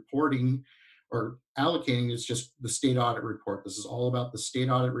continue reporting or allocating. It's just the state audit report. This is all about the state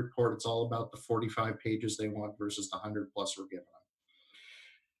audit report. It's all about the 45 pages they want versus the 100+ we're giving them.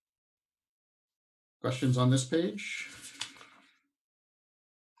 Questions on this page?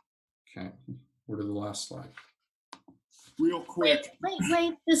 Okay, we're to the last slide. Real quick.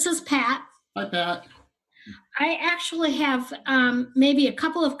 Wait, this is Pat. Hi, Pat. I actually have maybe a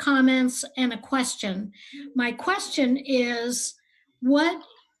couple of comments and a question. My question is, what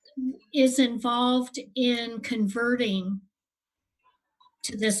is involved in converting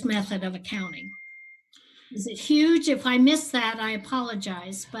to this method of accounting? Is it huge? If I missed that, I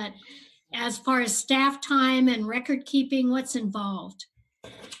apologize. But as far as staff time and record keeping, what's involved?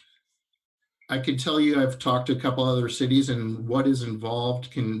 I can tell you I've talked to a couple other cities, and what is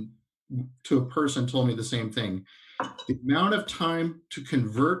involved to a person told me the same thing. The amount of time to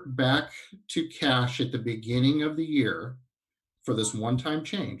convert back to cash at the beginning of the year for this one-time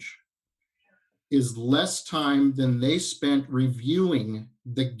change is less time than they spent reviewing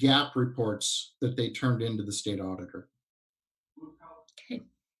the GAAP reports that they turned into the state auditor. Okay.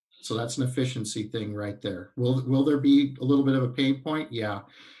 So that's an efficiency thing right there. Will there be a little bit of a pain point? Yeah.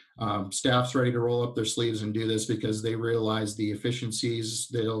 Staff's ready to roll up their sleeves and do this because they realize the efficiencies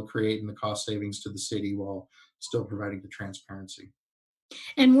that it'll create and the cost savings to the city while still providing the transparency.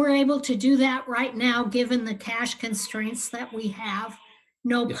 And we're able to do that right now, given the cash constraints that we have.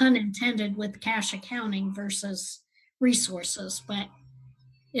 No pun intended with cash accounting versus resources, but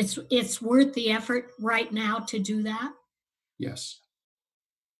it's worth the effort right now to do that. Yes.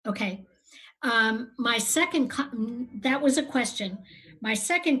 Okay. My second, that was a question. My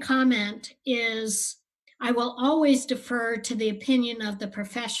second comment is I will always defer to the opinion of the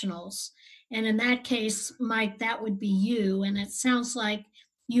professionals. And in that case, Mike, that would be you. And it sounds like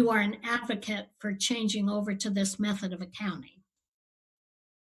you are an advocate for changing over to this method of accounting.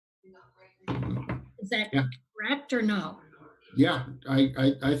 Is that correct or no? Yeah,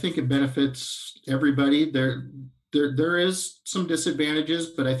 I think it benefits everybody. There is some disadvantages,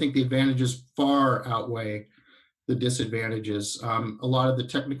 but I think the advantages far outweigh the disadvantages. A lot of the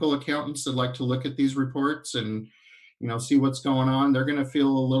technical accountants that like to look at these reports and see what's going on, they're going to feel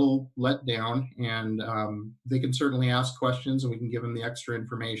a little let down, and they can certainly ask questions and we can give them the extra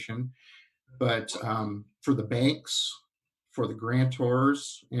information. But for the banks, for the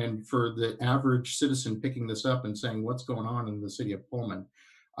grantors, and for the average citizen picking this up and saying what's going on in the city of Pullman,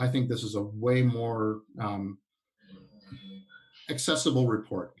 I think this is a way more accessible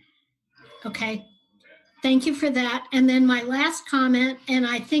report. Okay. Thank you for that. And then my last comment, and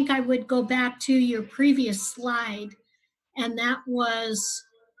I think I would go back to your previous slide, and that was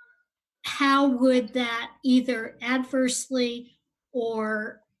how would that either adversely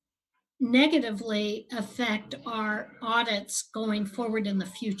or negatively affect our audits going forward in the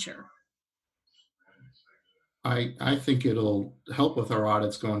future? I think it'll help with our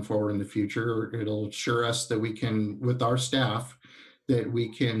audits going forward in the future. It'll assure us that we can, with our staff, that we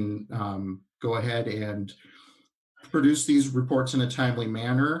can go ahead and produce these reports in a timely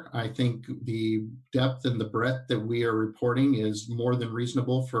manner. I think the depth and the breadth that we are reporting is more than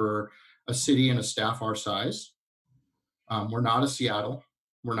reasonable for a city and a staff our size. We're not a Seattle.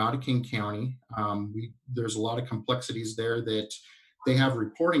 We're not a King County. There's a lot of complexities there that they have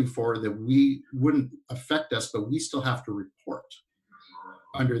reporting for that we wouldn't affect us, but we still have to report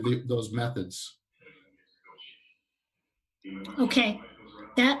under those methods. Okay,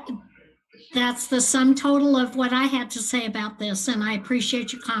 that's the sum total of what I had to say about this, and I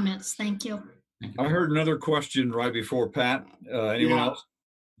appreciate your comments. Thank you. I heard another question right before Pat. Anyone else?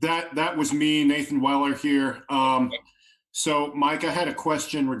 That was me, Nathan Weller here. So, Mike, I had a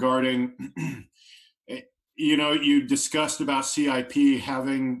question regarding, you discussed about CIP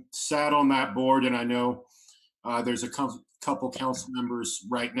having sat on that board, and I know there's a couple council members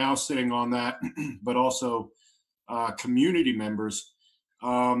right now sitting on that, but also community members.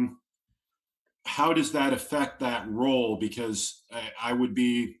 How does that affect that role? Because I would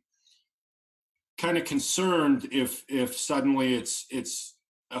be kind of concerned if suddenly it's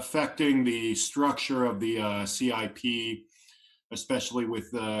affecting the structure of the CIP, especially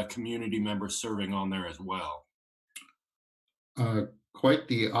with community members serving on there as well? Quite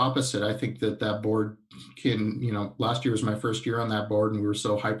the opposite. I think that that board can, last year was my first year on that board, and we were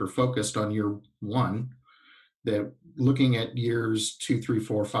so hyper focused on year one that looking at years 2, 3,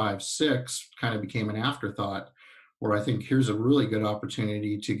 4, 5, 6 kind of became an afterthought, where I think here's a really good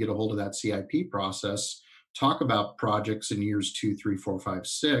opportunity to get a hold of that CIP process, talk about projects in years 2, 3, 4, 5,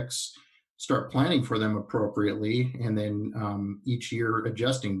 6, start planning for them appropriately, and then each year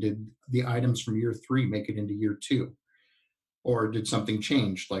adjusting. Did the items from year 3 make it into year 2? Or did something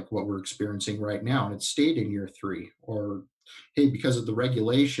change, like what we're experiencing right now, and it stayed in year 3? Or, hey, because of the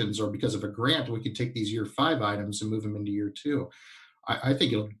regulations or because of a grant, we could take these year 5 items and move them into year 2. I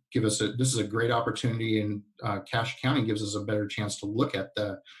think it'll give us this is a great opportunity, and Cache County gives us a better chance to look at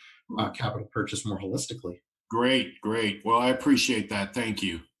the capital purchase more holistically. Great. Well, I appreciate that. Thank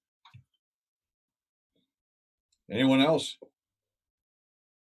you. Anyone else?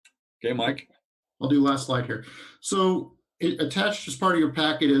 Okay, Mike. I'll do last slide here. So attached as part of your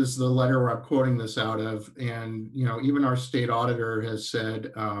packet is the letter where I'm quoting this out of. And, even our state auditor has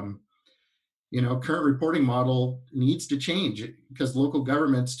said, current reporting model needs to change because local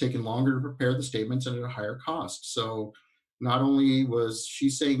government's taking longer to prepare the statements and at a higher cost. So not only was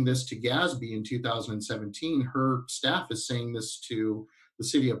she saying this to GASB in 2017, her staff is saying this to the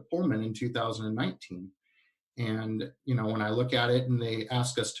city of Pullman in 2019. And, when I look at it and they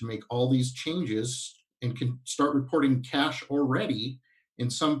ask us to make all these changes and can start reporting cash already in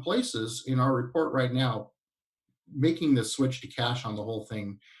some places in our report right now, making the switch to cash on the whole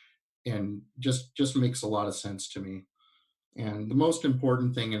thing and just makes a lot of sense to me. And the most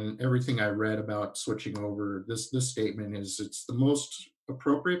important thing in everything I read about switching over this statement is it's the most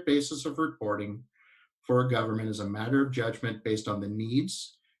appropriate basis of reporting for a government is a matter of judgment based on the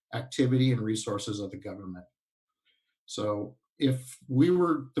needs, activity, and resources of the government. So if we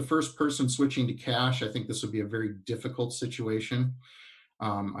were the first person switching to cash, I think this would be a very difficult situation.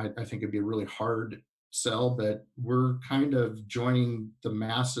 I think it'd be a really hard sell, but we're kind of joining the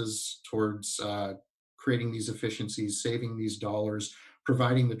masses towards creating these efficiencies, saving these dollars,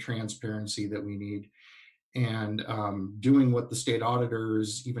 providing the transparency that we need, and doing what the state auditor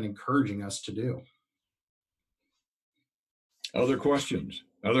is even encouraging us to do. Other questions?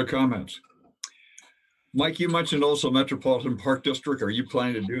 Other comments? Mike, you mentioned also Metropolitan Park District. Are you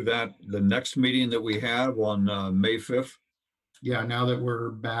planning to do that the next meeting that we have on May 5th? Yeah, now that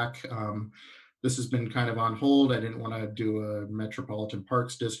we're back, this has been kind of on hold. I didn't want to do a Metropolitan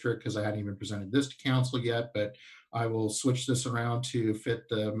Parks District because I hadn't even presented this to council yet, but I will switch this around to fit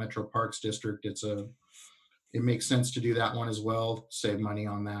the Metro Parks District. It makes sense to do that one as well, save money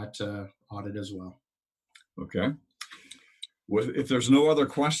on that audit as well. Okay. If there's no other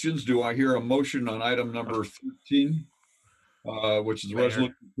questions, do I hear a motion on item number 13, which is the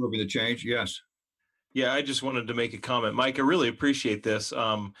resolution approving the change? Yes. Yeah, I just wanted to make a comment. Mike, I really appreciate this.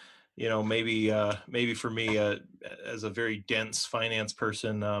 Maybe for me, as a very dense finance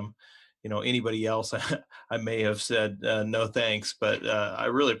person, anybody else, I may have said no thanks, but I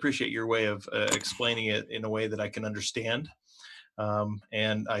really appreciate your way of explaining it in a way that I can understand.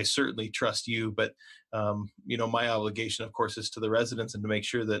 And I certainly trust you, but my obligation, of course, is to the residents and to make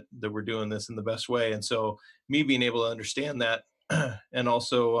sure that we're doing this in the best way. And so me being able to understand that, and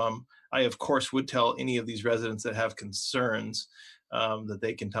also I, of course, would tell any of these residents that have concerns that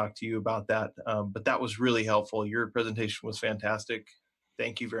they can talk to you about that. But that was really helpful. Your presentation was fantastic.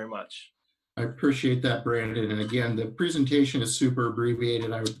 Thank you very much. I appreciate that, Brandon. And again, the presentation is super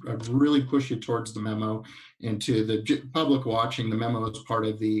abbreviated. I'd really push you towards the memo, and to the public watching, the memo is part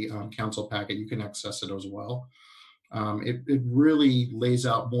of the council packet. You can access it as well. It really lays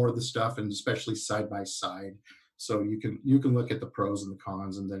out more of the stuff, and especially side by side. So you can look at the pros and the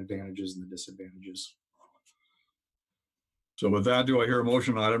cons and the advantages and the disadvantages. So with that, do I hear a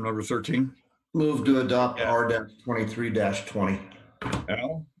motion on item number 13? Move to adopt R-23-20.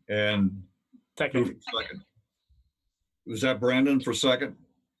 Al, and second. Was that Brandon for second?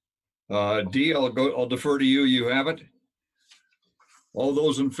 D, I'll defer to you. You have it. All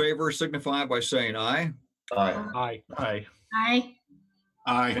those in favor signify by saying aye. Aye. Aye. Aye. Aye.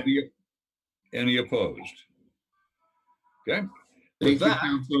 Aye. Any opposed? Okay. Thank you,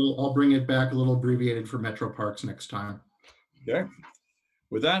 council. I'll bring it back a little abbreviated for Metro Parks next time. Okay.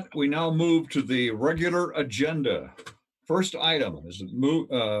 With that, we now move to the regular agenda. First item is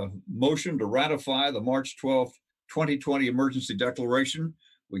a motion to ratify the March 12th, 2020 emergency declaration.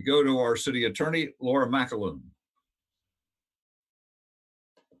 We go to our city attorney, Laura McAloon.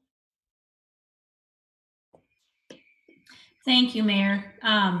 Thank you, Mayor.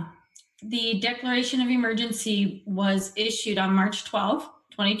 The declaration of emergency was issued on March 12,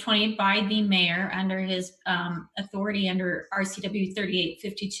 2020 by the mayor under his authority under RCW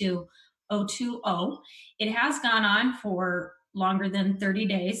 3852-020. It has gone on for longer than 30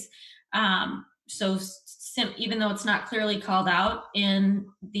 days. Even though it's not clearly called out in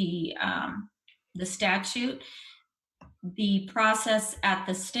the statute, the process at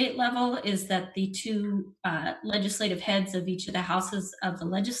the state level is that the two legislative heads of each of the houses of the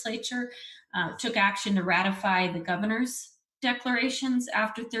legislature took action to ratify the governor's declarations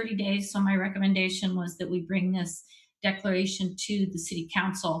after 30 days. So my recommendation was that we bring this declaration to the city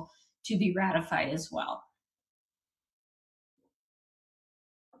council to be ratified as well.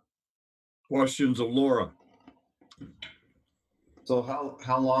 Questions of Laura? So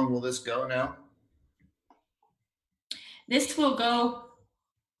how long will this go now? This will go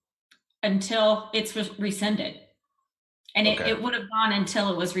until it's rescinded. And it would have gone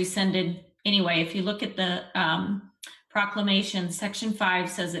until it was rescinded anyway. If you look at the proclamation, Section 5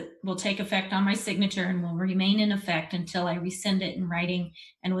 says it will take effect on my signature and will remain in effect until I rescind it in writing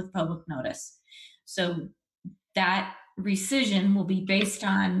and with public notice. So that rescission will be based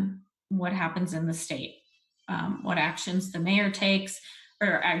on what happens in the state, what actions the mayor takes,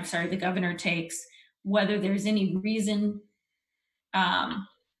 or I'm sorry, the governor takes, whether there's any reason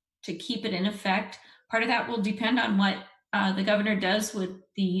to keep it in effect. Part of that will depend on what the governor does with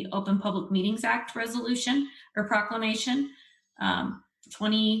the Open Public Meetings Act resolution or proclamation.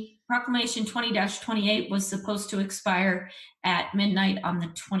 Proclamation 20-28 was supposed to expire at midnight on the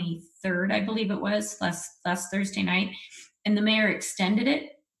 23rd, I believe it was, last Thursday night. And the mayor extended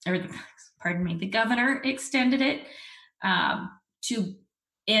it, or pardon me, the governor extended it to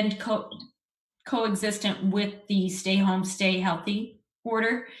end coexistent with the stay home, stay healthy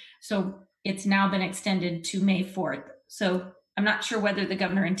order. So it's now been extended to May 4th. So I'm not sure whether the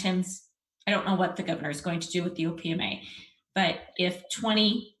governor intends, I don't know what the governor is going to do with the OPMA, but if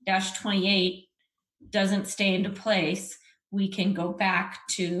 20-28 doesn't stay into place, we can go back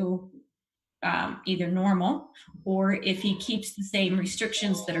to either normal, or if he keeps the same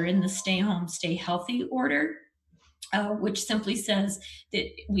restrictions that are in the stay home, stay healthy order, which simply says that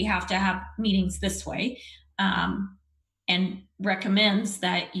we have to have meetings this way, and recommends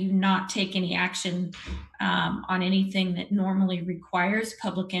that you not take any action on anything that normally requires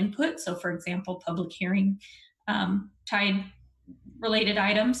public input. So for example, public hearing tied related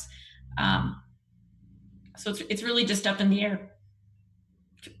items. So it's really just up in the air.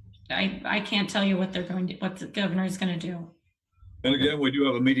 I can't tell you what the governor is going to do. And again, we do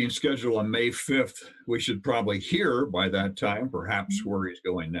have a meeting scheduled on May 5th. We should probably hear by that time, perhaps, where he's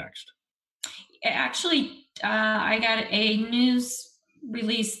going next. Actually, I got a news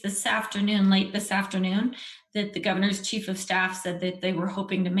release late this afternoon, that the governor's chief of staff said that they were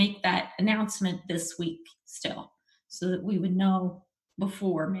hoping to make that announcement this week still, so that we would know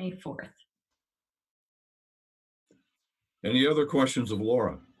before May 4th. Any other questions of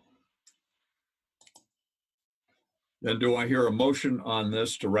Laura? Then do I hear a motion on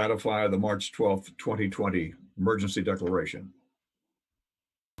this to ratify the March 12th, 2020 emergency declaration?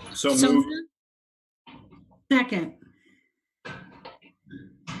 So moved. Second.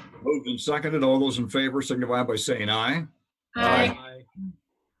 Moved and seconded. All those in favor signify by saying aye. Aye.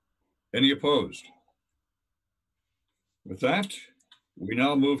 Any opposed? With that, we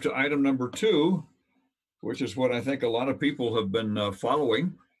now move to item number 2, which is what I think a lot of people have been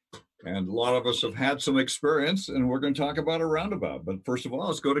following. And a lot of us have had some experience, and we're going to talk about a roundabout. But first of all,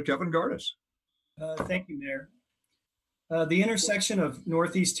 let's go to Kevin Gardis. Thank you, Mayor. The intersection of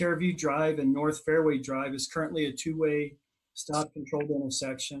Northeast Terraview Drive and North Fairway Drive is currently a two-way stop-controlled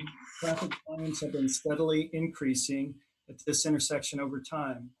intersection. Traffic volumes have been steadily increasing at this intersection over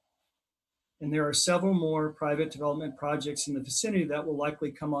time. And there are several more private development projects in the vicinity that will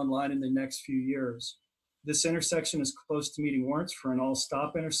likely come online in the next few years. This intersection is close to meeting warrants for an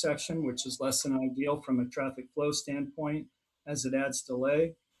all-stop intersection, which is less than ideal from a traffic flow standpoint, as it adds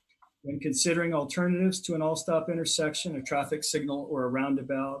delay. When considering alternatives to an all-stop intersection, a traffic signal or a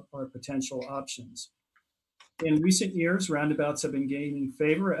roundabout are potential options. In recent years, roundabouts have been gaining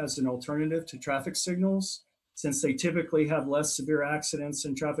favor as an alternative to traffic signals, since they typically have less severe accidents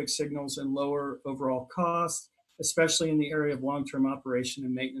than traffic signals and lower overall costs, especially in the area of long-term operation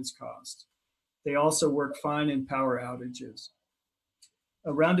and maintenance costs. They also work fine in power outages.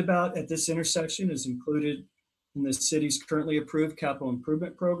 A roundabout at this intersection is included in the city's currently approved capital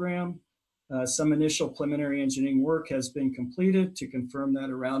improvement program. Some initial preliminary engineering work has been completed to confirm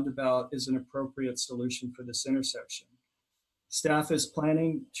that a roundabout is an appropriate solution for this intersection. Staff is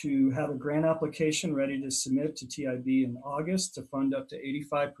planning to have a grant application ready to submit to TIB in August to fund up to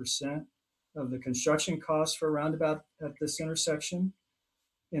 85% of the construction costs for a roundabout at this intersection.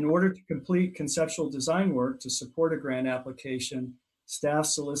 In order to complete conceptual design work to support a grant application, staff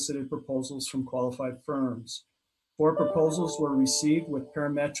solicited proposals from qualified firms. 4 proposals were received with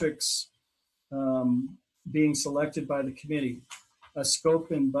parametrics being selected by the committee. A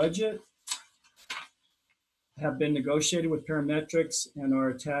scope and budget have been negotiated with parametrics and are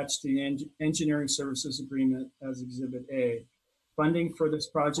attached to the engineering services agreement as Exhibit A. Funding for this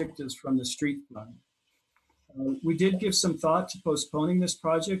project is from the street fund. We did give some thought to postponing this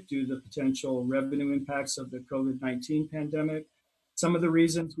project due to the potential revenue impacts of the COVID-19 pandemic. Some of the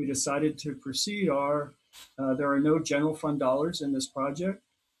reasons we decided to proceed are there are no general fund dollars in this project.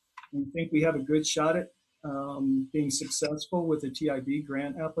 We think we have a good shot at being successful with the TIB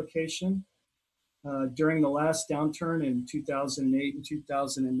grant application. During the last downturn in 2008 and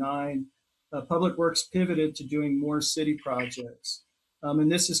 2009, Public Works pivoted to doing more city projects.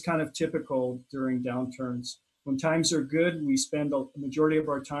 And this is kind of typical during downturns. When times are good, we spend the majority of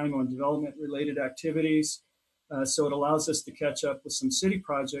our time on development-related activities. So it allows us to catch up with some city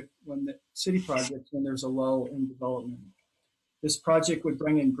projects when there's a lull in development. This project would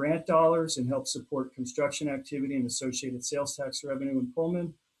bring in grant dollars and help support construction activity and associated sales tax revenue in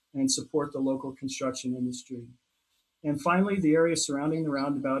Pullman and support the local construction industry. And finally, the area surrounding the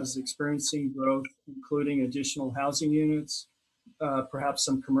roundabout is experiencing growth, including additional housing units, perhaps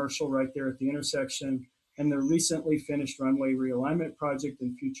some commercial right there at the intersection, and the recently finished runway realignment project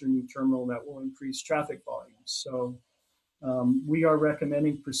and future new terminal that will increase traffic volumes. So we are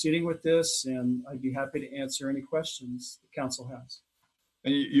recommending proceeding with this, and I'd be happy to answer any questions the council has.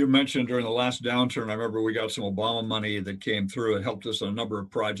 And you mentioned during the last downturn, I remember we got some Obama money that came through. It helped us on a number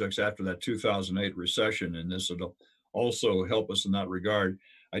of projects after that 2008 recession, and this will also help us in that regard.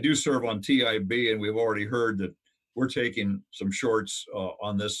 I do serve on TIB, and we've already heard that we're taking some shorts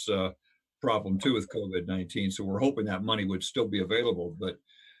on this problem too with COVID-19. So we're hoping that money would still be available. But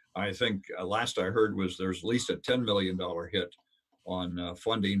I think last I heard was there's at least a $10 million hit on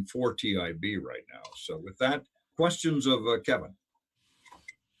funding for TIB right now. So with that, questions of Kevin?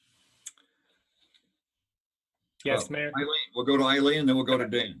 Yes, Mayor. Eileen, we'll go to Eileen, then we'll go to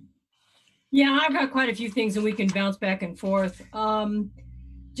Dan. Yeah, I've got quite a few things and we can bounce back and forth.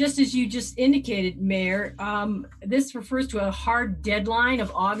 Just as you just indicated, Mayor, this refers to a hard deadline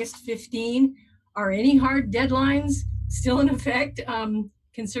of August 15. Are any hard deadlines still in effect,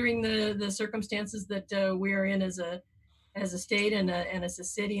 considering the circumstances that we are in as a state and as a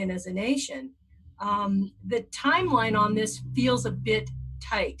city and as a nation? The timeline on this feels a bit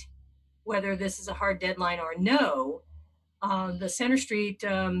tight, whether this is a hard deadline or no. The Center Street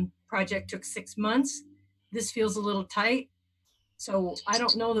project took 6 months. This feels a little tight. So I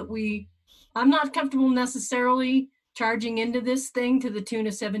don't know that I'm not comfortable necessarily charging into this thing to the tune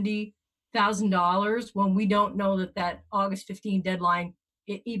of $70,000 when we don't know that August 15 deadline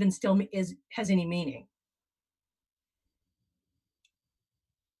even still has any meaning.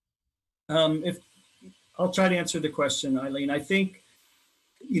 I'll try to answer the question, Eileen. I think,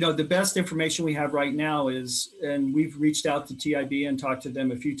 the best information we have right now is, and we've reached out to TIB and talked to them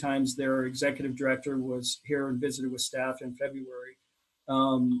a few times. Their executive director was here and visited with staff in February.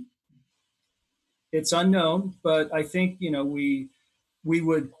 It's unknown, but I think, we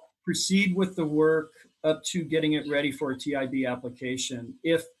would proceed with the work up to getting it ready for a TIB application.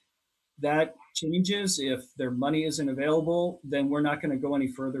 If that changes, if their money isn't available, then we're not going to go any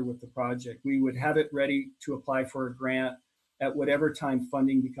further with the project. We would have it ready to apply for a grant at whatever time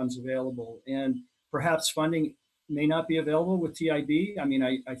funding becomes available. And perhaps funding may not be available with TIB. I mean,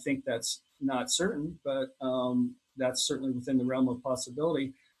 I think that's not certain, but that's certainly within the realm of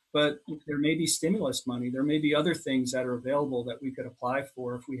possibility. But there may be stimulus money. There may be other things that are available that we could apply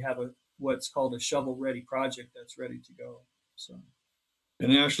for if we have what's called a shovel-ready project that's ready to go. So.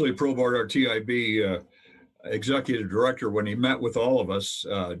 And Ashley Probart, our TIB executive director, when he met with all of us,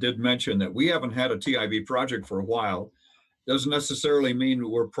 did mention that we haven't had a TIB project for a while. Doesn't necessarily mean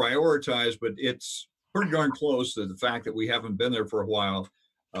we're prioritized, but it's pretty darn close to the fact that we haven't been there for a while.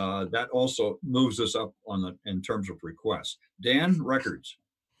 That also moves us up in terms of requests. Dan, records.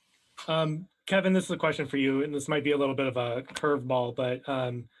 Kevin, this is a question for you, and this might be a little bit of a curveball, but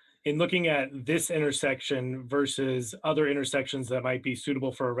in looking at this intersection versus other intersections that might be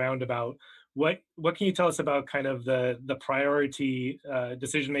suitable for a roundabout, what can you tell us about kind of the priority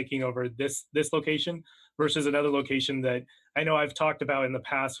decision making over this location versus another location that I know I've talked about in the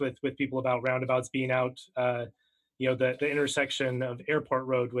past with people about roundabouts being out, the intersection of Airport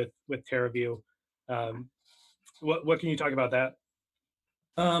Road with Terraview. What can you talk about that?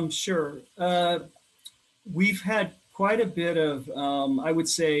 Sure. We've had quite a bit of, I would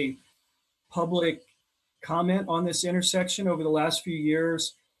say, public comment on this intersection over the last few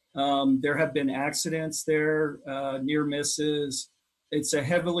years. There have been accidents there, near misses. It's a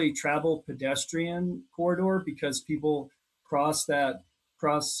heavily traveled pedestrian corridor because people cross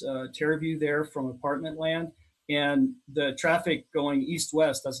Terraview there from apartment land, and the traffic going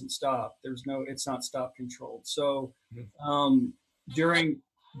east-west doesn't stop. It's not stop controlled. So during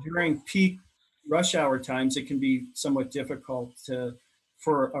peak rush hour times, it can be somewhat difficult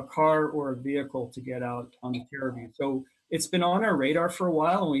for a car or a vehicle to get out on the Terraview. So it's been on our radar for a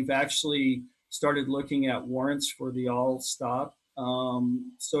while, and we've actually started looking at warrants for the all stop.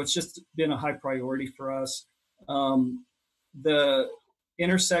 So it's just been a high priority for us. The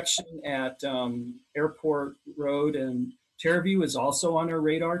intersection at Airport Road and Terraview is also on our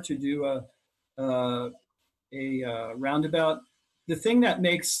radar to do a roundabout. The thing that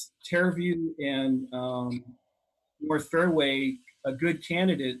makes Terraview and North Fairway a good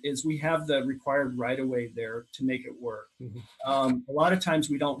candidate is we have the required right-of-way there to make it work. A lot of times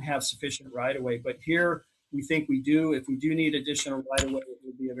we don't have sufficient right-of-way, but here we think we do. If we do need additional right-of-way, it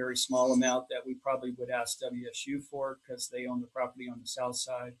would be a very small amount that we probably would ask WSU for because they own the property on the south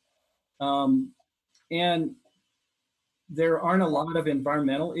side. And there aren't a lot of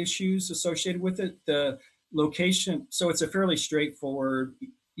environmental issues associated with it. The location, so it's a fairly straightforward,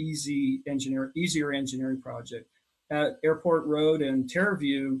 easier engineering project. At Airport Road and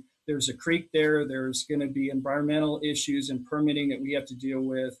Terraview, there's a creek there. There's going to be environmental issues and permitting that we have to deal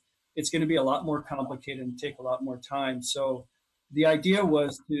with. It's going to be a lot more complicated and take a lot more time. So the idea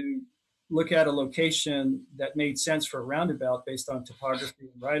was to look at a location that made sense for a roundabout based on topography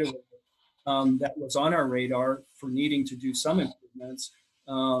and right-of-way. That was on our radar for needing to do some improvements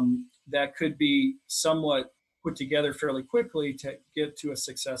that could be somewhat put together fairly quickly to get to a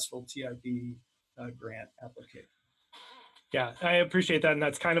successful TIB grant application. Yeah, I appreciate that, and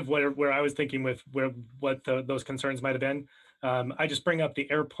that's kind of where I was thinking with what those concerns might have been. I just bring up the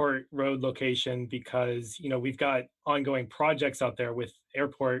Airport Road location because we've got ongoing projects out there with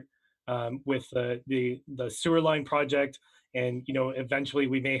Airport, with the sewer line project, and eventually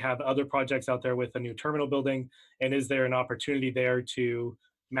we may have other projects out there with a new terminal building. And is there an opportunity there to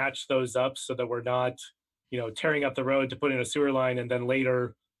match those up so that we're not tearing up the road to put in a sewer line and then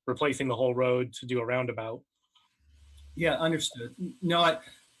later replacing the whole road to do a roundabout? Yeah, understood. No,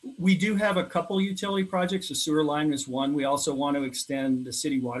 we do have a couple utility projects. The sewer line is one. We also want to extend the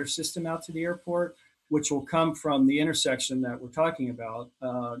city water system out to the airport, which will come from the intersection that we're talking about,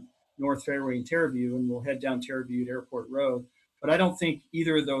 North Fairway and Terraview, and we'll head down Terraview to Airport Road. But I don't think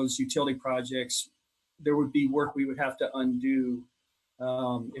either of those utility projects, there would be work we would have to undo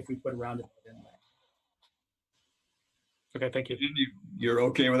if we put a roundabout in there. Okay, thank you. You're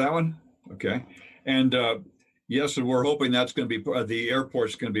okay with that one? Okay. And yes, and we're hoping that's going to be, the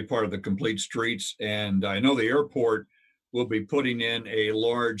airport's going to be part of the complete streets. And I know the airport will be putting in a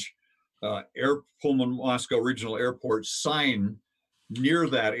large Pullman Moscow Regional Airport sign near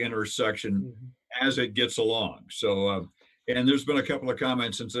that intersection as it gets along. So, and there's been a couple of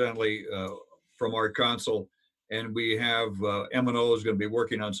comments, incidentally, from our council, and we have M&O is going to be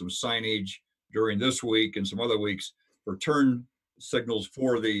working on some signage during this week and some other weeks for turn signals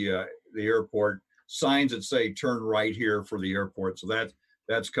for the airport, signs that say turn right here for the airport. So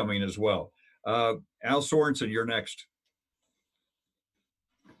that's coming as well. Al Sorensen, you're next.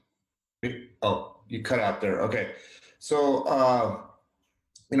 Oh, you cut out there. Okay. So,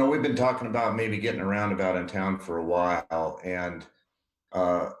 we've been talking about maybe getting a roundabout in town for a while, and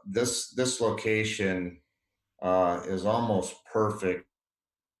this location is almost perfect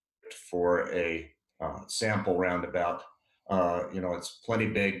for a sample roundabout. It's plenty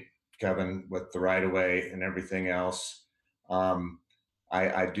big, Kevin, with the right of way and everything else.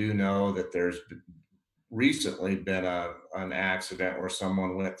 I do know that there's recently been an accident where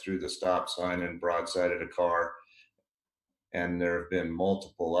someone went through the stop sign and broadsided a car, and there have been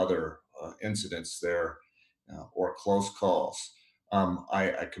multiple other incidents there or close calls.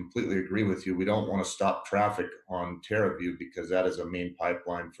 I completely agree with you. We don't want to stop traffic on Terraview because that is a main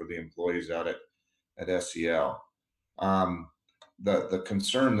pipeline for the employees out at SEL. The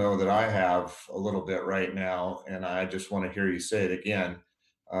concern, though, that I have a little bit right now, and I just want to hear you say it again,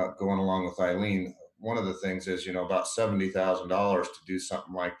 going along with Eileen, one of the things is, about $70,000 to do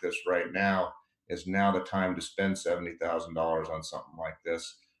something like this right now. Is now the time to spend $70,000 on something like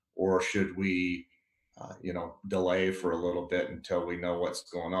this? Or should we, delay for a little bit until we know what's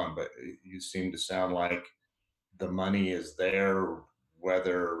going on? But you seem to sound like the money is there,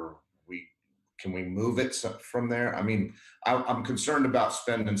 whether we can we move it from there? I mean, I'm concerned about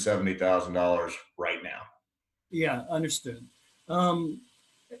spending $70,000 right now. Yeah, understood.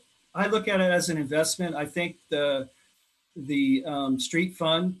 I look at it as an investment. I think the street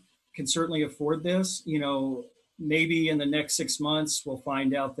fund can certainly afford this. You know, maybe in the next 6 months, we'll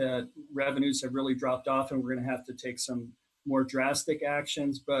find out that revenues have really dropped off and we're going to have to take some more drastic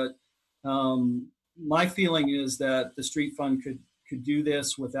actions. But my feeling is that the street fund could do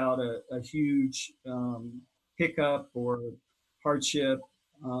this without a huge hiccup or hardship.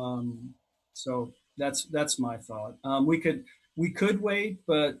 So that's my thought. We could wait,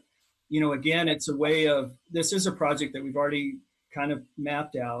 but you know, again, it's a way of, this is a project that we've already kind of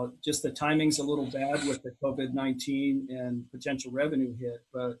mapped out. Just the timing's a little bad with the COVID-19 and potential revenue hit.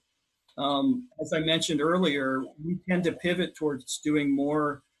 But as I mentioned earlier, we tend to pivot towards doing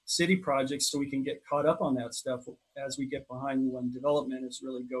more city projects so we can get caught up on that stuff as we get behind when development is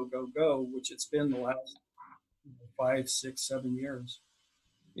really go, go, go, which it's been the last 5, 6, 7 years.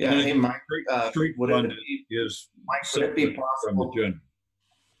 Yeah, hey, Mike, street fund is would it be possible?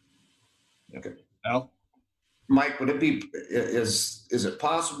 Okay. Al? Mike, would it be, is it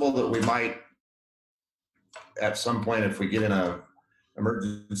possible that we might, at some point, if we get in a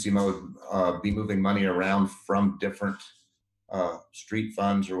emergency mode, be moving money around from different street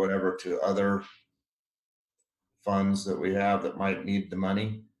funds or whatever to other funds that we have that might need the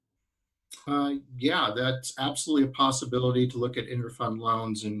money? Yeah, that's absolutely a possibility to look at interfund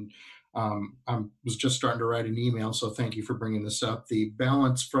loans. And I was just starting to write an email, so thank you for bringing this up. The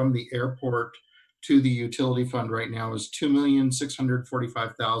balance from the airport to the utility fund right now is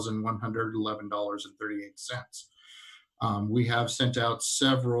 $2,645,111.38. We have sent out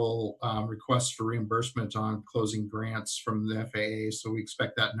several requests for reimbursement on closing grants from the FAA, so we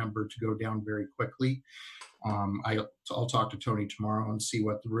expect that number to go down very quickly. I'll talk to Tony tomorrow and see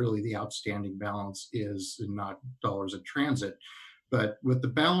what really the outstanding balance is, and not dollars in transit. But with the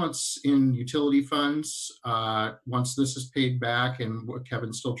balance in utility funds, once this is paid back and what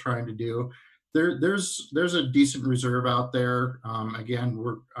Kevin's still trying to do, there's a decent reserve out there. Again,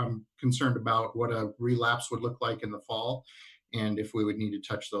 I'm concerned about what a relapse would look like in the fall, and if we would need to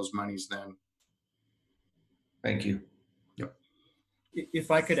touch those monies then. Thank you. Yep.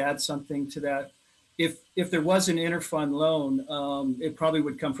 If I could add something to that, if there was an interfund loan, it probably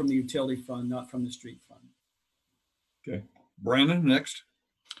would come from the utility fund, not from the street fund. Okay. Brandon, next.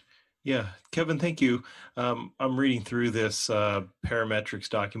 Yeah, Kevin, thank you. I'm reading through this parametrics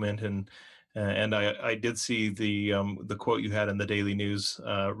document, and I did see the quote you had in the Daily News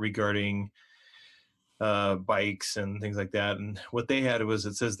regarding bikes and things like that. And what they had was,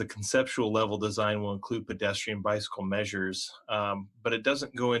 it says the conceptual level design will include pedestrian bicycle measures, but it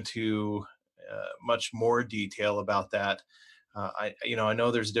doesn't go into much more detail about that. I know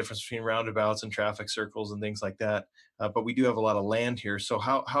there's a difference between roundabouts and traffic circles and things like that, but we do have a lot of land here. So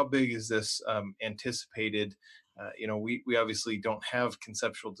how big is this anticipated? We obviously don't have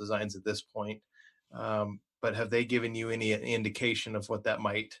conceptual designs at this point, but have they given you any indication of what that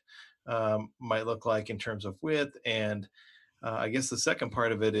might look like in terms of width? And I guess the second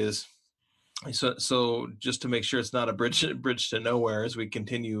part of it is, so just to make sure it's not a bridge to nowhere as we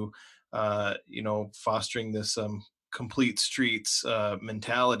continue, fostering this complete streets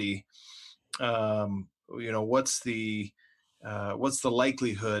mentality. What's the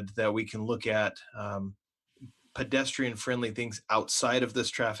likelihood that we can look at pedestrian friendly things outside of this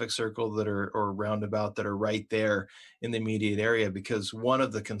traffic circle or roundabout that are right there in the immediate area? Because one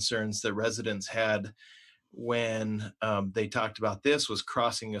of the concerns that residents had when they talked about this was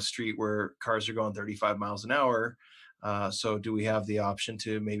crossing a street where cars are going 35 miles an hour. So do we have the option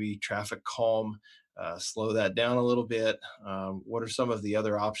to maybe traffic calm, slow that down a little bit? What are some of the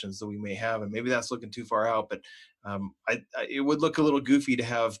other options that we may have? And maybe that's looking too far out, but it would look a little goofy to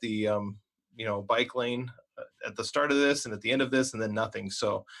have the bike lane at the start of this and at the end of this and then nothing.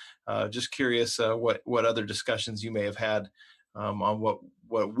 So just curious what other discussions you may have had on what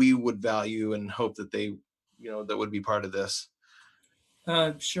we would value and hope that they that would be part of this.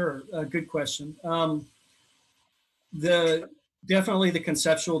 Sure, good question. Definitely the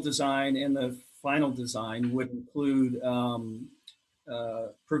conceptual design and the final design would include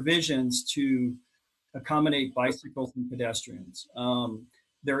provisions to accommodate bicycles and pedestrians.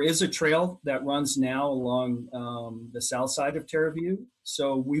 There is a trail that runs now along the south side of Terraview,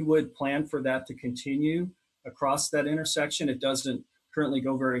 so we would plan for that to continue across that intersection. It doesn't currently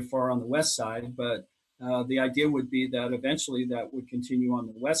go very far on the west side, but the idea would be that eventually that would continue on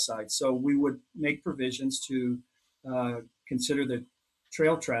the west side. So we would make provisions to consider the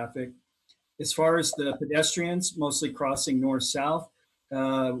trail traffic. As far as the pedestrians, mostly crossing north-south,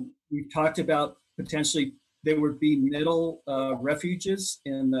 We've talked about potentially there would be middle refuges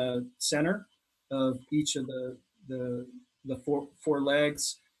in the center of each of the four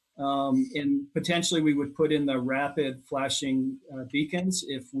legs. And potentially we would put in the rapid flashing beacons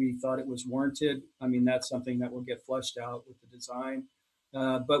if we thought it was warranted. I mean, that's something that will get flushed out with the design.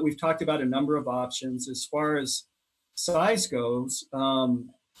 But we've talked about a number of options. As far as size goes,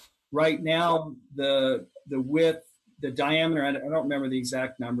 right now the width, the diameter, I don't remember the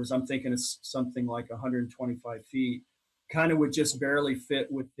exact numbers. I'm thinking it's something like 125 feet, kind of would just barely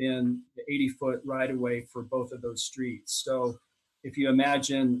fit within the 80-foot right-of-way for both of those streets. So if you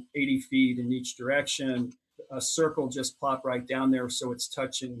imagine 80 feet in each direction, a circle just plop right down there so it's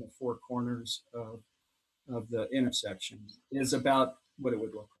touching the four corners of the intersection is about what it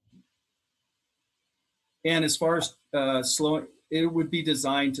would look like. And as far as slowing, it would be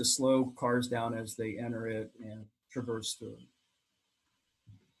designed to slow cars down as they enter it and traverse through it.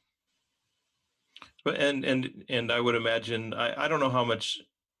 But and I would imagine, I don't know how much,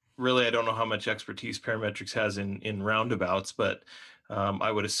 really, I don't know how much expertise Parametrics has in roundabouts, but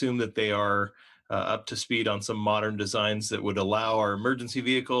I would assume that they are up to speed on some modern designs that would allow our emergency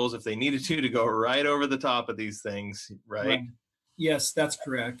vehicles, if they needed to go right over the top of these things, right? Yes, that's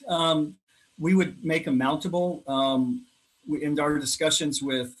correct. We would make them mountable. In our discussions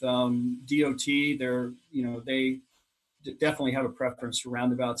with DOT, they definitely have a preference for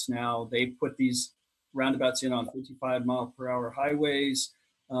roundabouts now. They put these roundabouts in on 55-mile-per-hour highways.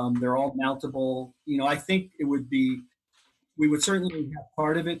 They're all mountable. I think it would be, we would certainly have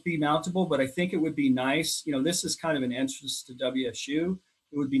part of it be mountable, but I think it would be nice. This is kind of an entrance to WSU.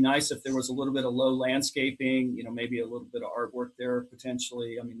 It would be nice if there was a little bit of low landscaping, maybe a little bit of artwork there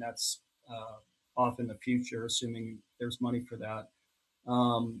potentially. I mean, that's off in the future, assuming there's money for that.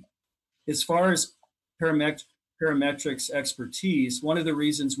 As far as Parametrics expertise, one of the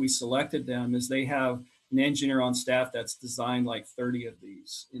reasons we selected them is they have an engineer on staff that's designed like 30 of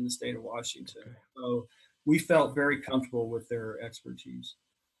these in the state of Washington. Okay. So we felt very comfortable with their expertise.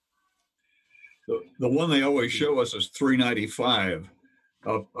 The one they always show us is 395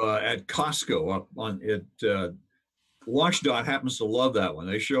 up at Costco up on it. WashDOT happens to love that one.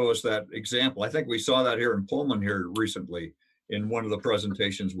 They show us that example. I think we saw that here in Pullman here recently in one of the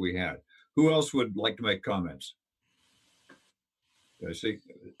presentations we had. Who else would like to make comments? I see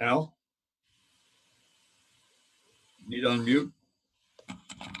Al. Need to unmute.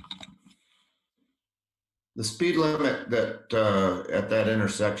 The speed limit that at that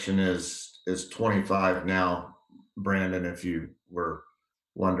intersection is 25 now, Brandon, if you were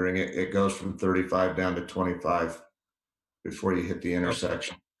wondering. It goes from 35 down to 25 before you hit the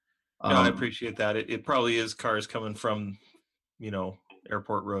intersection. No, I appreciate that. It probably is cars coming from,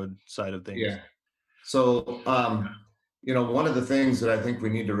 Airport Road side of things. Yeah. So, one of the things that I think we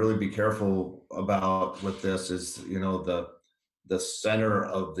need to really be careful about with this is, the center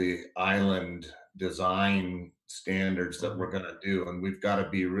of the island design standards that we're going to do. And we've got to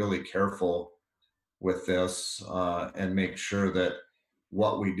be really careful with this and make sure that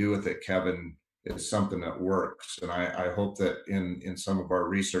what we do with it, Kevin, is something that works. And I hope that in some of our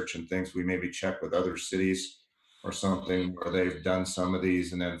research and things, we maybe check with other cities or something where they've done some of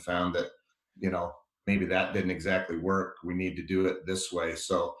these and then found that, maybe that didn't exactly work. We need to do it this way.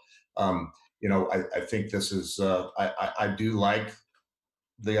 So, I think this is, I do like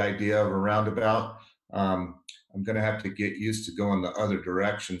the idea of a roundabout. I'm going to have to get used to going the other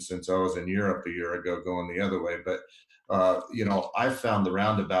direction since I was in Europe a year ago going the other way. But, I found the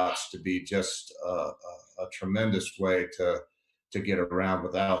roundabouts to be just a tremendous way to get around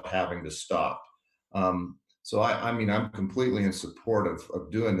without having to stop. So I'm completely in support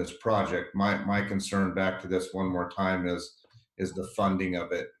of doing this project. My concern, back to this one more time, is the funding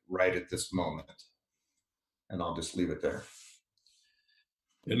of it right at this moment. And I'll just leave it there.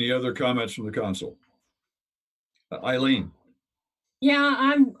 Any other comments from the council? Eileen.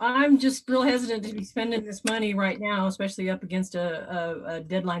 Yeah, I'm just real hesitant to be spending this money right now, especially up against a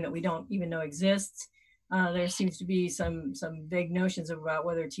deadline that we don't even know exists. There seems to be some vague notions about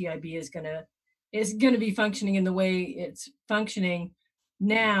whether TIB is going to be functioning in the way it's functioning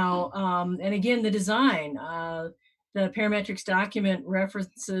now. And again, the design, the Parametrics document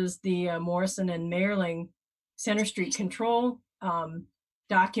references the Morrison and Mayerling Center Street control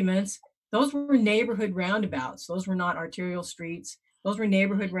documents. Those were neighborhood roundabouts. Those were not arterial streets. Those were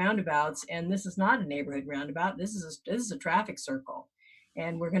neighborhood roundabouts, and this is not a neighborhood roundabout. This is a traffic circle,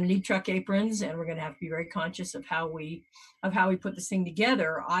 and we're going to need truck aprons, and we're going to have to be very conscious of how we put this thing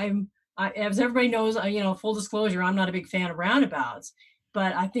together. As everybody knows, full disclosure, I'm not a big fan of roundabouts,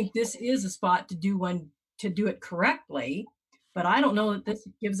 but I think this is a spot to do it correctly. But I don't know that this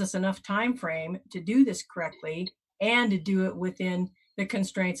gives us enough time frame to do this correctly and to do it within the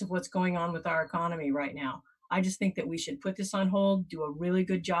constraints of what's going on with our economy right now. I just think that we should put this on hold, do a really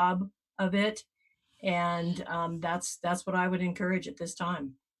good job of it, and that's what I would encourage at this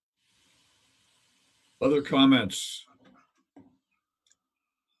time. Other comments?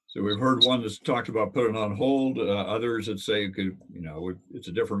 So we've heard one that's talked about putting on hold. Others that say it's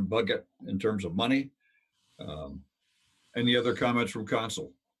a different bucket in terms of money. Any other comments from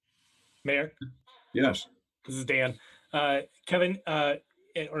council? Mayor? Yes. This is Dan. Kevin,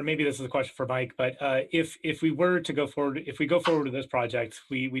 or maybe this is a question for Mike, but if we were to go forward, if we go forward with this project,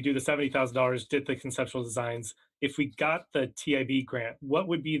 we do the $70,000, did the conceptual designs. If we got the TIB grant, what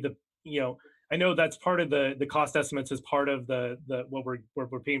would be the, I know that's part of the cost estimates as part of the what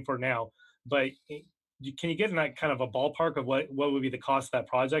we're paying for now, but can you get in that kind of a ballpark of what would be the cost of that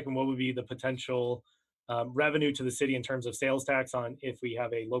project and what would be the potential revenue to the city in terms of sales tax on if we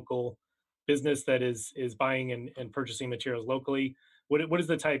have a local business that is buying and purchasing materials locally? What is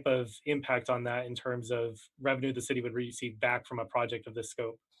the type of impact on that in terms of revenue the city would receive back from a project of this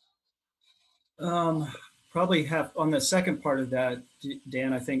scope? Probably have on the second part of that,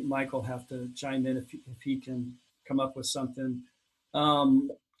 Dan. I think Mike will have to chime in if he can come up with something.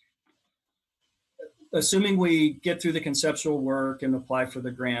 Assuming we get through the conceptual work and apply for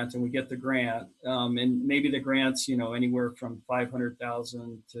the grant, and we get the grant, and maybe the grant's anywhere from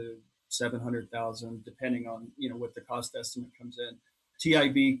 500,000 to 700,000, depending on what the cost estimate comes in.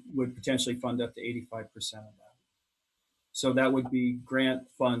 TIB would potentially fund up to 85% of that. So that would be grant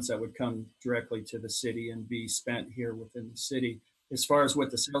funds that would come directly to the city and be spent here within the city. As far as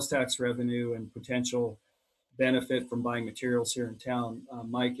what the sales tax revenue and potential benefit from buying materials here in town,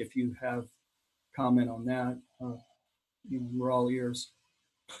 Mike, if you have comment on that, we're all ears.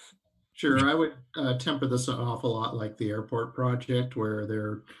 Sure, I would temper this an awful lot like the airport project, where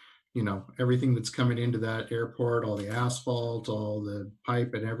they're, everything that's coming into that airport, all the asphalt, all the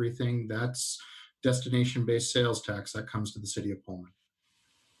pipe and everything, that's destination-based sales tax that comes to the city of Pullman.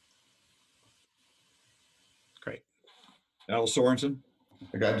 Great. Al Sorensen?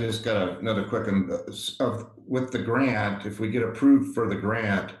 I just got another quick one. With the grant, if we get approved for the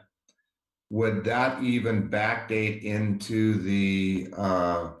grant, would that even backdate into the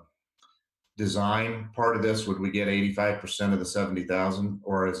design part of this? Would we get 85% of the 70,000,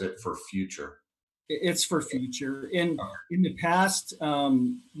 or is it for future? It's for future. In the past,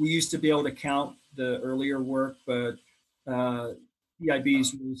 we used to be able to count the earlier work, but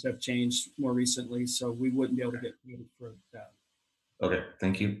EIB's rules have changed more recently, so we wouldn't be able to get paid for that. Okay,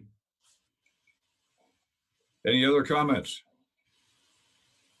 thank you. Any other comments?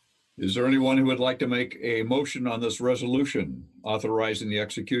 Is there anyone who would like to make a motion on this resolution authorizing the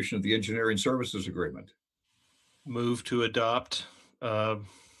execution of the engineering services agreement? Move to adopt.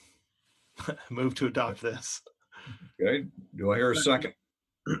 Move to adopt this. Okay. Do I hear a second?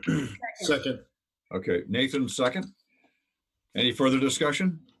 Second. Okay. Nathan, second. Any further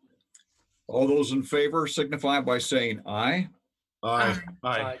discussion? All those in favor signify by saying aye. Aye.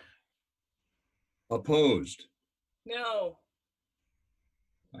 Aye. Opposed? No.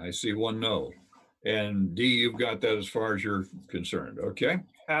 I see one no. And D, you've got that as far as you're concerned. Okay.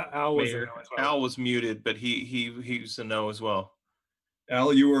 Al was, Mayor, Al was muted, but he's a no as well.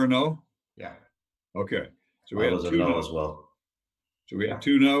 Al, you were a no? Yeah. Okay. So we had two no no's as well. So we had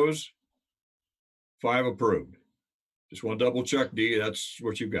 2 no's, 5 approved. Just want to double check, D. That's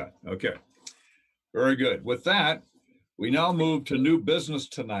what you got. Okay. Very good. With that, we now move to new business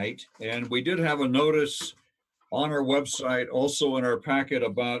tonight. And we did have a notice on our website, also in our packet,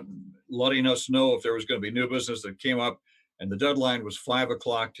 about letting us know if there was going to be new business that came up. And the deadline was 5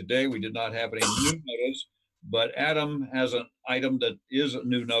 o'clock today. We did not have any new notice, but Adam has an item that is a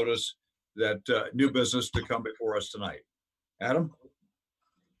new notice, that new business to come before us tonight. Adam?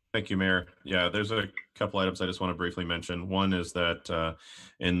 Thank you, Mayor. Yeah, there's a couple items I just want to briefly mention. One is that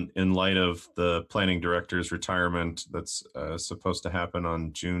in light of the planning director's retirement that's supposed to happen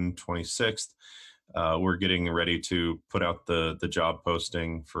on June 26th, we're getting ready to put out the job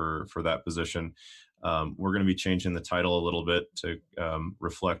posting for that position. We're going to be changing the title a little bit to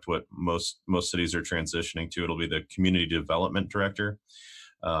reflect what most cities are transitioning to. It'll be the Community Development Director.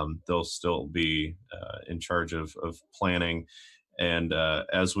 They'll still be in charge of planning. And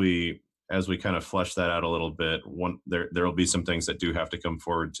as we kind of flesh that out a little bit, there will be some things that do have to come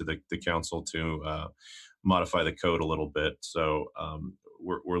forward to the council to modify the code a little bit. So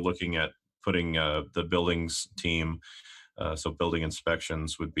we're looking at putting the buildings team So building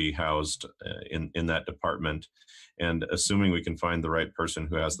inspections would be housed in that department. And assuming we can find the right person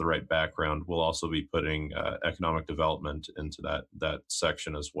who has the right background, we'll also be putting economic development into that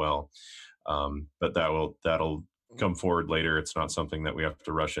section as well. But that'll come forward later. It's not something that we have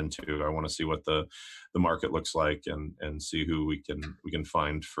to rush into. I want to see what the market looks like and see who we can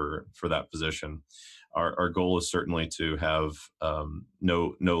find for that position. Our goal is certainly to have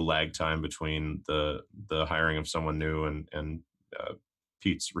no lag time between the hiring of someone new and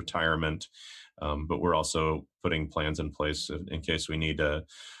Pete's retirement. But we're also putting plans in place in case we need to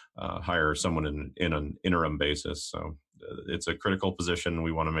hire someone in an interim basis. So it's a critical position.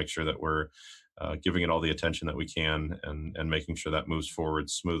 We want to make sure that we're giving it all the attention that we can and making sure that moves forward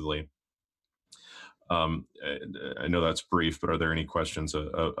smoothly. I know that's brief, but are there any questions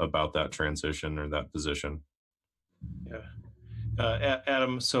about that transition or that position? Yeah.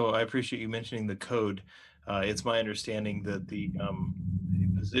 Adam, so I appreciate you mentioning the code. It's my understanding that the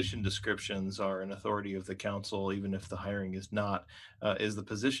position descriptions are an authority of the council, even if the hiring is not. Is the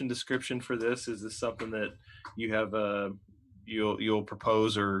position description for this, is this something that you have you'll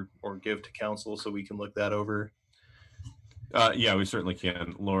propose or give to council so we can look that over? Yeah, we certainly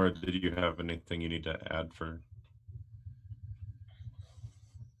can. Laura, did you have anything you need to add for?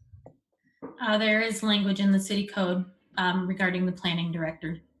 There is language in the city code regarding the planning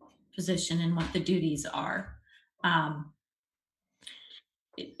director position and what the duties are.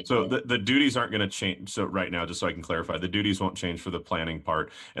 So the duties aren't going to change. So right now, just so I can clarify, the duties won't change for the planning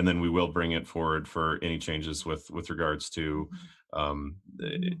part, and then we will bring it forward for any changes with regards to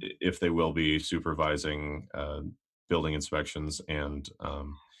if they will be supervising building inspections and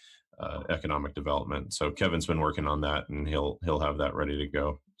economic development. So Kevin's been working on that, and he'll have that ready to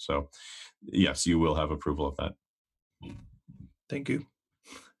go. So yes, you will have approval of that. Thank you.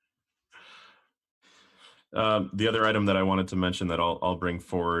 The other item that I wanted to mention that I'll bring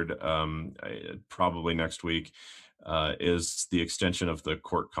forward probably next week is the extension of the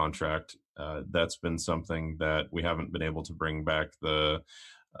court contract. That's been something that we haven't been able to bring back the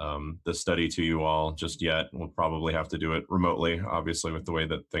study to you all just yet. We'll probably have to do it remotely, obviously, with the way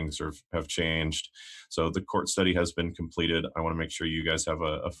that things have changed. So the court study has been completed. I want to make sure you guys have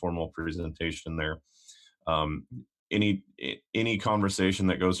a formal presentation there. Any conversation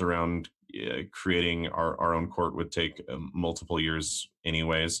that goes around creating our own court would take multiple years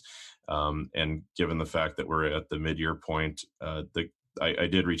anyways. And given the fact that we're at the mid-year point, I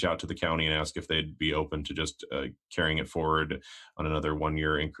did reach out to the county and ask if they'd be open to just carrying it forward on another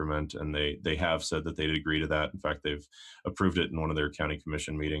 1-year increment. And they have said that they'd agree to that. In fact, they've approved it in one of their county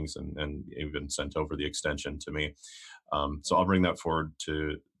commission meetings and even sent over the extension to me. So I'll bring that forward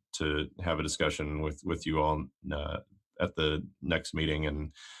to have a discussion with you all at the next meeting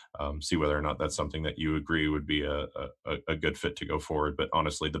and see whether or not that's something that you agree would be a good fit to go forward. But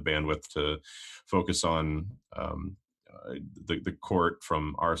honestly, the bandwidth to focus on the court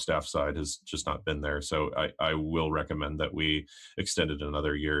from our staff side has just not been there. So I will recommend that we extend it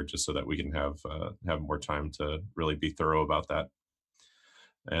another year just so that we can have more time to really be thorough about that.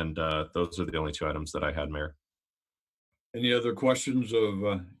 And those are the only 2 items that I had, Mayor. Any other questions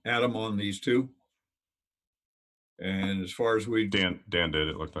of Adam on these 2? And as far as Dan did,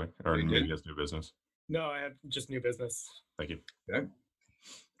 it looked like, or maybe he has new business. No, I have just new business. Thank you. Okay.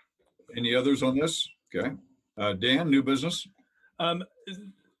 Any others on this? Okay. Dan, new business? I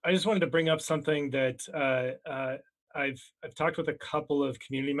just wanted to bring up something that I've talked with a couple of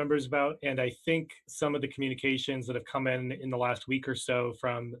community members about, and I think some of the communications that have come in the last week or so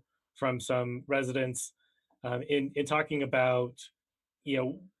from some residents in talking about,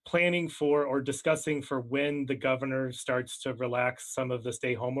 planning for or discussing for when the governor starts to relax some of the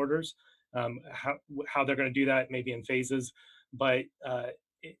stay home orders, how they're going to do that, maybe in phases. But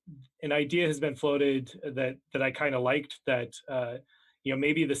an idea has been floated that I kind of liked, that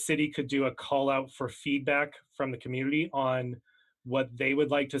maybe the city could do a call out for feedback from the community on what they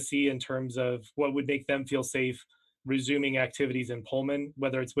would like to see in terms of what would make them feel safe resuming activities in Pullman,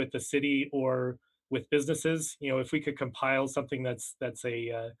 whether it's with the city or with businesses. If we could compile something that's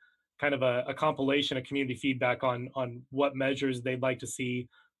a kind of a compilation of community feedback on what measures they'd like to see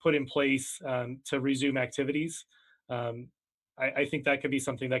put in place to resume activities. I think that could be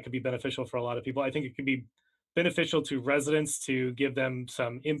something that could be beneficial for a lot of people. I think it could be beneficial to residents to give them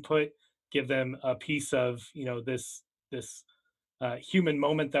some input, give them a piece of this human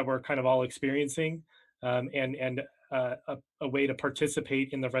moment that we're kind of all experiencing, and a way to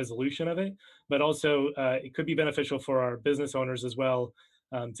participate in the resolution of it. But also it could be beneficial for our business owners as well,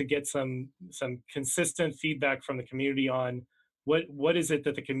 to get some consistent feedback from the community on what is it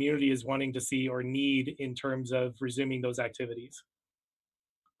that the community is wanting to see or need in terms of resuming those activities?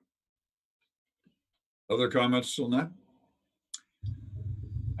 Other comments on that?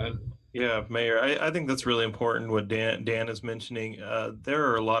 And Yeah, Mayor, I think that's really important what Dan is mentioning. There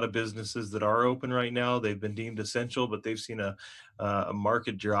are a lot of businesses that are open right now. They've been deemed essential, but they've seen a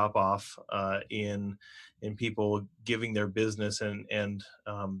market drop off in people giving their business, and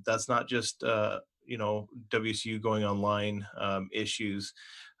that's not just WSU going online issues.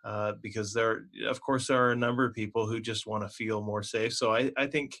 Because of course, there are a number of people who just want to feel more safe. So I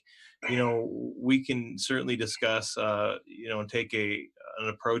think, we can certainly discuss, and take an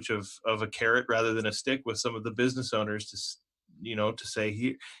approach of a carrot rather than a stick with some of the business owners to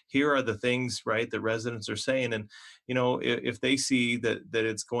say, here are the things, right, that residents are saying. And, if they see that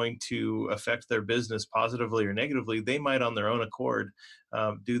it's going to affect their business positively or negatively, they might on their own accord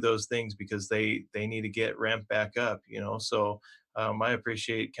do those things because they need to get ramped back up, so I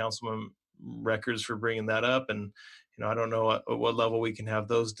appreciate Councilman Records for bringing that up. And, I don't know at what level we can have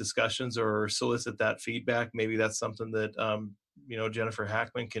those discussions or solicit that feedback. Maybe that's something that, Jennifer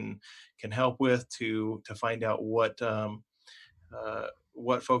Hackman can help with to find out what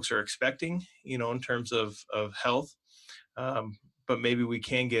folks are expecting, in terms of health. But maybe we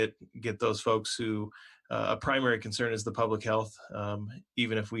can get those folks who a primary concern is the public health,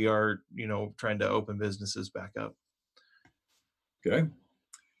 even if we are, trying to open businesses back up. okay.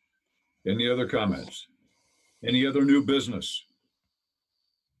 Any other comments? Any other new business?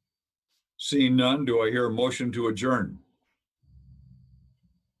 Seeing none, do I hear a motion to adjourn?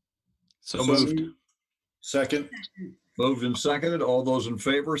 So moved. Second. Moved and seconded. All those in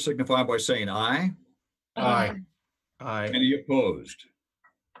favor signify by saying aye. Aye. Aye. Any opposed?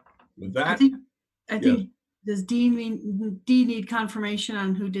 With I that, think, yes. does Dean need confirmation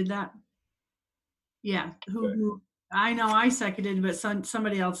on who did that? Yeah, who, I know I seconded, but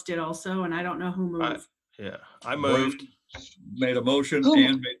somebody else did also, and I don't know who moved. I moved. Made a motion Who-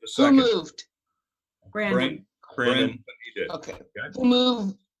 and made the Who second. moved? Brandon. Brandon. He did. Okay. Okay. Who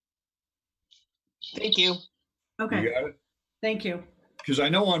moved? Thank you. Okay, You got it? thank you. Because I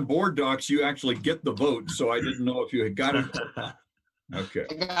know on board docs, you actually get the vote, so I didn't know if you had got it. Okay.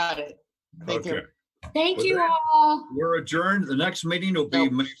 I got it. Thank Okay. you. Thank With you that, all. We're adjourned. The next meeting will be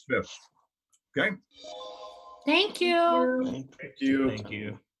May 5th. Okay. Thank you. Thank you. Thank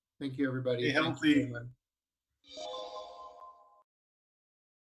you. Thank you, everybody. Stay Thank you, healthy. everyone.